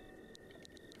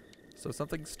 So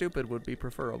something stupid would be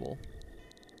preferable.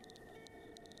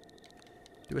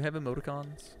 Do we have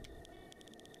emoticons?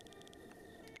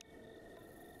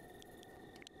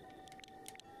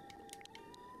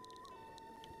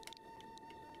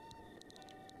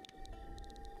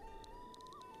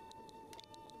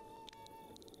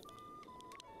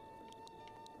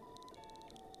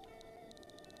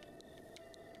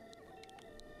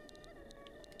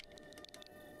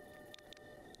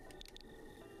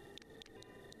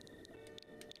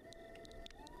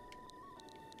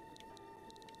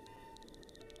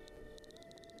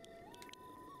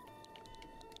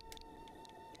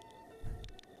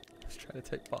 Try to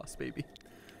type boss baby,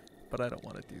 but I don't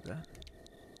want to do that.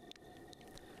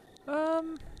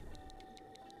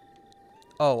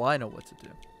 Oh, I know what to do.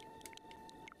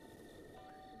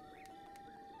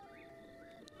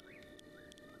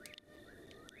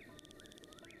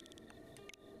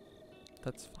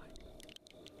 That's fine.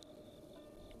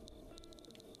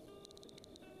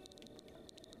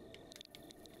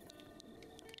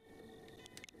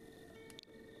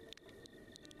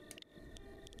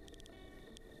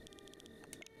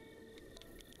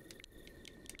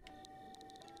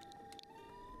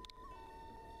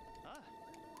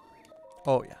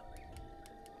 Oh, yeah.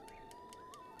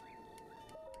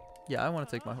 Yeah, I want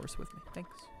to take my horse with me.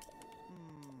 Thanks.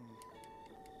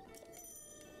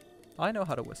 I know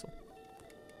how to whistle.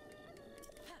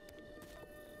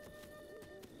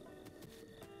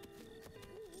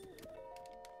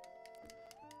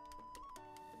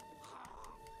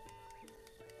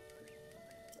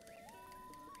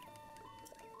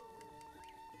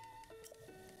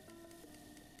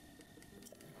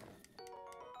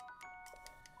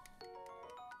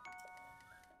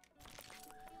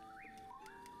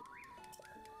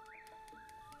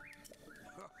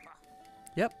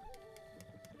 Yep.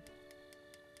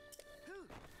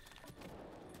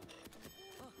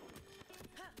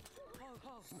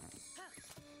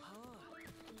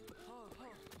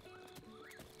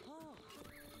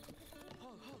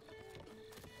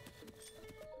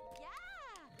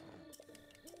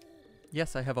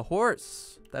 Yes, I have a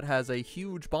horse that has a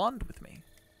huge bond with me.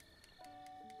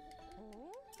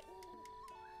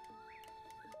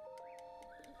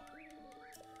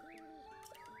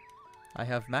 I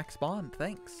have max bond,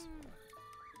 thanks.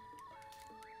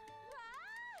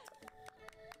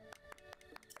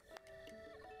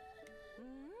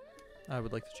 I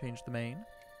would like to change the mane.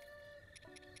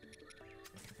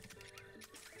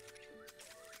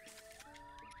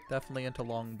 Definitely into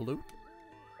long blue.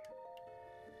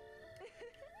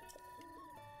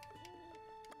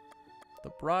 The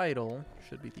bridle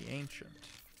should be the ancient.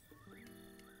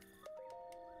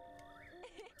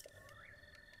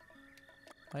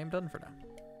 I am done for now.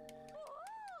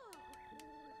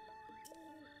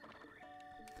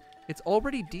 It's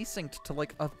already desynced to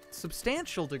like a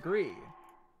substantial degree.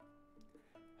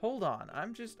 Hold on,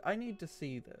 I need to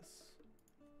see this.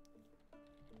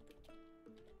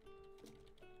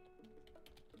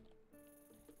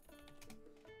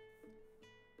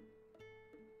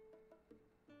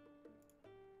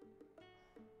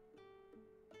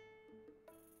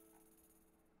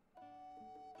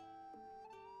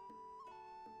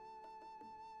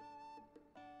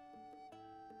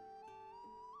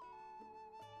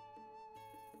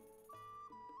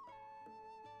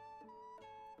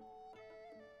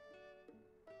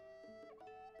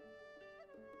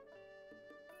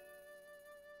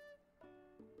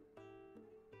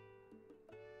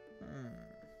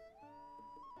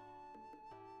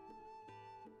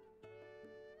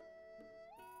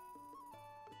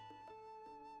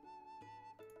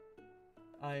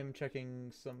 I am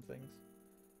checking some things.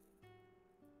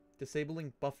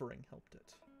 Disabling buffering helped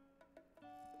it.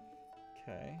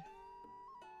 Okay.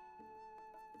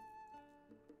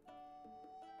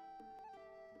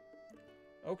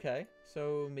 Okay,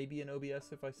 so maybe in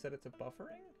OBS if I set it to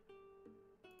buffering?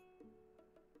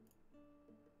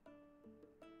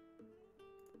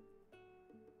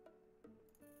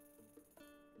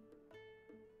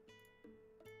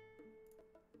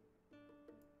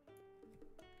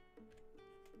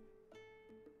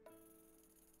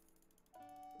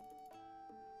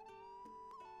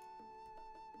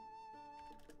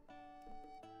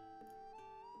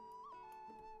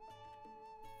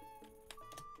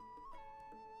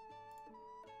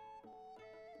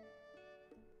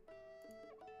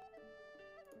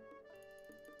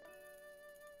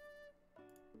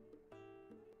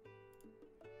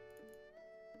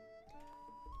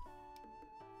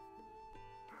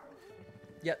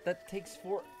 Yeah, that takes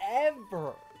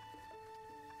forever.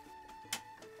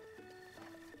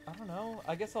 I don't know.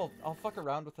 I guess I'll fuck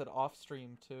around with it off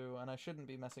stream too, and I shouldn't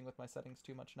be messing with my settings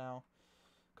too much now,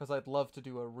 because I'd love to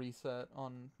do a reset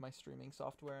on my streaming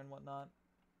software and whatnot.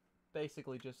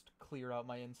 basically just clear out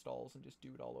my installs and just do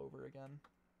it all over again.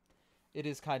 It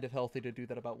is kind of healthy to do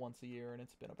that about once a year, and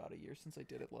it's been about a year since I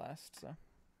did it last, so.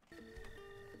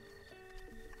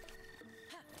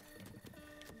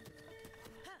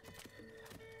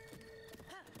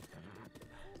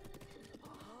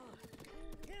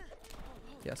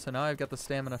 Yeah, so now I've got the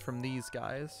stamina from these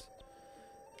guys.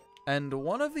 And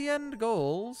one of the end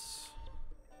goals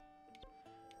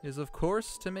is, of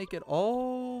course, to make it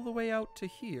all the way out to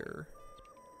here.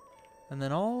 And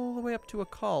then all the way up to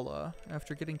Akkala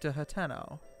after getting to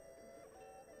Hatenno.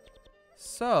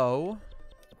 So,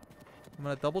 I'm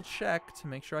going to double check to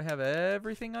make sure I have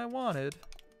everything I wanted.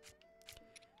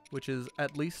 Which is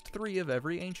at least 3 of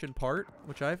every ancient part,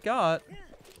 which I've got.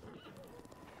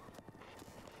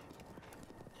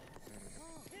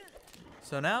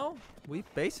 So now, we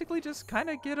basically just kind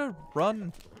of get a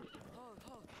run.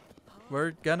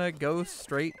 We're gonna go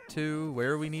straight to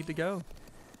where we need to go.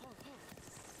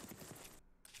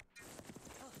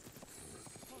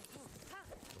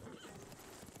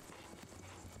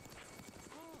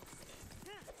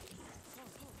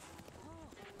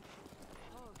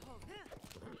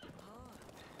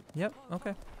 Yep,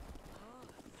 okay.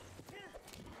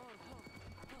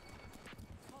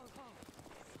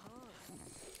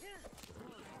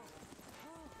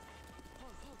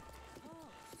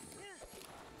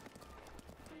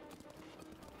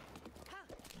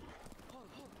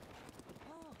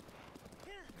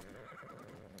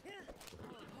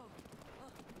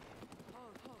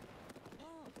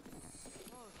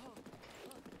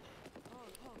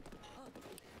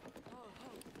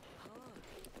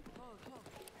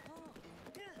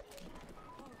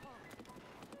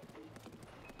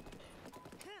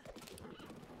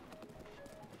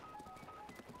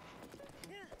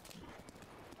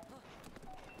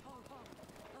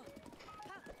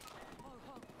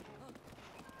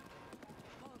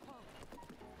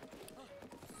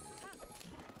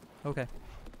 Okay.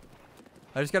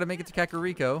 I just gotta make it to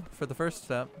Kakariko for the first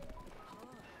step.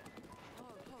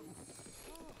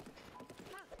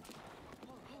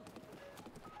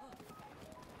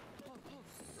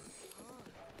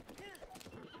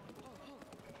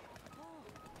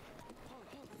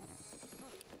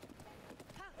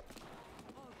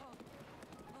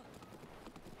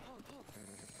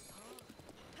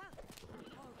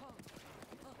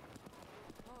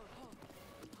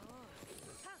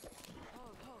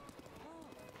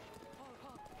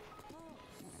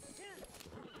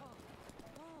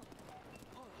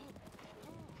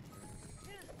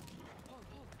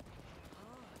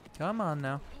 Come on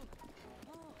now.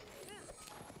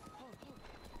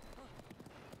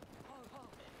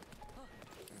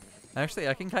 Actually,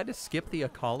 I can kind of skip the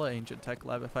Akkala Ancient Tech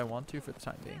Lab if I want to for the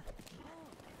time being.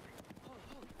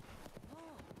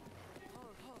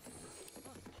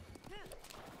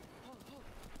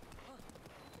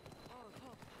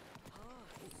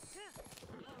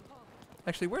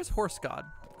 Actually, where's Horse God?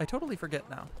 I totally forget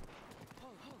now.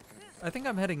 I think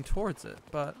I'm heading towards it,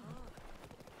 but...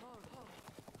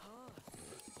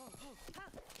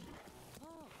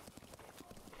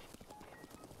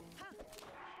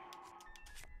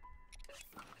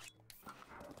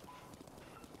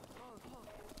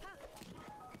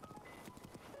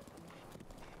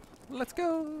 Let's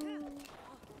go!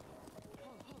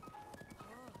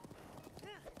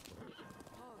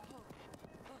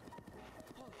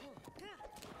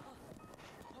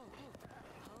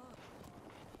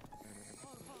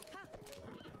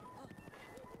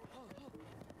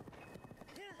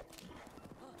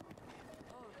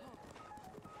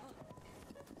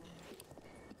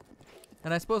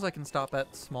 And I suppose I can stop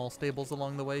at small stables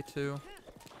along the way too.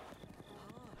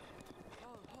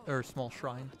 Or small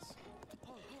shrines.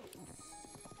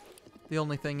 The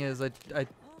only thing is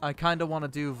I kind of want to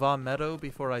do Va Meadow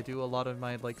before I do a lot of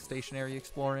my like stationary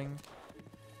exploring.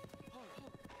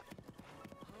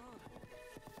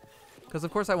 Because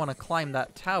of course I want to climb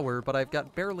that tower, but I've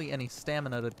got barely any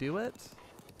stamina to do it.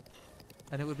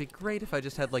 And it would be great if I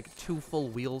just had like 2 full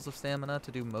wheels of stamina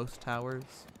to do most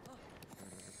towers.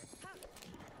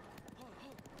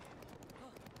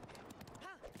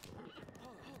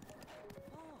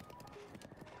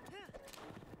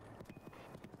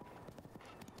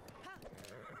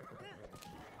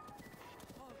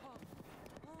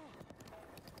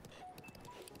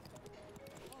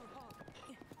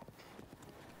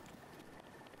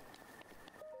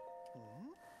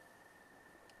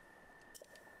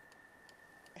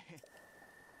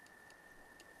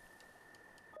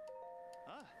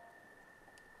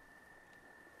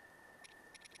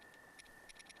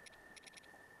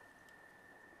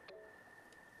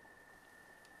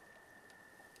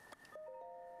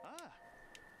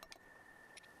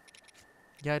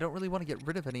 Yeah, I don't really want to get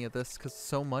rid of any of this because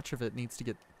so much of it needs to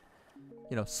get,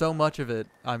 you know, so much of it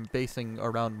I'm basing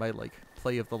around my, like,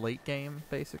 play of the late game,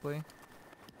 basically.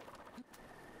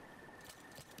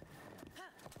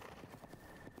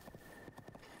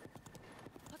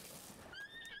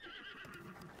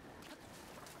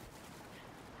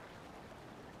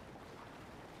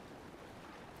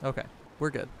 Okay, we're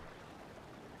good.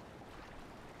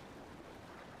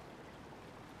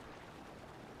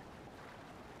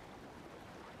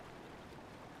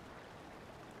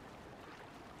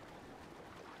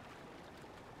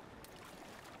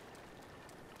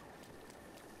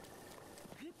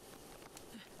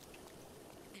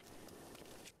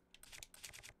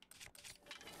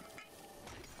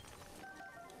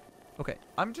 Okay,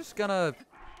 I'm just gonna...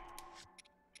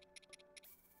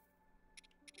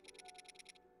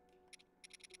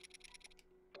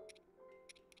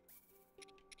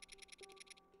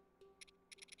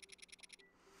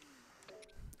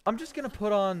 I'm just gonna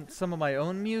put on some of my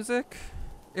own music,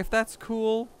 if that's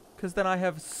cool, because then I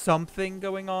have something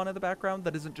going on in the background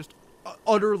that isn't just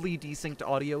utterly desynced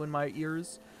audio in my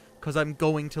ears, because I'm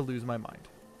going to lose my mind.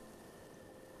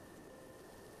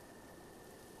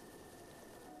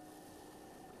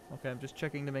 Okay, I'm just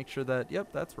checking to make sure that, yep,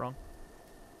 that's wrong.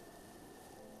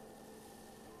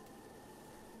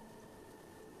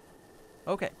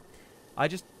 Okay.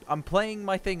 I'm playing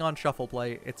my thing on shuffle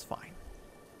play, it's fine.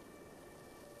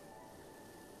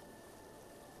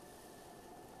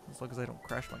 As long as I don't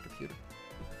crash my computer.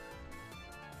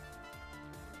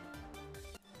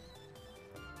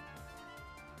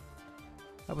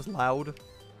 That was loud.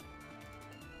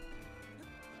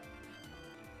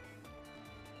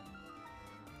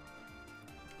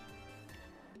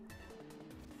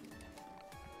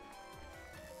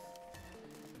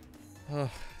 Ugh,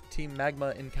 Team Magma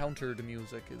encountered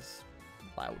music is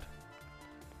loud.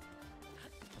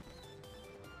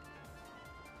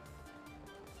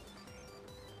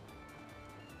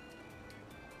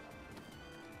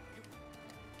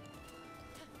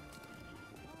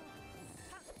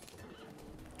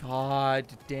 God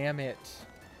damn it.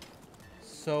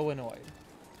 So annoyed.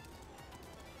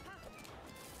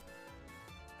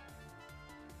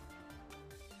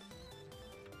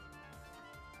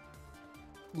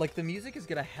 Like, the music is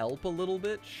gonna help a little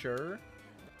bit, sure.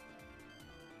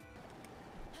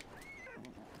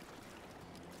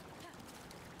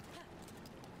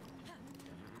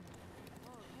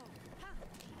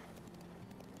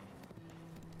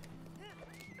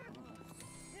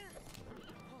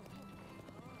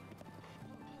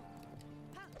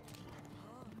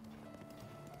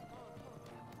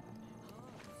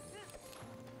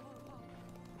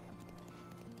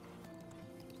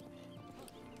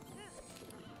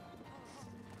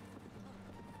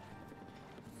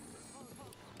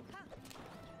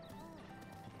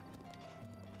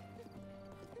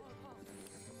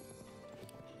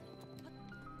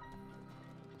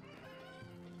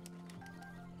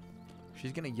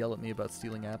 She's gonna yell at me about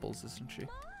stealing apples, isn't she?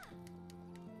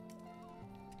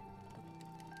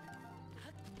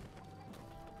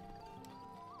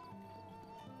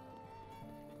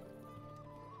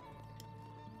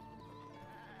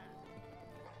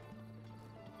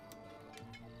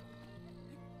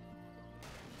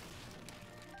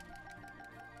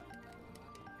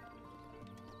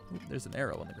 Ooh, there's an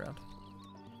arrow on the ground.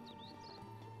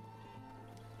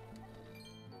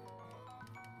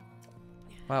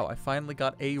 Wow, I finally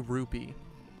got a rupee.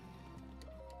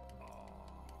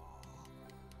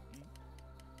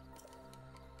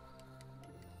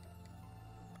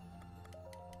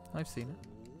 I've seen it.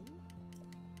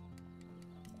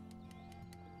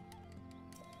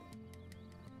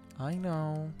 I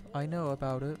know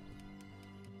about it.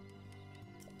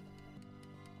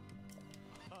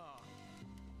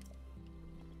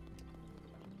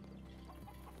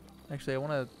 Actually, I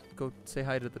want to go say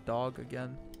hi to the dog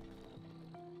again.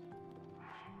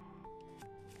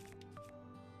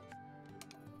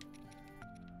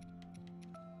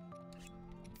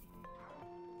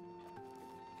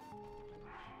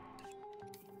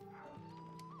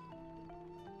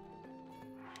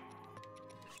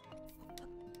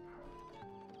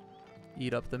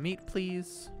 Eat up the meat,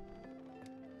 please.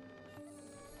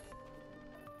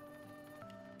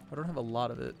 I don't have a lot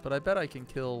of it, but I bet I can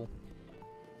kill...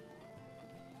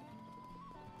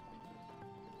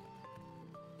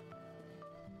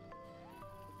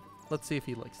 Let's see if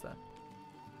he likes that.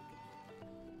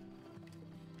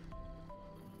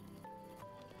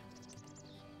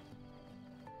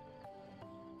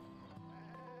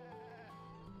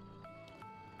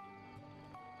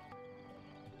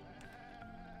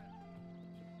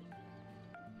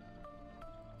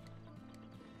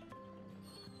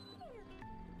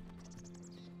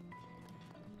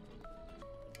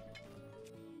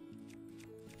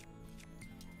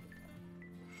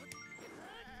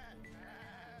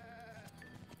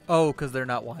 Oh, because they're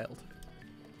not wild.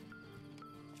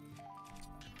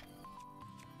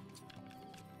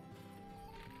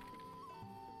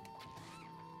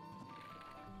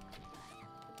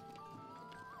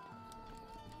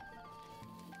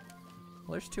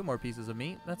 Well, there's 2 more pieces of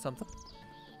meat. That's something.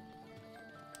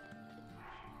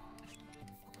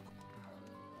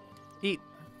 Eat.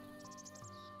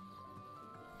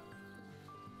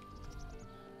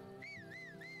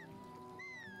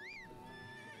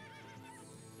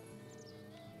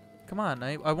 Come on,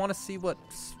 I want to see what,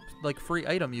 like, free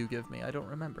item you give me. I don't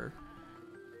remember.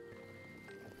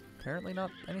 Apparently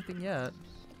not anything yet.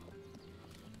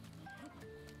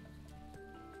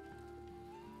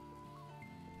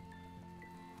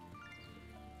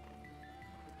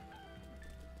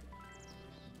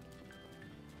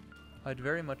 I'd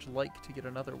very much like to get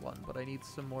another one, but I need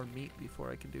some more meat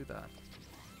before I can do that.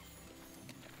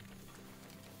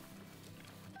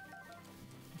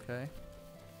 Okay.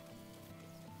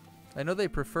 I know they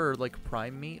prefer, like,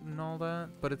 prime meat and all that,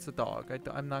 but it's a dog.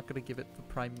 I'm not going to give it the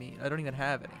prime meat. I don't even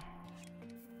have any.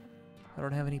 I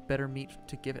don't have any better meat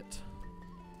to give it.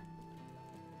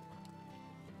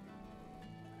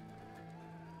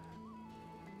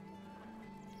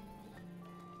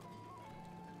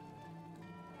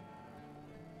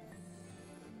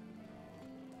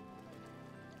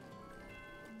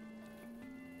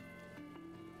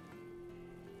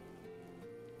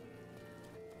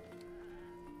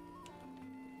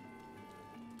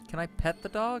 Can I pet the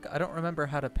dog? I don't remember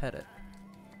how to pet it.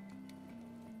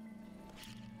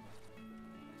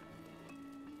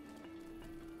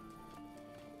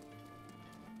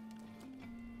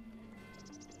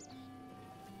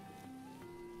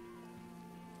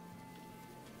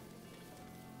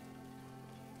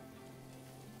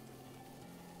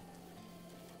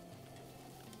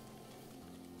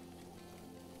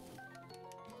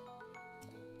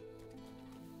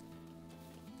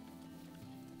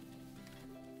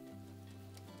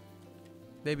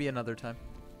 Maybe another time.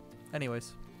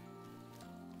 Anyways.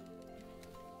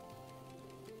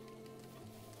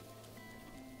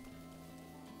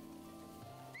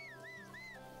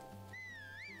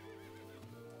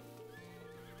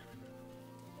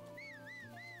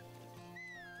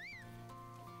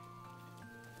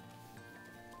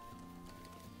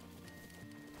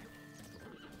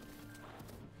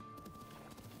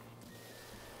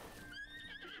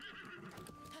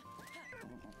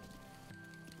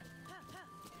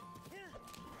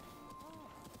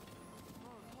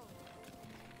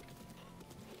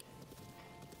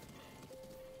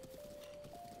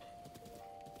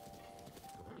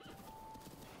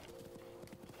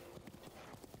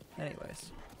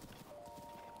 Anyways.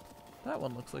 That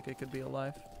one looks like it could be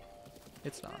alive.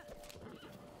 It's not.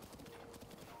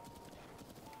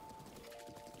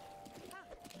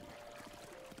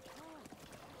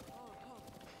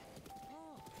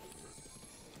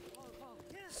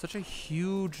 Such a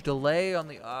huge delay on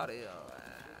the audio.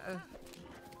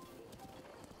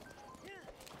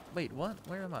 Wait, what?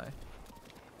 Where am I?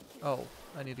 Oh,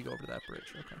 I need to go over to that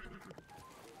bridge. Okay.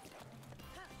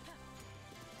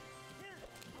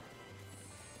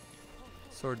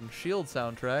 Sword and Shield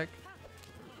soundtrack.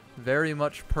 Very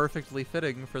much perfectly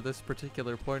fitting for this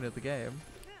particular point of the game.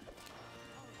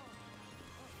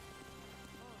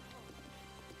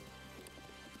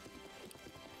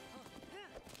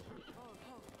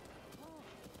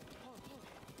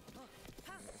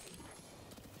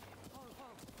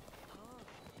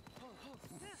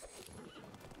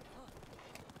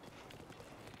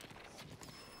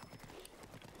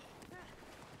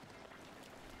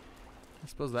 I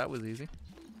suppose that was easy.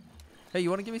 Hey, you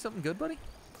want to give me something good, buddy?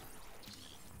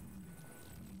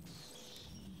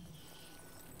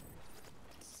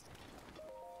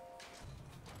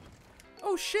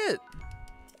 Oh, shit!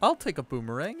 I'll take a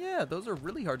boomerang. Yeah, those are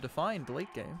really hard to find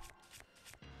late game.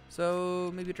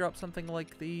 So, maybe drop something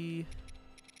like the...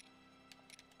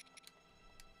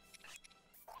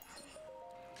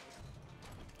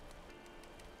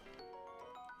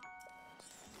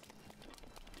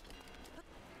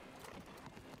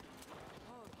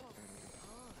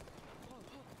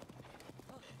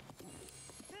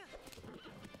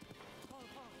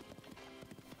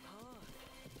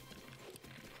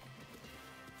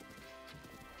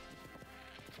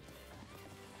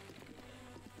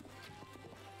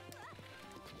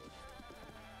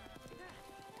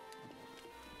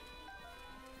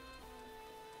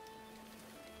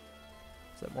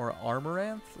 Is that more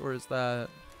Armoranth, or is that...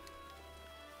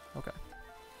 Okay.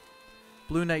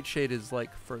 Blue Nightshade is,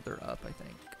 like, further up, I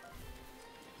think.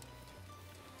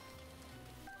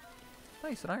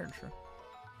 Nice, an Iron Shroom.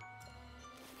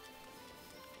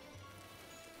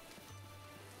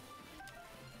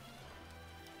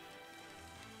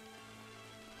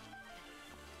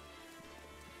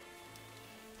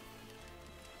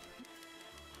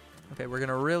 Okay, we're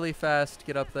gonna really fast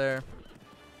get up there.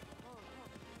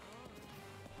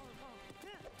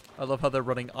 I love how they're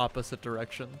running opposite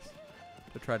directions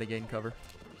to try to gain cover.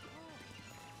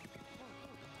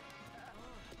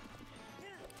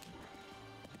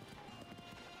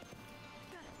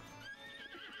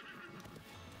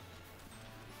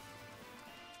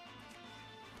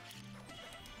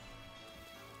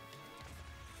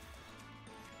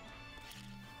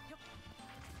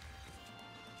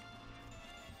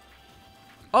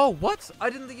 Oh, what? I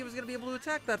didn't think he was going to be able to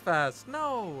attack that fast.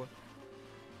 No.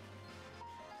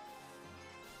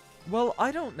 Well,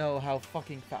 I don't know how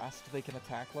fucking fast they can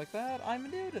attack like that. I'm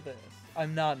new to this.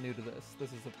 I'm not new to this.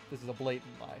 This is a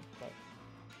blatant lie, but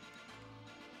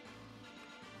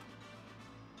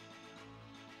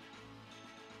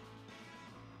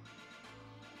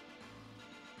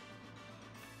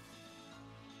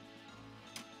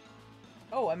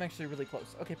oh, I'm actually really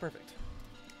close. Okay, perfect.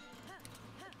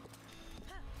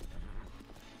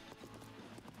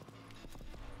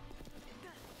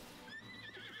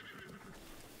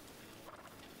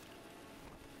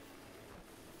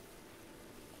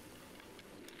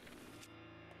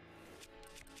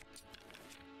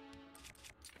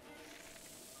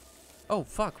 Oh,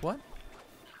 fuck, what?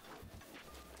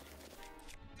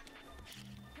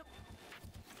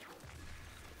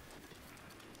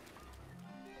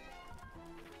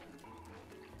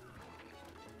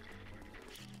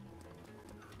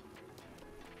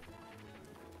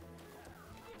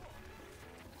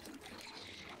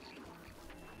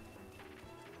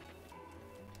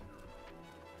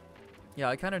 Yeah,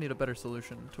 I kind of need a better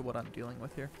solution to what I'm dealing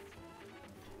with here.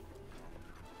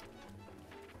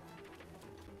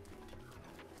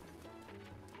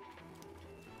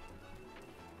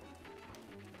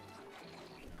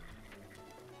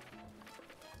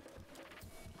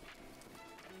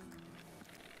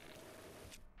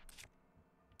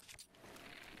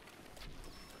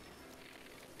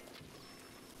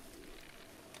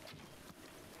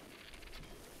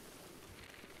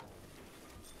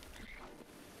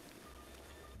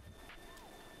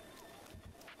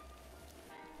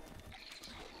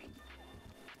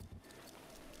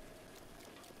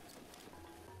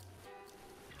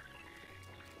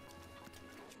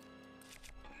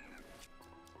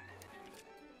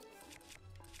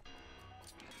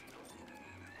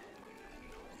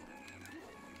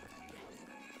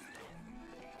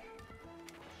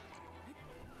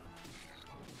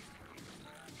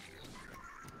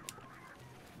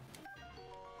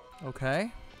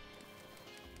 Okay.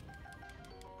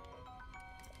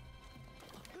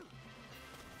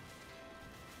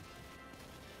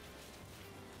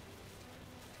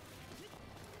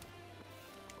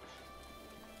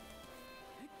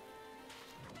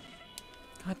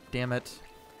 God damn it.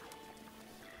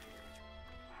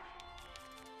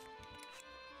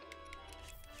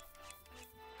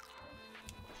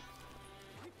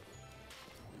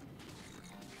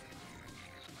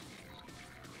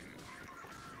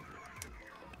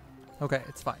 Okay,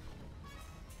 it's fine.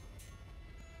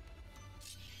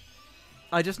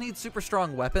 I just need super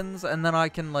strong weapons, and then I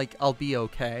can, like, I'll be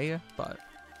okay, but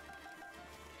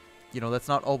you know, that's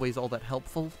not always all that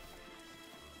helpful.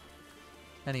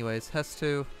 Anyways, Hess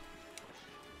 2.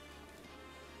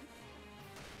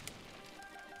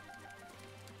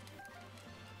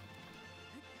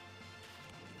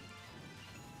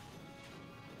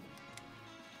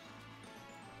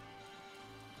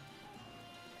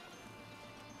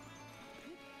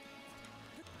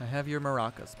 I have your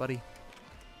maracas, buddy.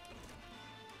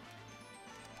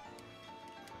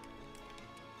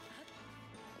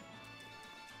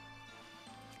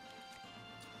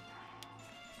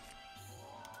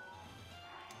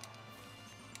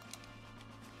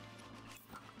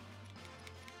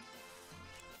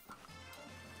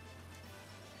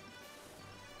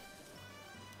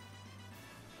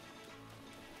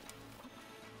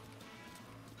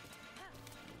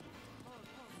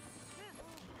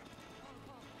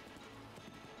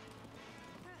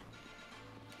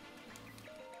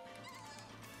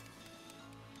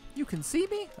 You can see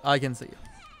me? I can see you.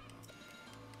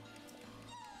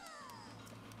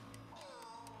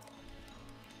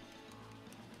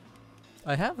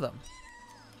 I have them.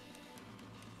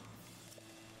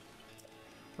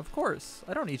 Of course.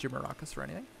 I don't need your maracas for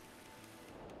anything.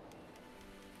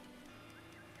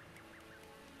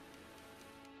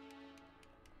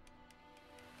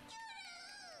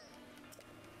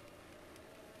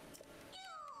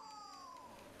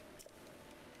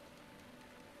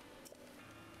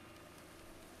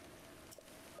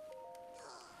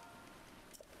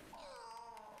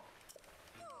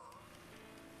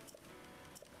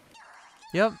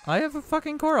 Yep, I have a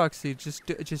fucking Korok seed.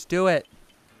 Just do it.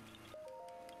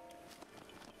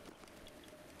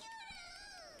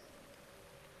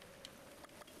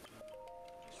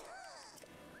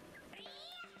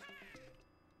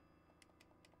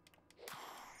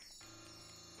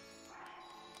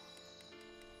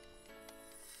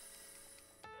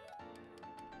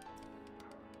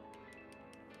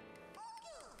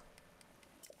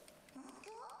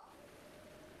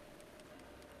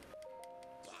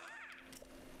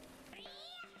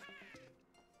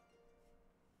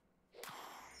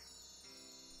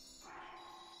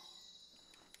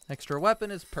 Extra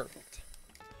weapon is perfect.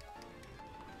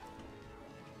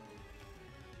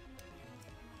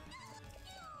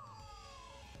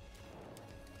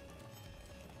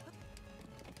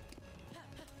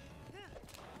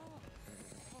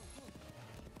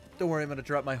 Don't worry, I'm gonna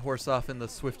drop my horse off in the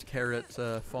Swift Carrot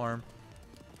farm.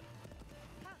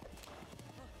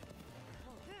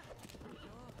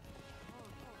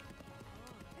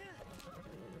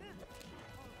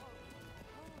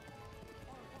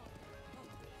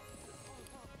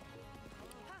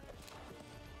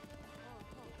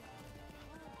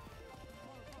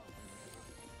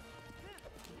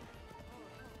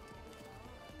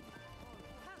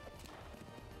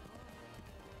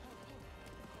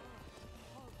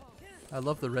 I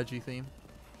love the Reggie theme.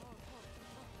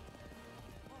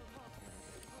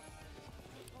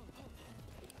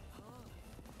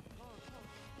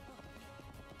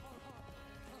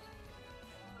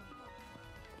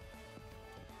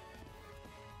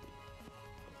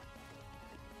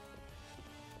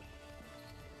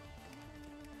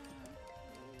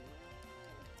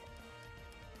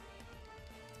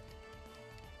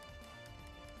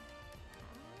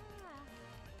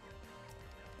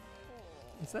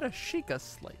 Is that a Sheikah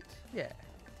slate? Yeah.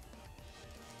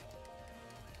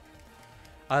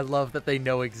 I love that they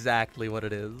know exactly what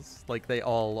it is. Like, they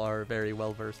all are very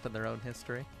well versed in their own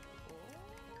history.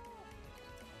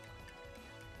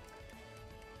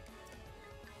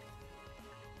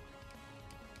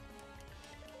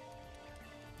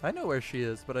 I know where she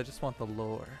is, but I just want the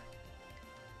lore.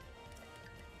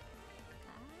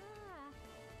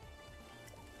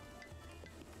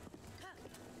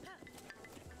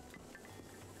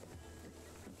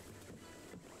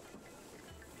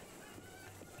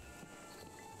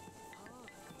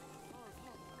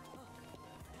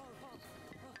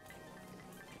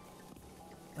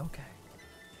 Okay.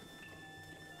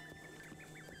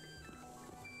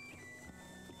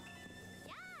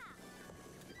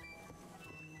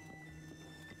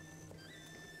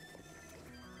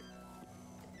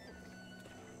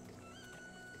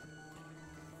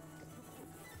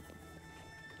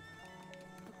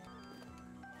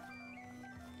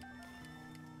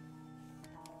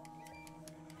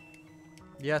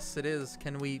 Yes, it is.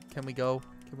 Can we go?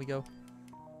 Can we go?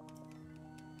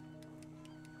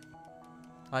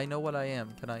 I know what I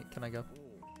am. Can I go?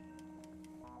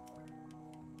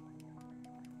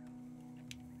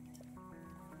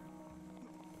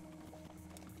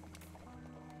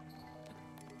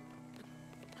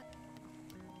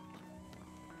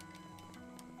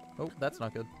 Oh, that's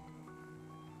not good.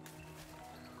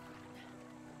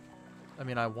 I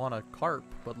mean, I want a carp,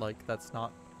 but like that's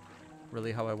not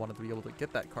really how I wanted to be able to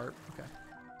get that carp. Okay.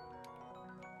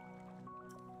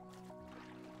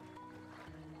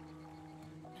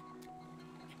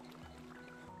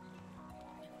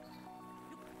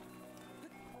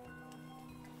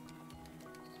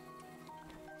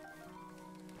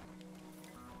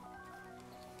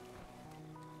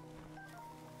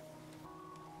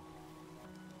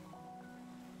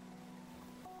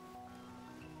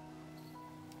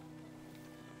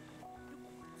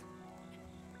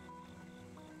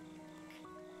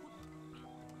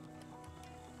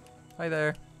 Hi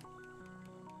there.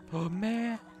 Oh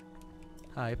man.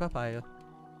 Hi, papaya.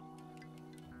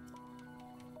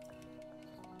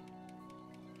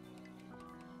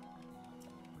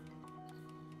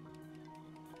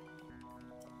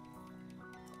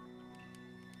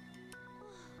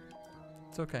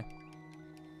 It's okay.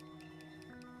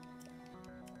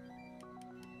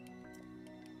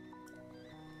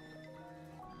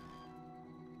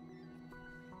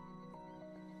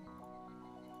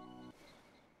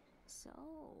 So,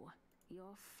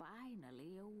 you're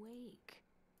finally awake.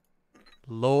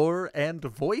 Lore and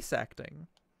voice acting.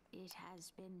 It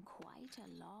has been quite a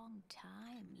long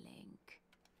time, Link.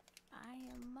 I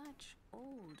am much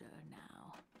older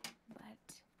now,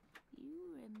 but you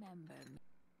remember me.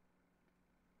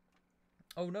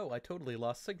 Oh no, I totally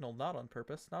lost signal. Not on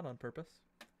purpose. Not on purpose.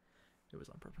 It was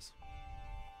on purpose.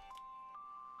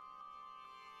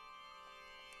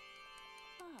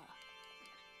 Ah,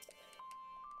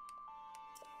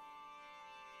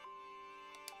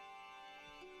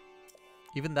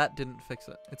 Even that didn't fix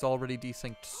it. It's already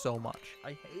desynced so much.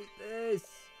 I hate this.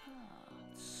 ah.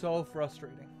 So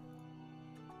frustrating.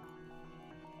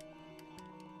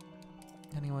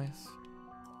 Anyways.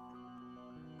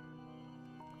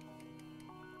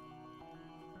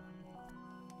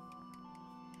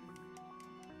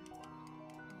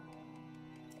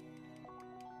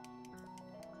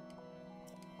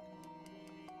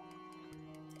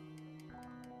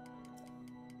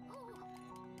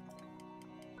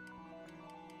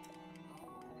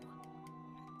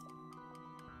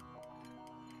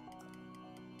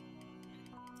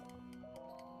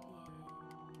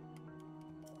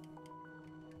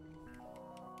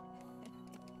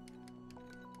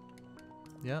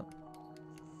 Yep.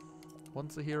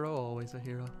 Once a hero, always a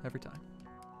hero. Every time.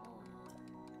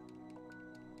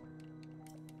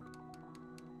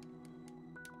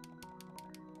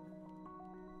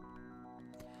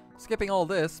 Skipping all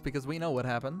this because we know what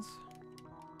happens.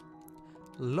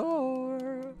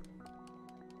 Lore.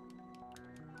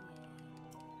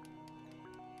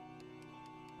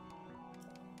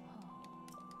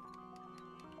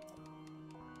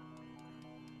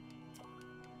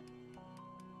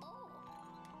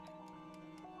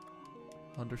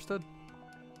 Understood.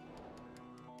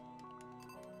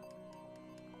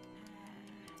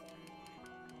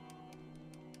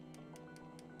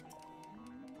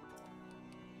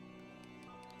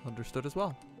 Understood as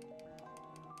well.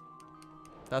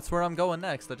 That's where I'm going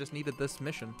next. I just needed this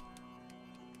mission.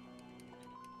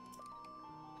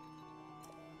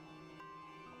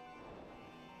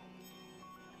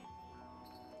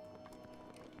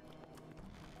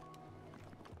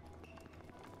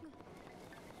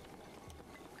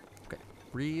 Okay,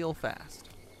 real fast.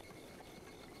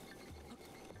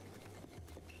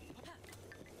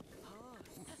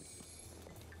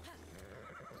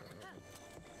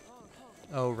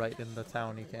 Oh, right, in the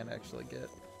town you can't actually get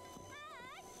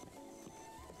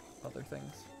other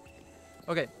things.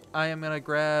 Okay, I am gonna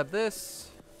grab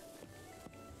this.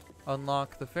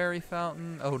 Unlock the fairy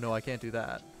fountain. Oh no, I can't do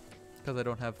that. Because I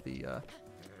don't have the,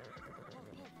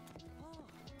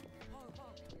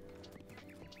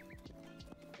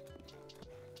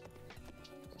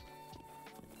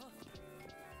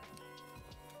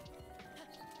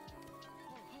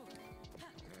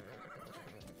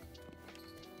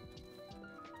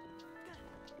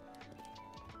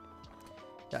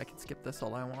 yeah, I can skip this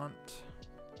all I want.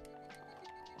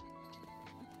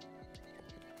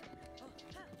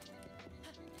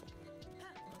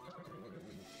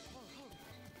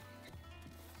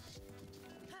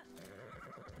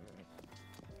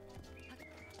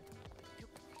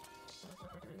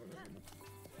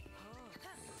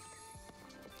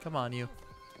 Come on, you.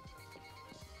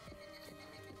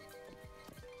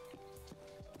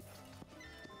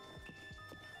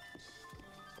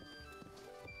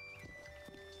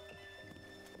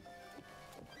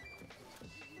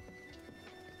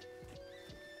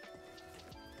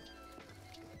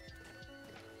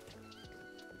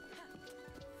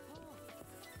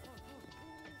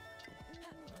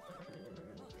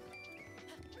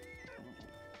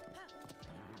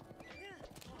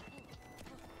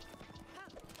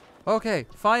 Okay,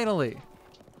 finally!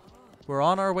 We're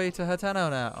on our way to Hateno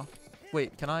now.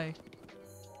 Wait, can I?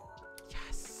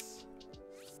 Yes!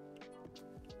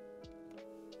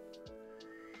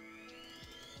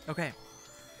 Okay.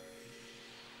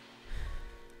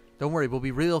 Don't worry, we'll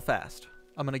be real fast.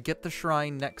 I'm gonna get the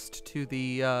shrine next to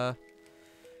the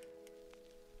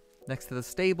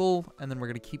stable, and then we're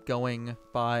gonna keep going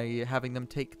by having them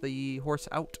take the horse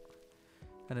out.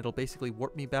 And it'll basically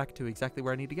warp me back to exactly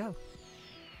where I need to go.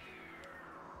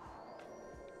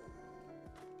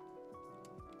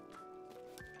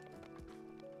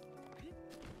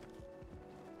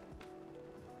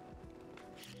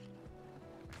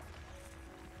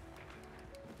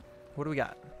 What do we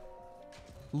got?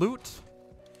 Loot.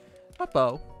 A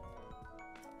bow.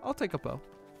 I'll take a bow.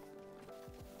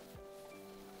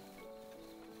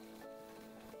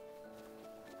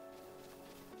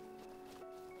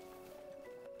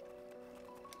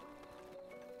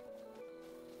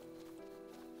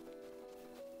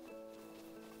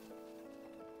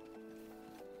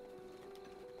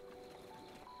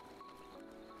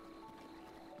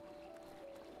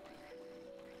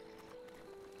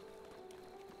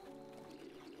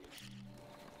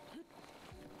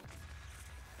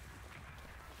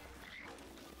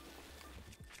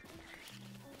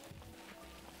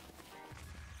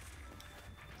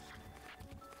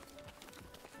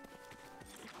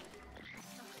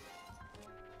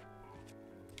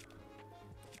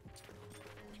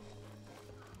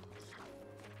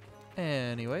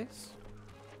 Anyways.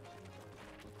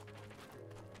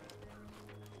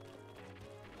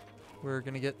 We're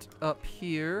gonna get up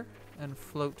here and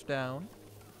float down.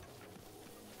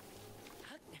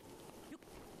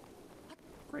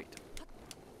 Great.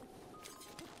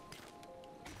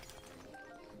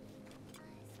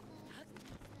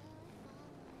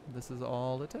 This is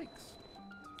all it takes.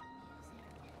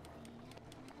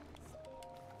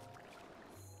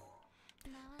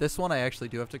 This one I actually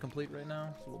do have to complete right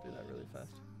now, so we'll do that really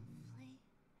fast.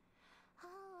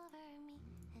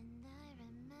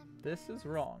 This is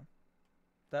wrong.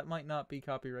 That might not be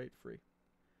copyright free.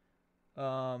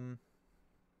 My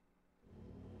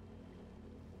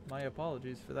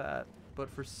apologies for that, but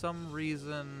for some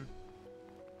reason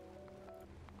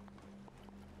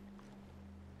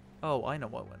Oh, I know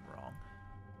what went wrong.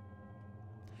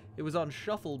 It was on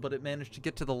shuffle, but it managed to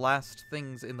get to the last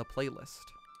things in the playlist.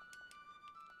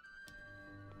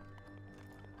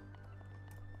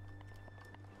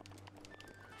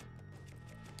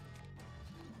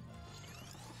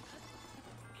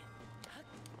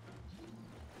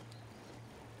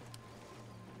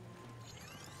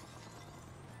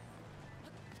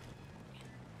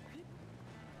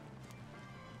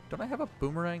 Don't I have a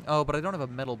boomerang? Oh, but I don't have a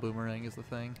metal boomerang is the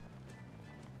thing.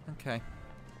 Okay.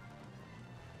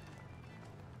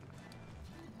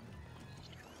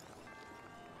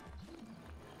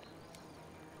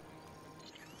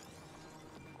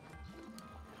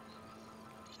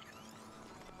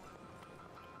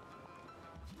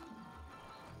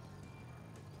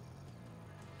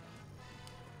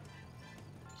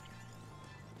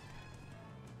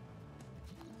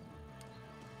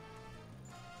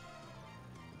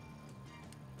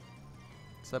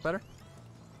 Is that better?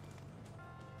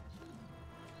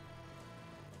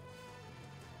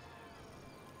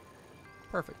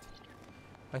 Perfect.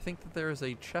 I think that there is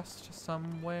a chest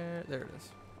somewhere. There it is.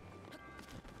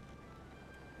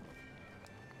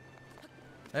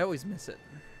 I always miss it.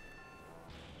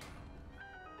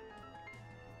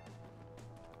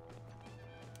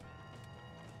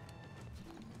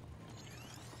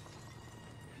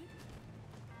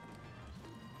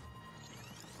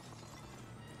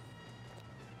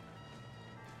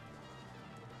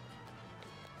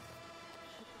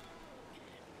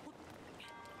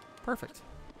 Perfect.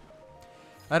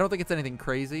 I don't think it's anything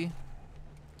crazy.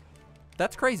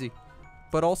 That's crazy,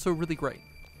 but also really great.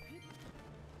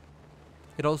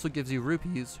 It also gives you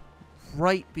rupees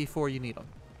right before you need them.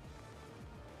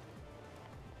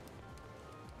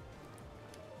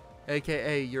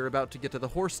 AKA, you're about to get to the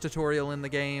horse tutorial in the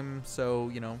game, so,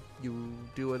 you know, you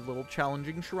do a little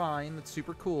challenging shrine that's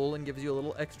super cool and gives you a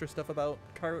little extra stuff about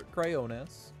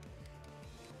Cryonis.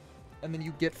 And then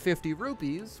you get 50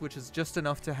 rupees, which is just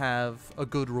enough to have a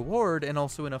good reward and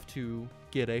also enough to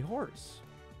get a horse,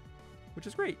 which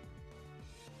is great.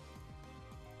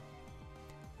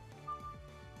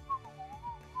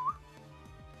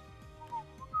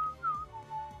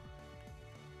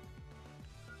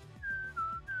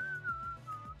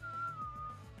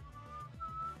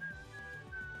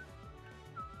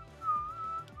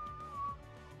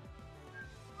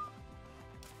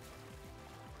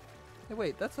 Hey,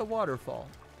 wait, that's a waterfall.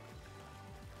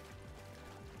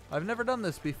 I've never done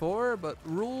this before, but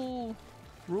rule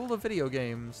of video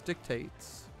games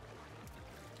dictates.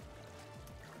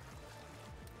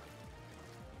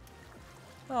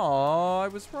 Oh, I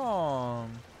was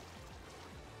wrong.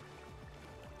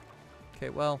 Okay,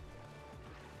 well.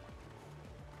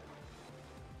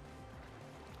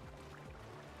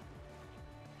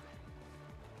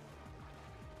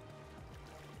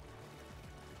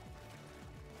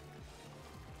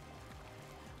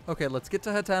 Okay, let's get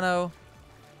to Hateno,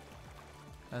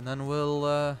 and then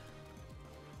we'll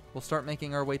start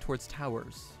making our way towards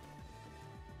towers.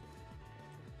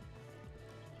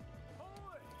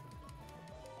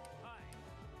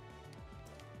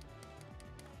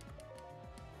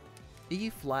 E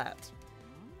flat,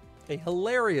 a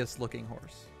hilarious looking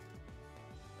horse.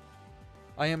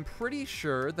 I am pretty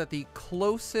sure that the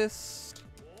closest,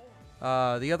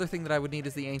 the other thing that I would need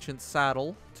is the ancient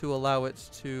saddle to allow it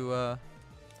to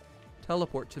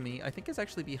teleport to me. I think is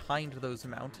actually behind those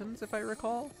mountains, if I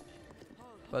recall.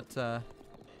 But I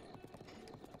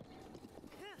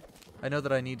know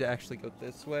that I need to actually go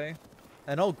this way.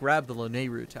 And I'll grab the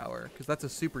Loneru Tower, because that's a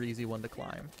super easy one to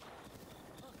climb.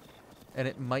 And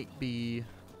it might be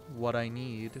what I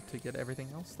need to get everything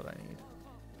else that I need.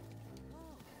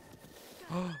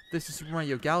 Oh, this is Super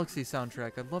Mario Galaxy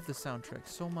soundtrack. I love this soundtrack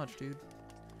so much, dude.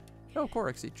 Oh,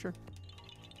 Korok Seed, sure.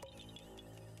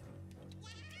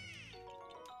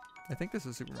 I think this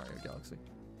is Super Mario Galaxy.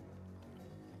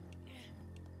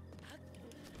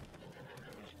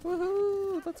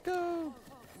 Woohoo! Let's go!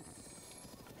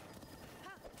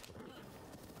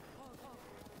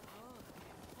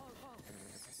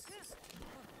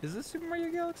 Is this Super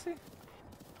Mario Galaxy?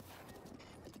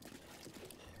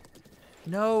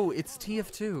 No, it's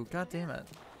TF2. God damn it.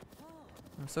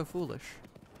 I'm so foolish.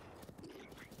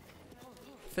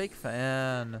 Fake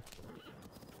fan.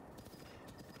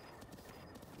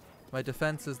 My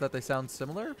defense is that they sound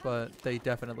similar, but they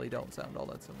definitely don't sound all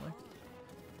that similar.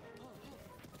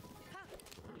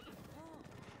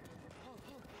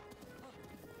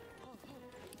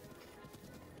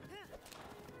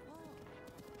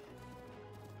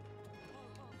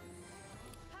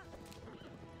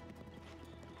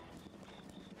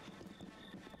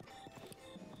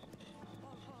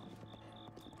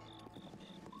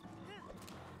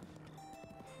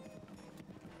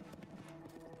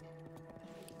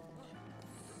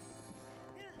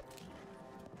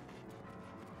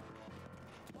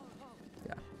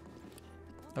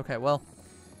 Okay, well,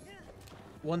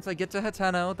 once I get to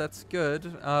Hateno, that's good.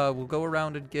 We'll go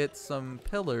around and get some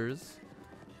pillars.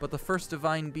 But the first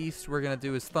divine beast we're gonna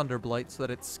do is Thunderblight so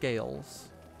that it scales.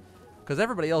 Because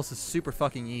everybody else is super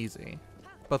fucking easy.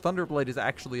 But Thunderblight is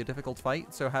actually a difficult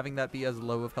fight, so having that be as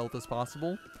low of health as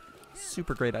possible,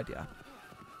 super great idea.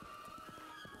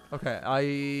 Okay,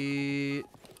 I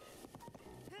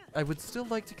would still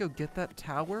like to go get that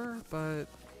tower, but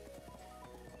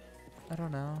I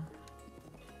don't know.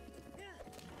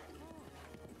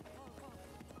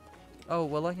 Oh,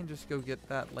 well, I can just go get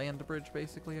that land bridge,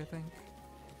 basically, I think.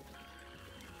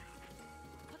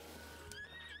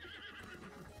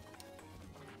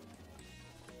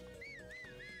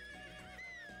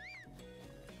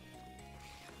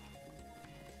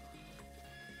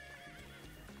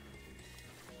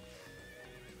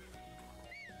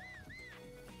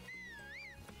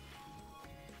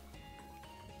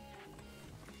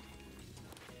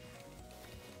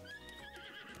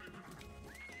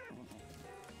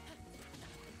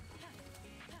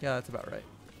 Yeah, that's about right.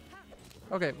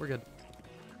 Okay, we're good.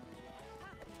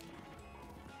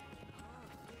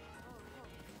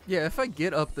 Yeah, if I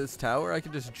get up this tower, I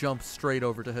can just jump straight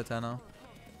over to Hateno.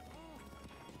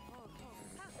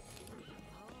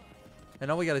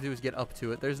 And all we gotta do is get up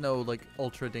to it. There's no, like,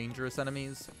 ultra dangerous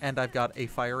enemies. And I've got a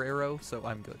fire arrow, so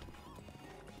I'm good.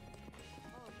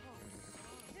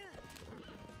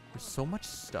 There's so much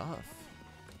stuff.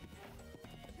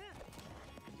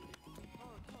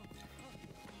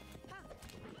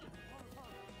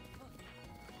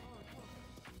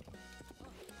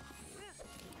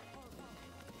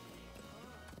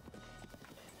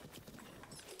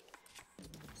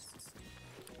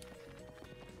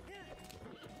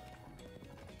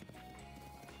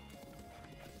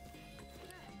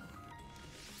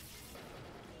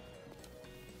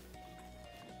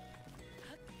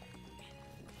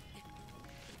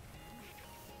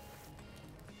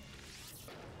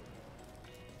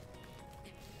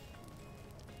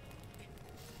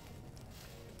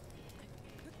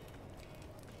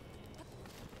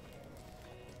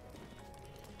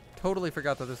 Totally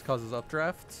forgot that this causes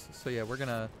updrafts. So yeah, we're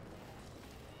gonna...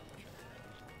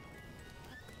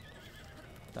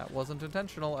 That wasn't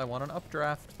intentional. I want an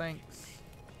updraft. Thanks.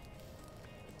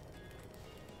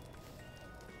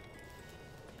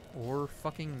 Or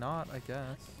fucking not, I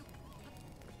guess.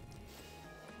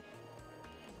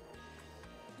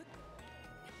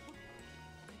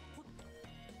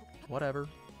 Whatever.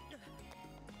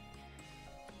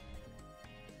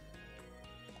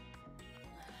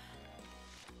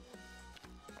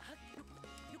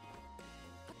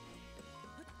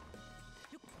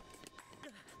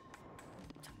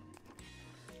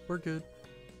 We're good.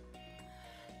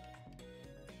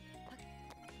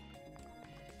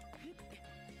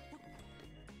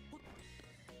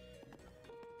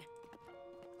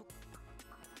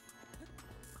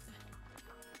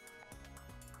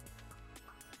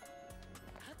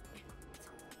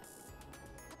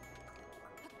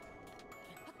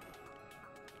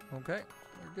 Okay,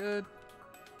 we're good.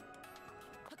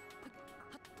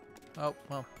 Oh,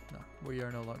 well, no, we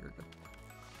are no longer good.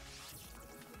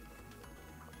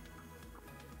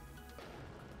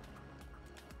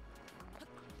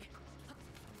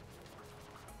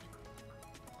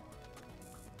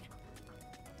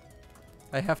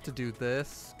 I have to do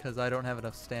this because I don't have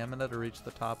enough stamina to reach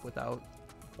the top without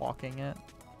walking it.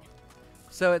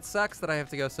 So it sucks that I have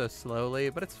to go so slowly,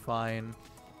 but it's fine.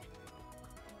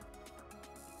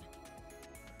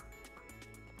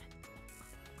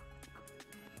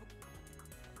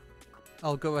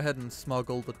 I'll go ahead and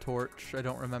smuggle the torch. I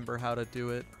don't remember how to do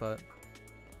it, but...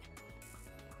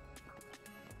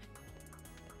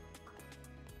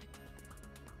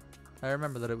 I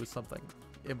remember that it was something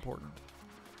important.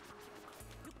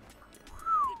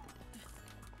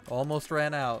 Almost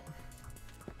ran out.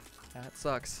 That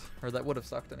sucks. Or that would have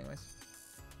sucked anyways.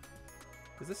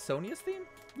 Is this Sonia's theme?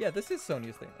 Yeah, this is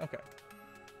Sonia's theme. Okay.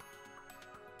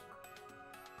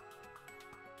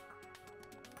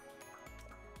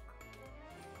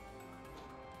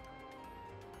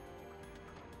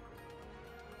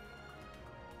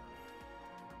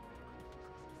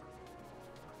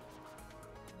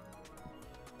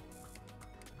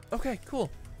 Okay, cool.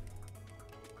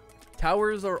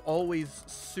 Towers are always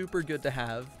super good to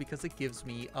have because it gives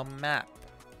me a map.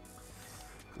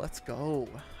 Let's go.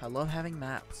 I love having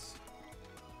maps.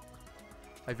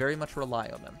 I very much rely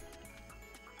on them.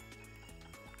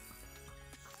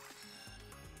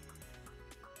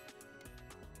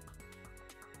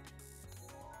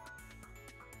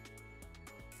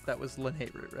 That was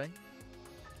Linhate Route, right?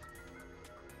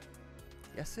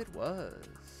 Yes, it was.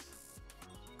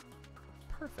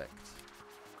 Perfect.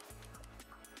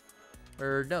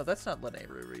 Or, no, that's not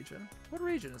Lanayru region. What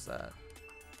region is that?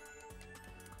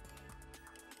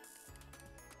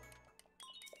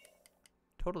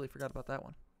 Totally forgot about that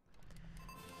one.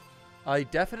 I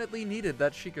definitely needed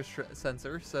that Sheikah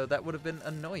sensor, so that would have been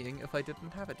annoying if I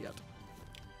didn't have it yet.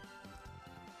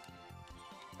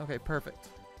 Okay, perfect.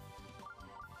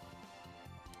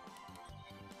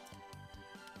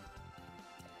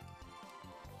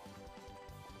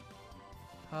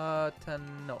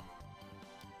 No.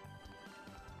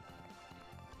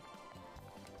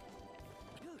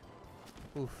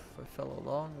 Oof, I fell a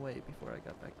long way before I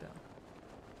got back down.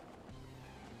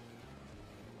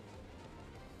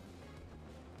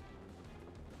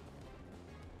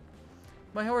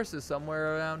 My horse is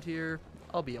somewhere around here.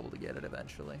 I'll be able to get it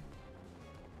eventually.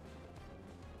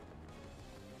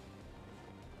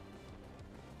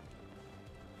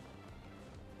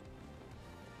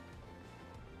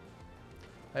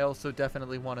 I also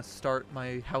definitely want to start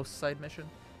my house side mission.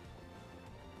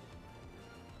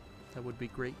 That would be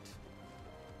great.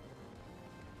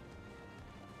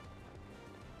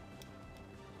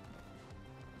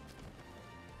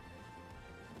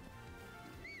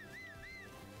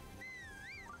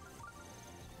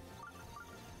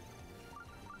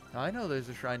 I know there's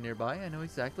a shrine nearby. I know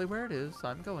exactly where it is.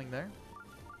 I'm going there.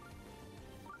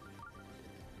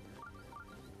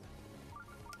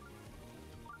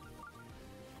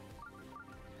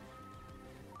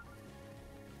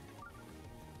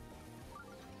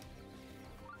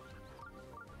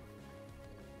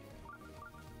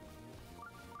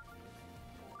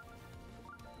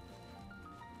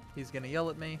 He's gonna yell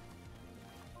at me.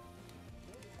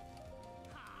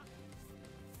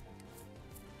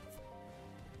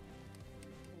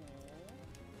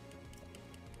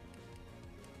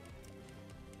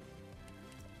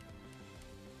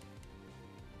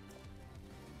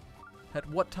 At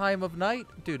what time of night?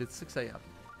 Dude, it's 6 a.m.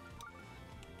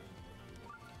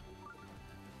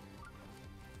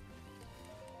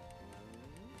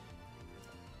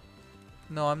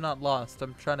 No, I'm not lost.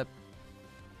 I'm trying to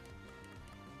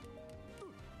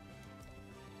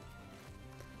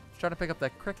pick up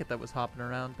that cricket that was hopping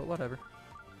around, but whatever.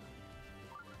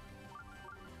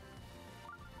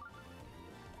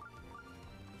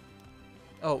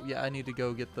 Oh, yeah, I need to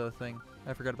go get the thing.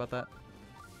 I forgot about that.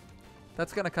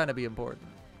 That's gonna kind of be important.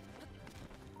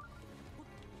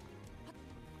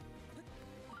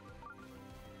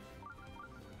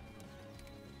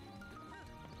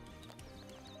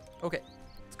 Okay,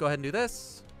 let's go ahead and do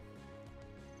this.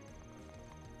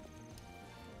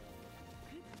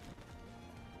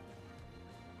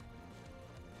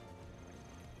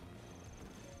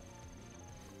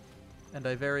 And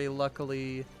I very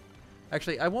luckily...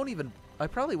 Actually, I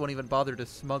probably won't even bother to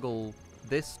smuggle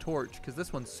this torch, because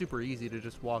this one's super easy to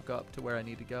just walk up to where I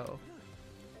need to go.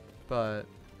 But...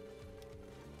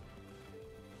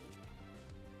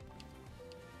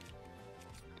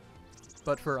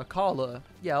 for Akkala,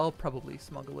 yeah, I'll probably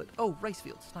smuggle it. Oh, rice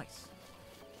fields, nice.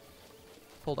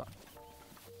 Hold on.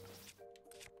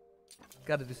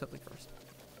 Gotta do something first.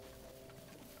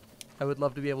 I would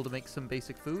love to be able to make some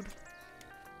basic food.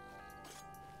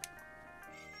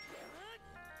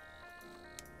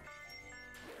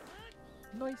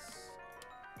 Nice.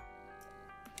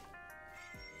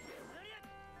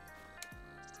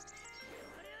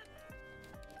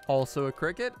 Also a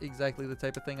cricket, exactly the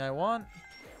type of thing I want.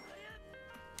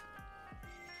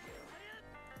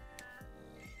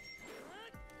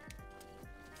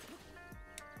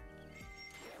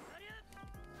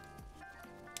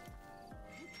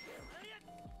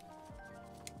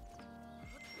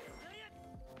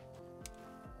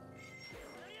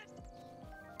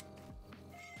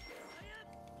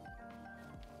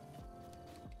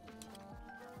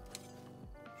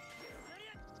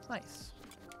 Nice.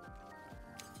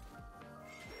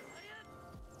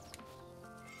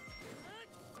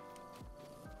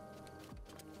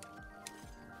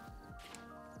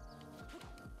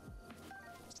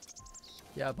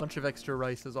 Yeah, a bunch of extra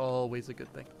rice is always a good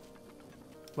thing.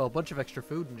 Well, a bunch of extra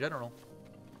food in general.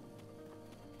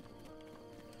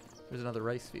 There's another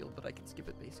rice field, but I can skip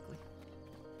it basically.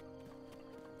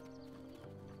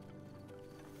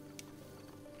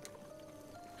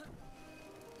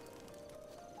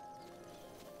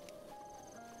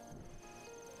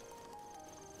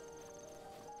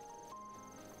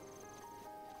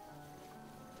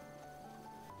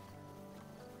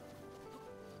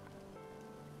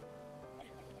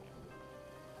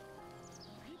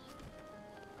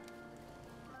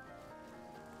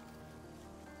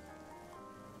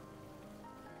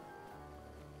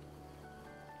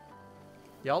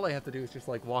 Yeah, all I have to do is just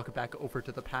like walk back over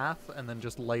to the path and then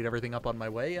just light everything up on my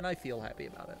way, and I feel happy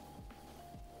about it.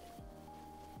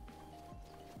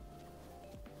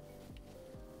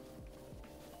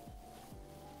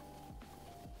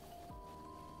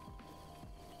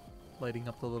 lighting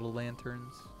up the little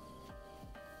lanterns.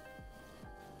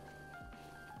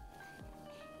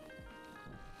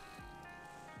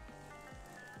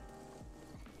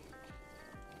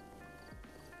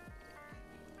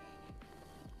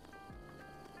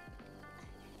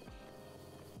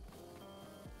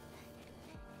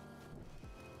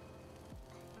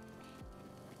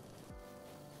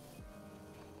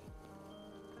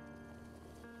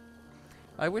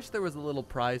 I wish there was a little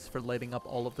prize for lighting up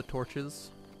all of the torches.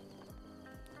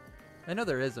 I know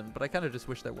there isn't, but I kind of just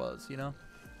wish there was, you know?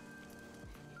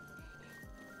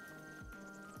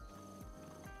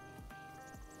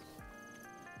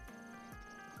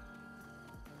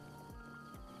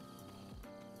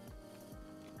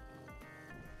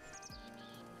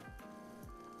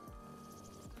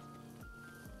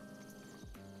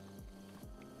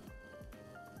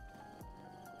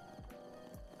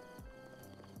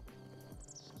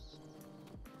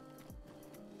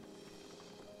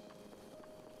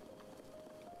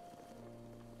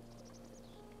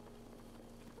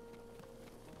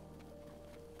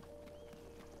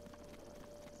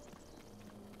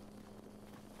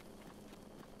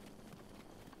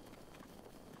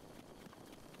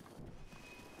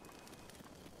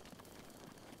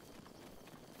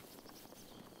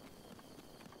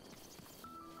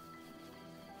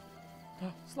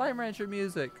 Slime Rancher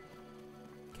music!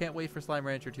 Can't wait for Slime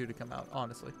Rancher 2 to come out,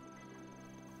 honestly.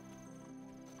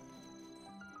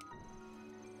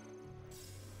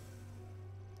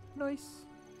 Nice.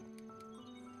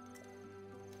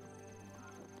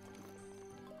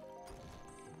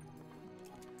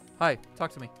 Hi,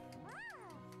 talk to me.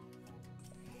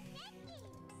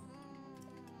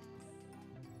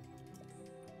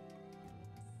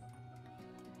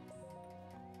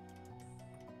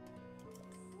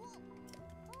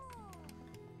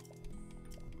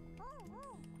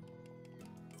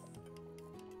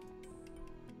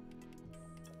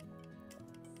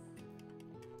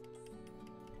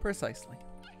 Precisely.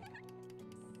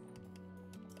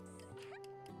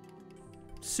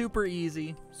 Super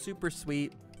easy, super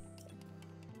sweet.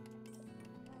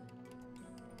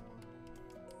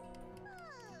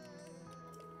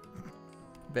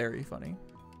 Very funny.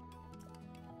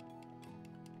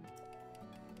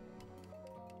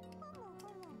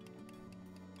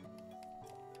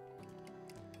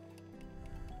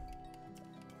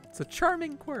 It's a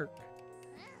charming quirk.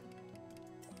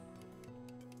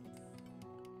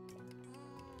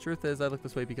 Truth is, I look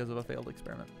this way because of a failed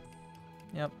experiment.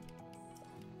 Yep.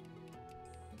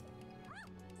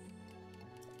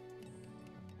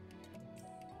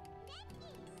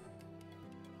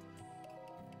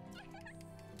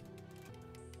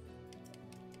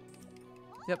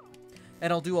 Yep.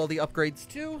 And I'll do all the upgrades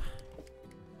too.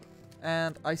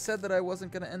 And I said that I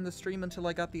wasn't going to end the stream until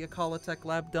I got the Ecolotech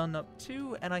lab done up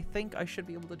too, and I think I should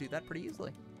be able to do that pretty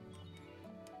easily.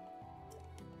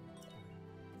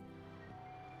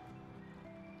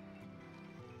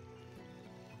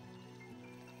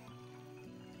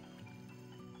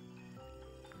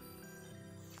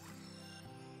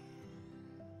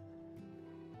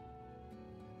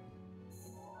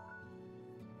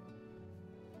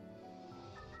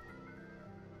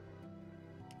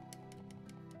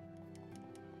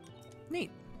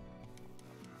 Neat.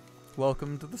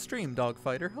 Welcome to the stream,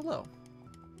 Dogfighter. Hello.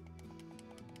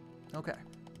 Okay.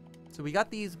 So we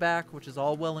got these back, which is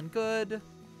all well and good.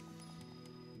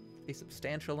 A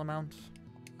substantial amount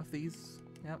of these.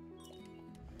 Yep.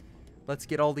 Let's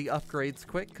get all the upgrades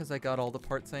quick, because I got all the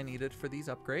parts I needed for these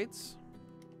upgrades.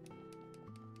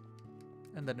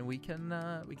 And then we can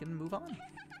move on.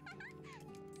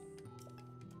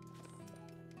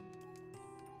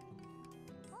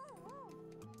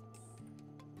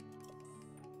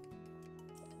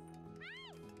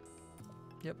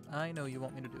 Yep, I know you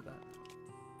want me to do that.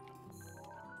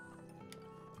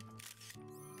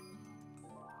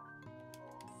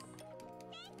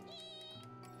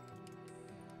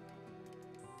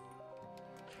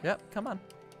 Yep, come on.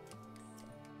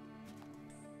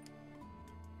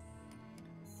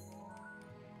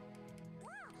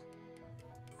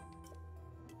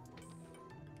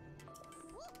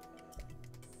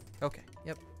 Okay,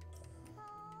 yep.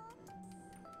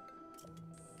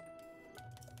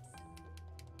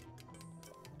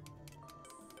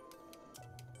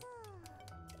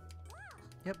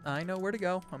 Yep, I know where to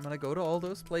go. I'm gonna go to all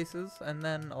those places, and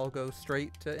then I'll go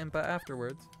straight to Impa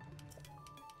afterwards.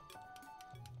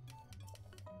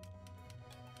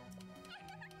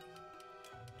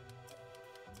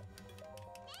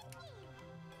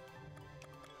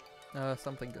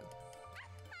 Something good.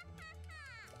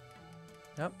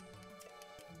 Yep.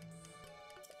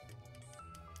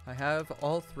 I have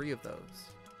all 3 of those.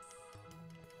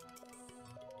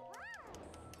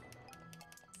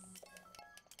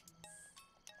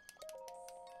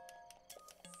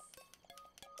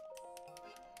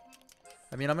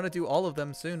 I mean, I'm gonna do all of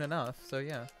them soon enough, so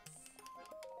yeah.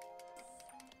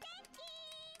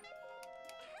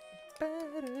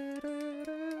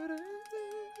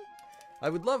 I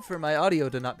would love for my audio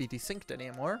to not be desynced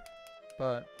anymore,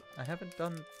 but I haven't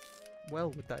done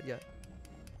well with that yet.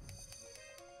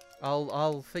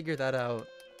 I'll figure that out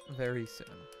very soon.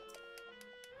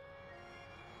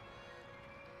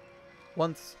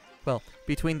 Once, well,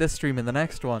 between this stream and the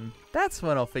next one, that's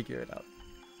when I'll figure it out.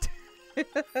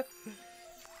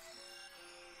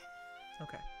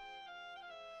 Okay.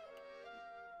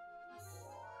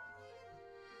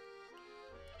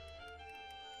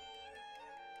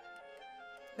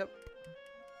 Yep.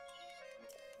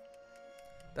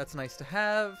 That's nice to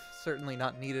have. Certainly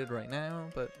not needed right now,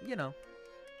 but you know.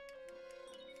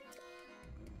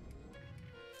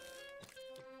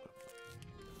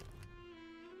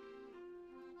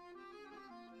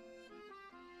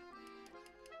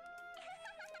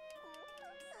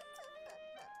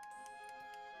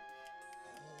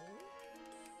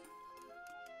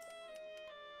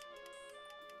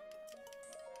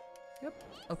 Yep.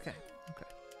 Okay. Okay.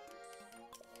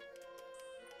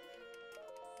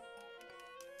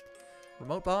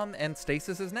 Remote bomb and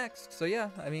stasis is next. So yeah,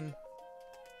 I mean,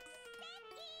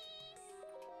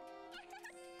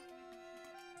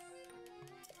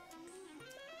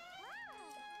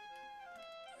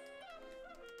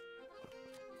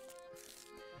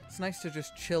 it's nice to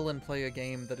just chill and play a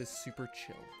game that is super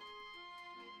chill.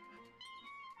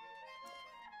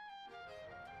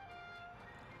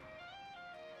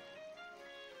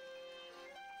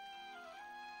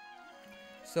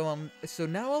 So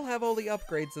now I'll have all the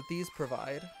upgrades that these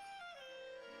provide.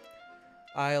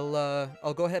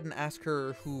 I'll go ahead and ask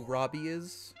her who Robbie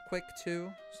is quick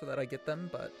too, so that I get them,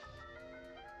 but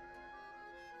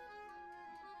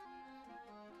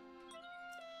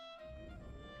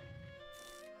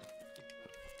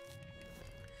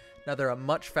now they're a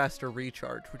much faster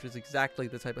recharge, which is exactly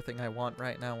the type of thing I want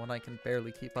right now when I can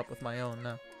barely keep up with my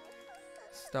own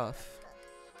stuff.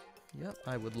 Yep,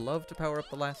 I would love to power up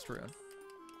the last rune.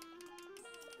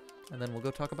 And then we'll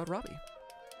go talk about Robbie.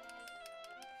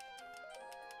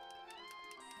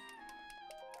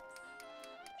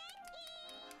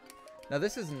 Now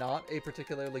this is not a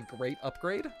particularly great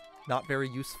upgrade, not very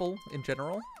useful in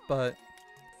general, but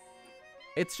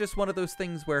it's just one of those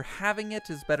things where having it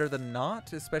is better than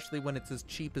not, especially when it's as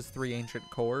cheap as 3 ancient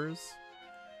cores.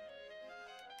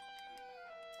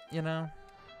 You know?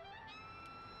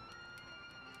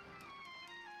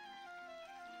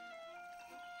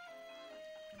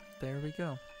 There we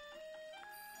go.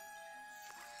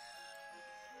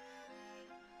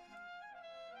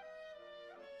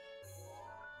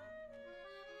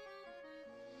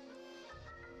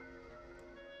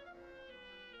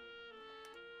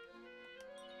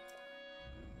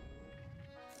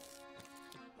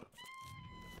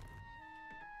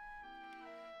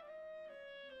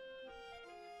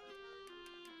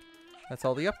 That's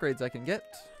all the upgrades I can get,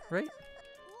 right?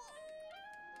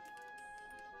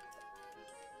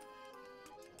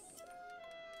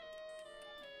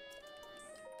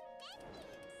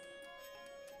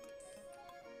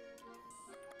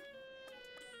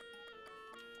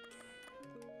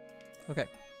 Okay.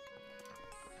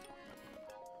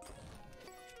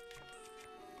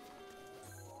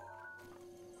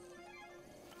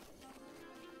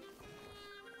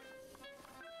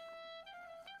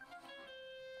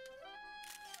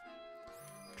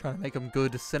 Trying to make them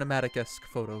good cinematic-esque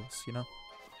photos, you know?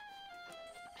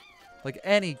 Like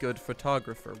any good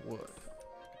photographer would.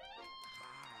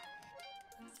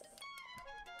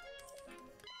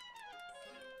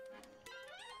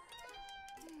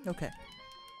 Okay.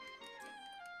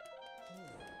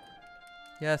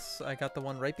 Yes, I got the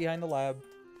one right behind the lab.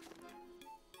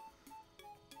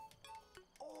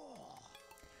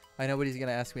 I know what he's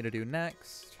gonna ask me to do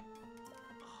next.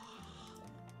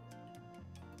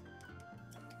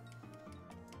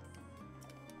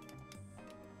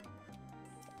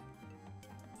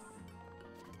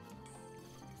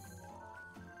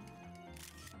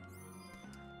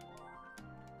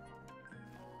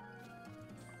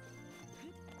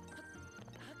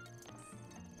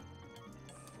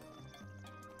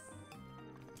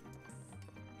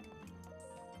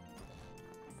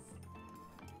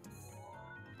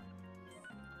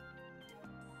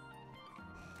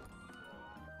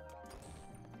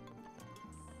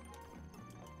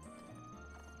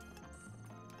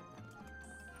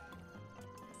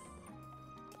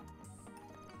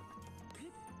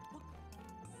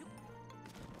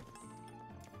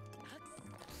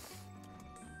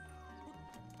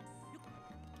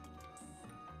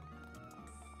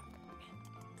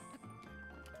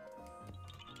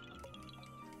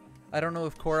 I don't know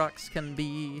if Koroks can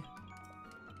be...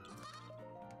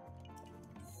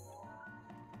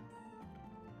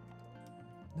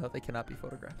 No, they cannot be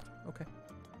photographed. Okay.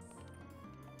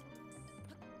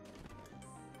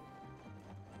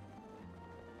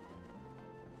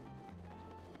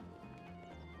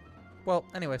 Well,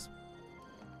 anyways.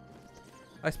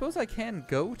 I suppose I can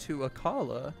go to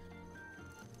Akkala.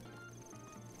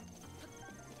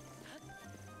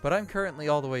 But I'm currently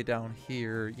all the way down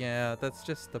here. Yeah, that's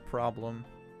just the problem.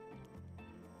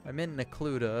 I'm in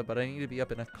Necluda, but I need to be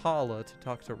up in Akkala to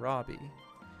talk to Robbie.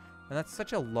 And that's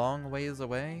such a long ways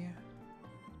away.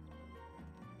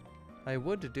 I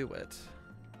would do it.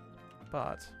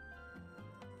 But...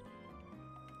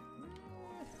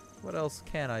 what else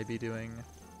can I be doing?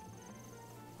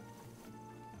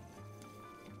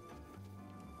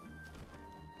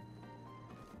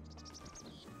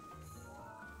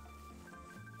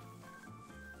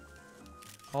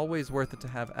 Always worth it to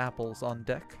have apples on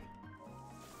deck.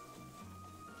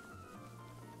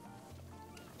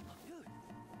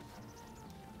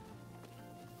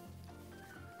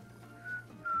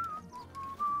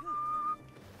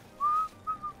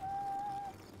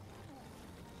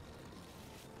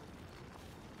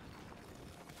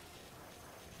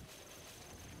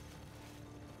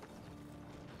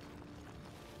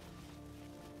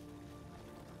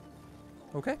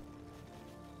 Okay.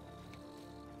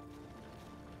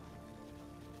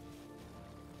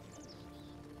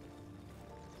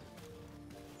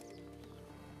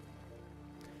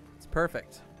 It's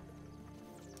perfect.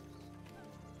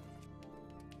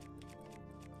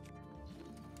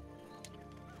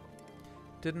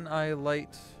 Didn't I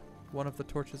light one of the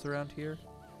torches around here?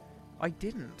 I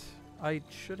didn't. I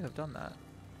should have done that.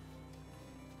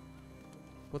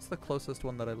 What's the closest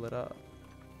one that I lit up?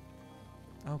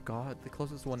 Oh god, the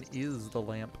closest one is the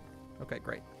lamp. Okay,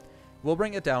 great. We'll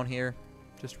bring it down here,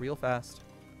 just real fast.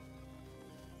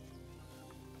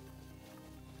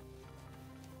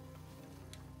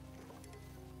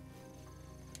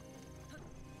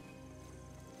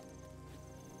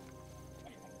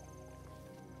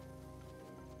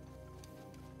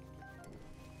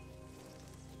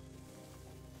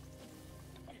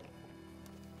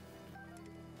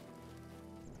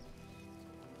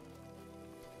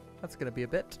 That's gonna be a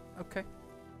bit. Okay.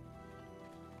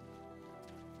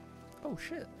 Oh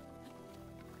shit.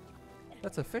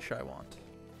 That's a fish I want.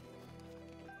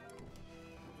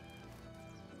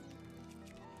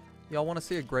 Y'all want to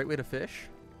see a great way to fish?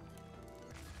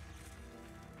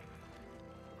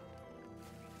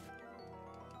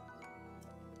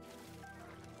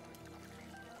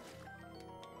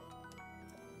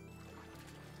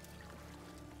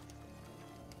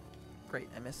 Great,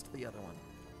 I missed the other one.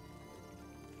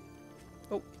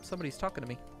 Oh, somebody's talking to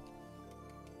me.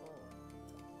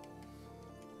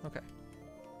 Okay.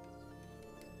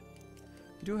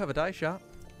 We do have a dye shop.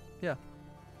 Yeah.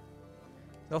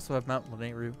 We also have Mount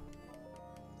Lanayru.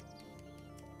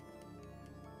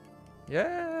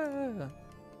 Yeah!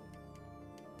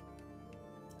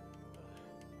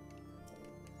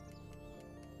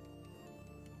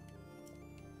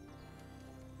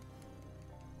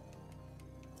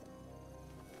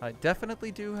 I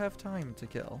definitely do have time to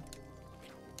kill.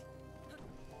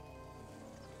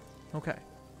 Okay.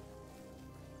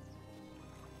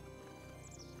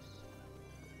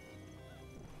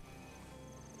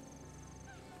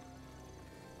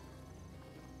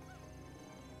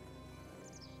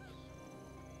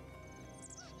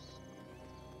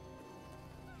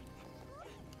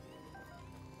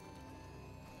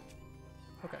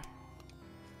 Okay.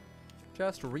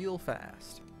 Just real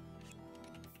fast.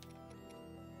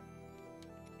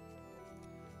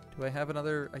 Do I have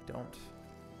another? I don't.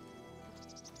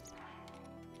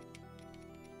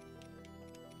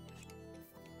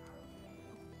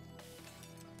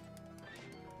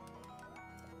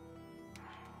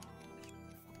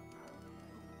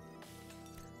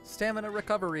 Stamina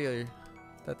recovery.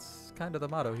 That's kind of the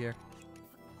motto here.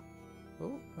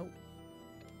 Oh, oh.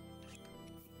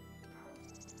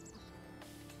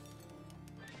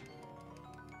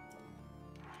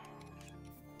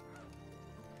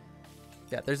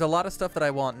 Yeah, there's a lot of stuff that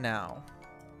I want now.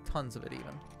 Tons of it even.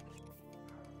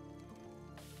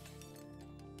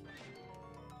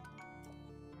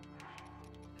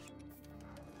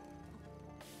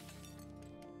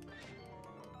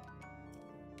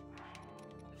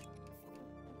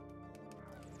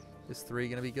 Is 3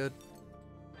 gonna be good?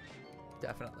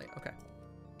 Definitely. Okay.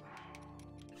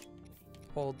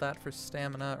 Hold that for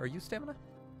stamina. Are you stamina?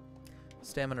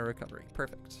 Stamina recovery.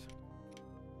 Perfect.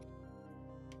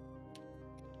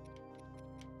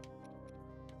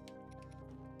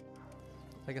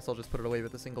 I guess I'll just put it away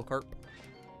with a single carp.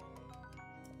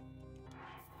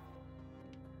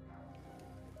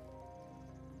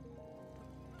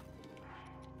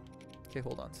 Okay,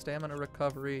 hold on. Stamina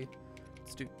recovery.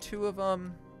 Let's do 2 of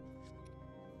them.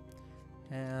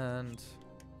 And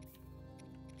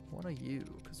one of you,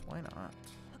 because why not?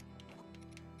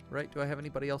 Right, do I have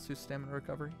anybody else who's stamina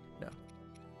recovery? No.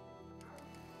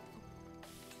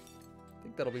 I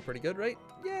think that'll be pretty good, right?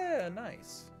 Yeah,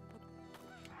 nice.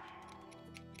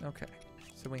 Okay,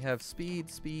 so we have speed,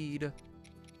 speed,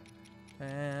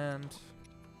 and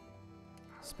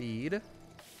speed.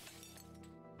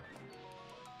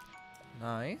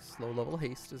 Nice. Low level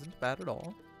haste isn't bad at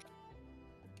all.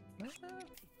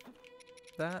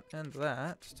 That and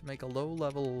that to make a low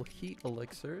level heat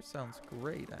elixir sounds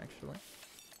great, actually.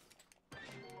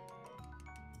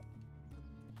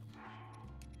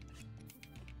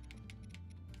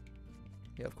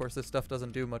 Yeah, of course this stuff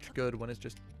doesn't do much good when it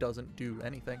just doesn't do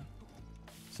anything.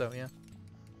 So yeah.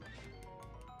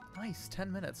 Nice,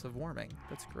 10 minutes of warming.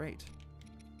 That's great.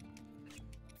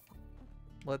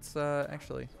 Let's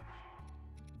actually,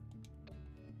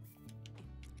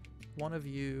 one of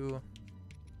you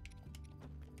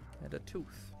and a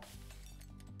tooth.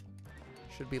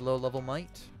 Should be low level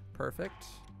might. Perfect.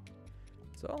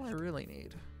 That's all I really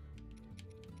need.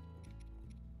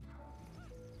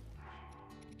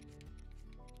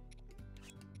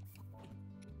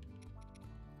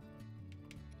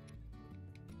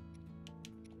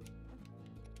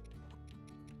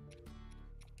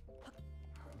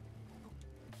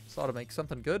 This ought to make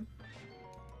something good.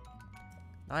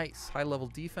 Nice. High level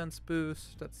defense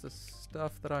boost. That's the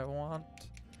stuff that I want.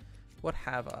 What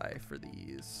have I for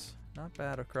these? Not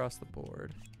bad across the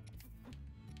board.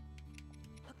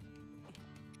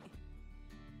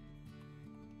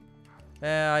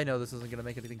 I know this isn't going to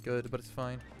make anything good, but it's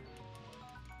fine.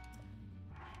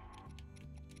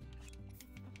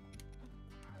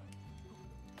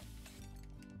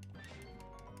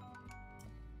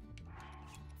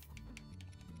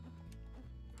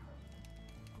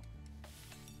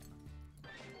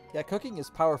 Yeah, cooking is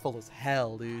powerful as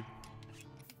hell, dude.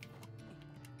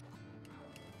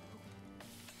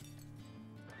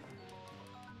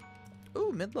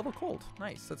 Ooh, mid-level cold.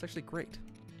 Nice. That's actually great.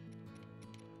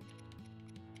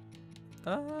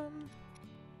 I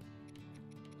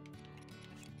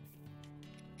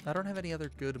don't have any other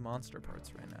good monster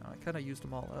parts right now. I kind of used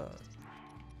them all up.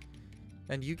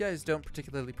 And you guys don't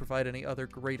particularly provide any other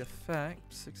great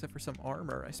effects, except for some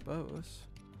armor, I suppose.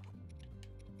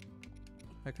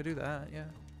 I could do that, yeah.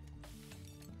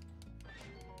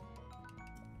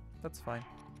 That's fine.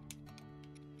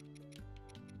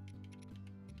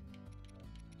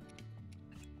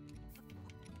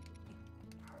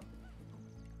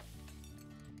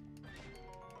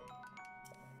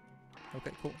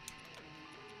 Okay, cool.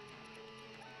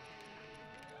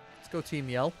 Let's go Team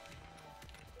Yell.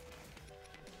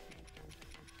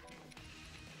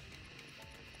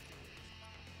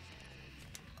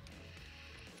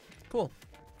 Cool.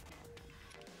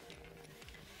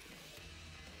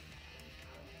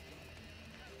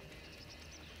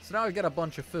 So now I get a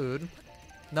bunch of food.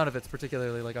 None of it's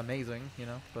particularly, like, amazing, you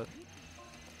know, but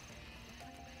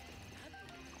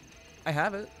I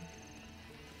have it.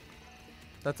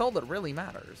 That's all that really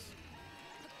matters.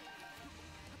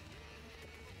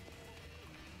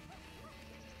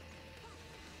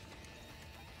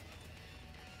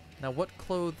 Now, what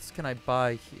clothes can I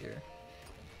buy here?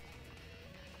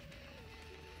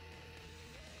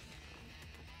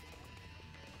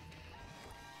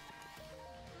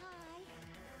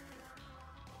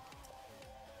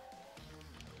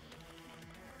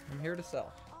 I'm here to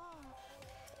sell.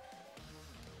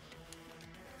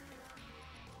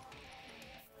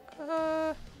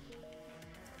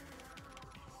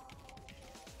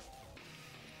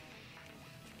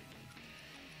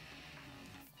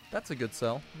 That's a good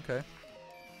sell. Okay.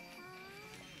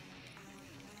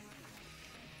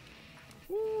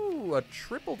 Ooh, a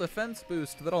triple defense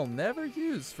boost that I'll never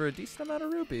use for a decent amount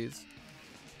of rupees.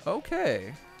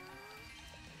 Okay.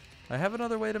 I have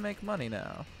another way to make money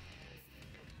now.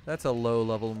 That's a low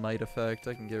level might effect.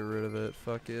 I can get rid of it.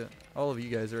 Fuck it. All of you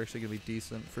guys are actually going to be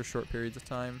decent for short periods of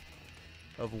time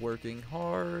of working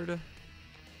hard.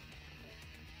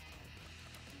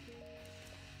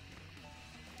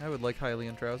 I would like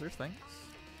Hylian trousers, thanks.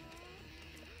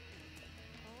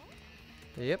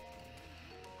 Yep.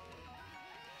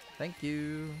 Thank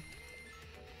you.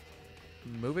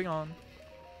 Moving on.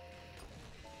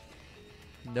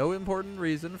 No important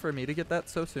reason for me to get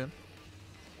that so soon.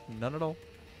 None at all.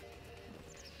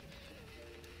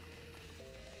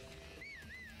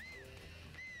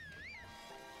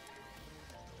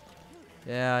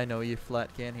 Yeah, I know you flat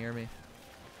can't hear me.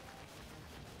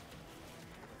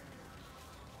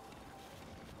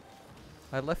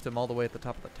 I left him all the way at the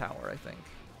top of the tower, I think.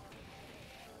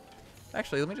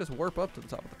 Actually, let me just warp up to the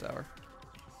top of the tower.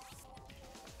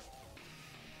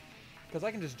 Because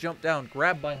I can just jump down,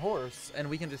 grab my horse, and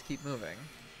we can just keep moving.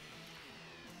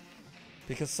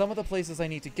 Because some of the places I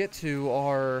need to get to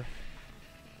are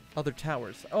other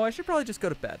towers. Oh, I should probably just go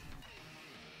to bed.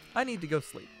 I need to go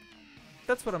sleep.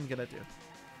 That's what I'm gonna do.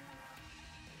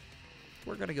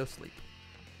 We're gonna go sleep.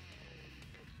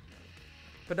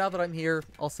 But now that I'm here,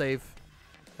 I'll save,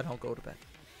 and I'll go to bed.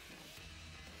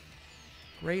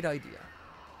 Great idea.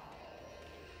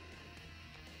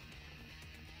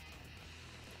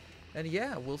 And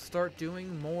yeah, we'll start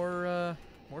doing more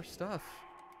stuff.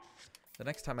 The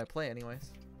next time I play,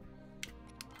 anyways.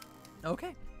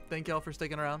 Okay. Thank y'all for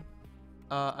sticking around.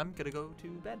 I'm gonna go to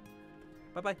bed.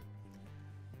 Bye-bye.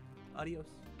 Adios.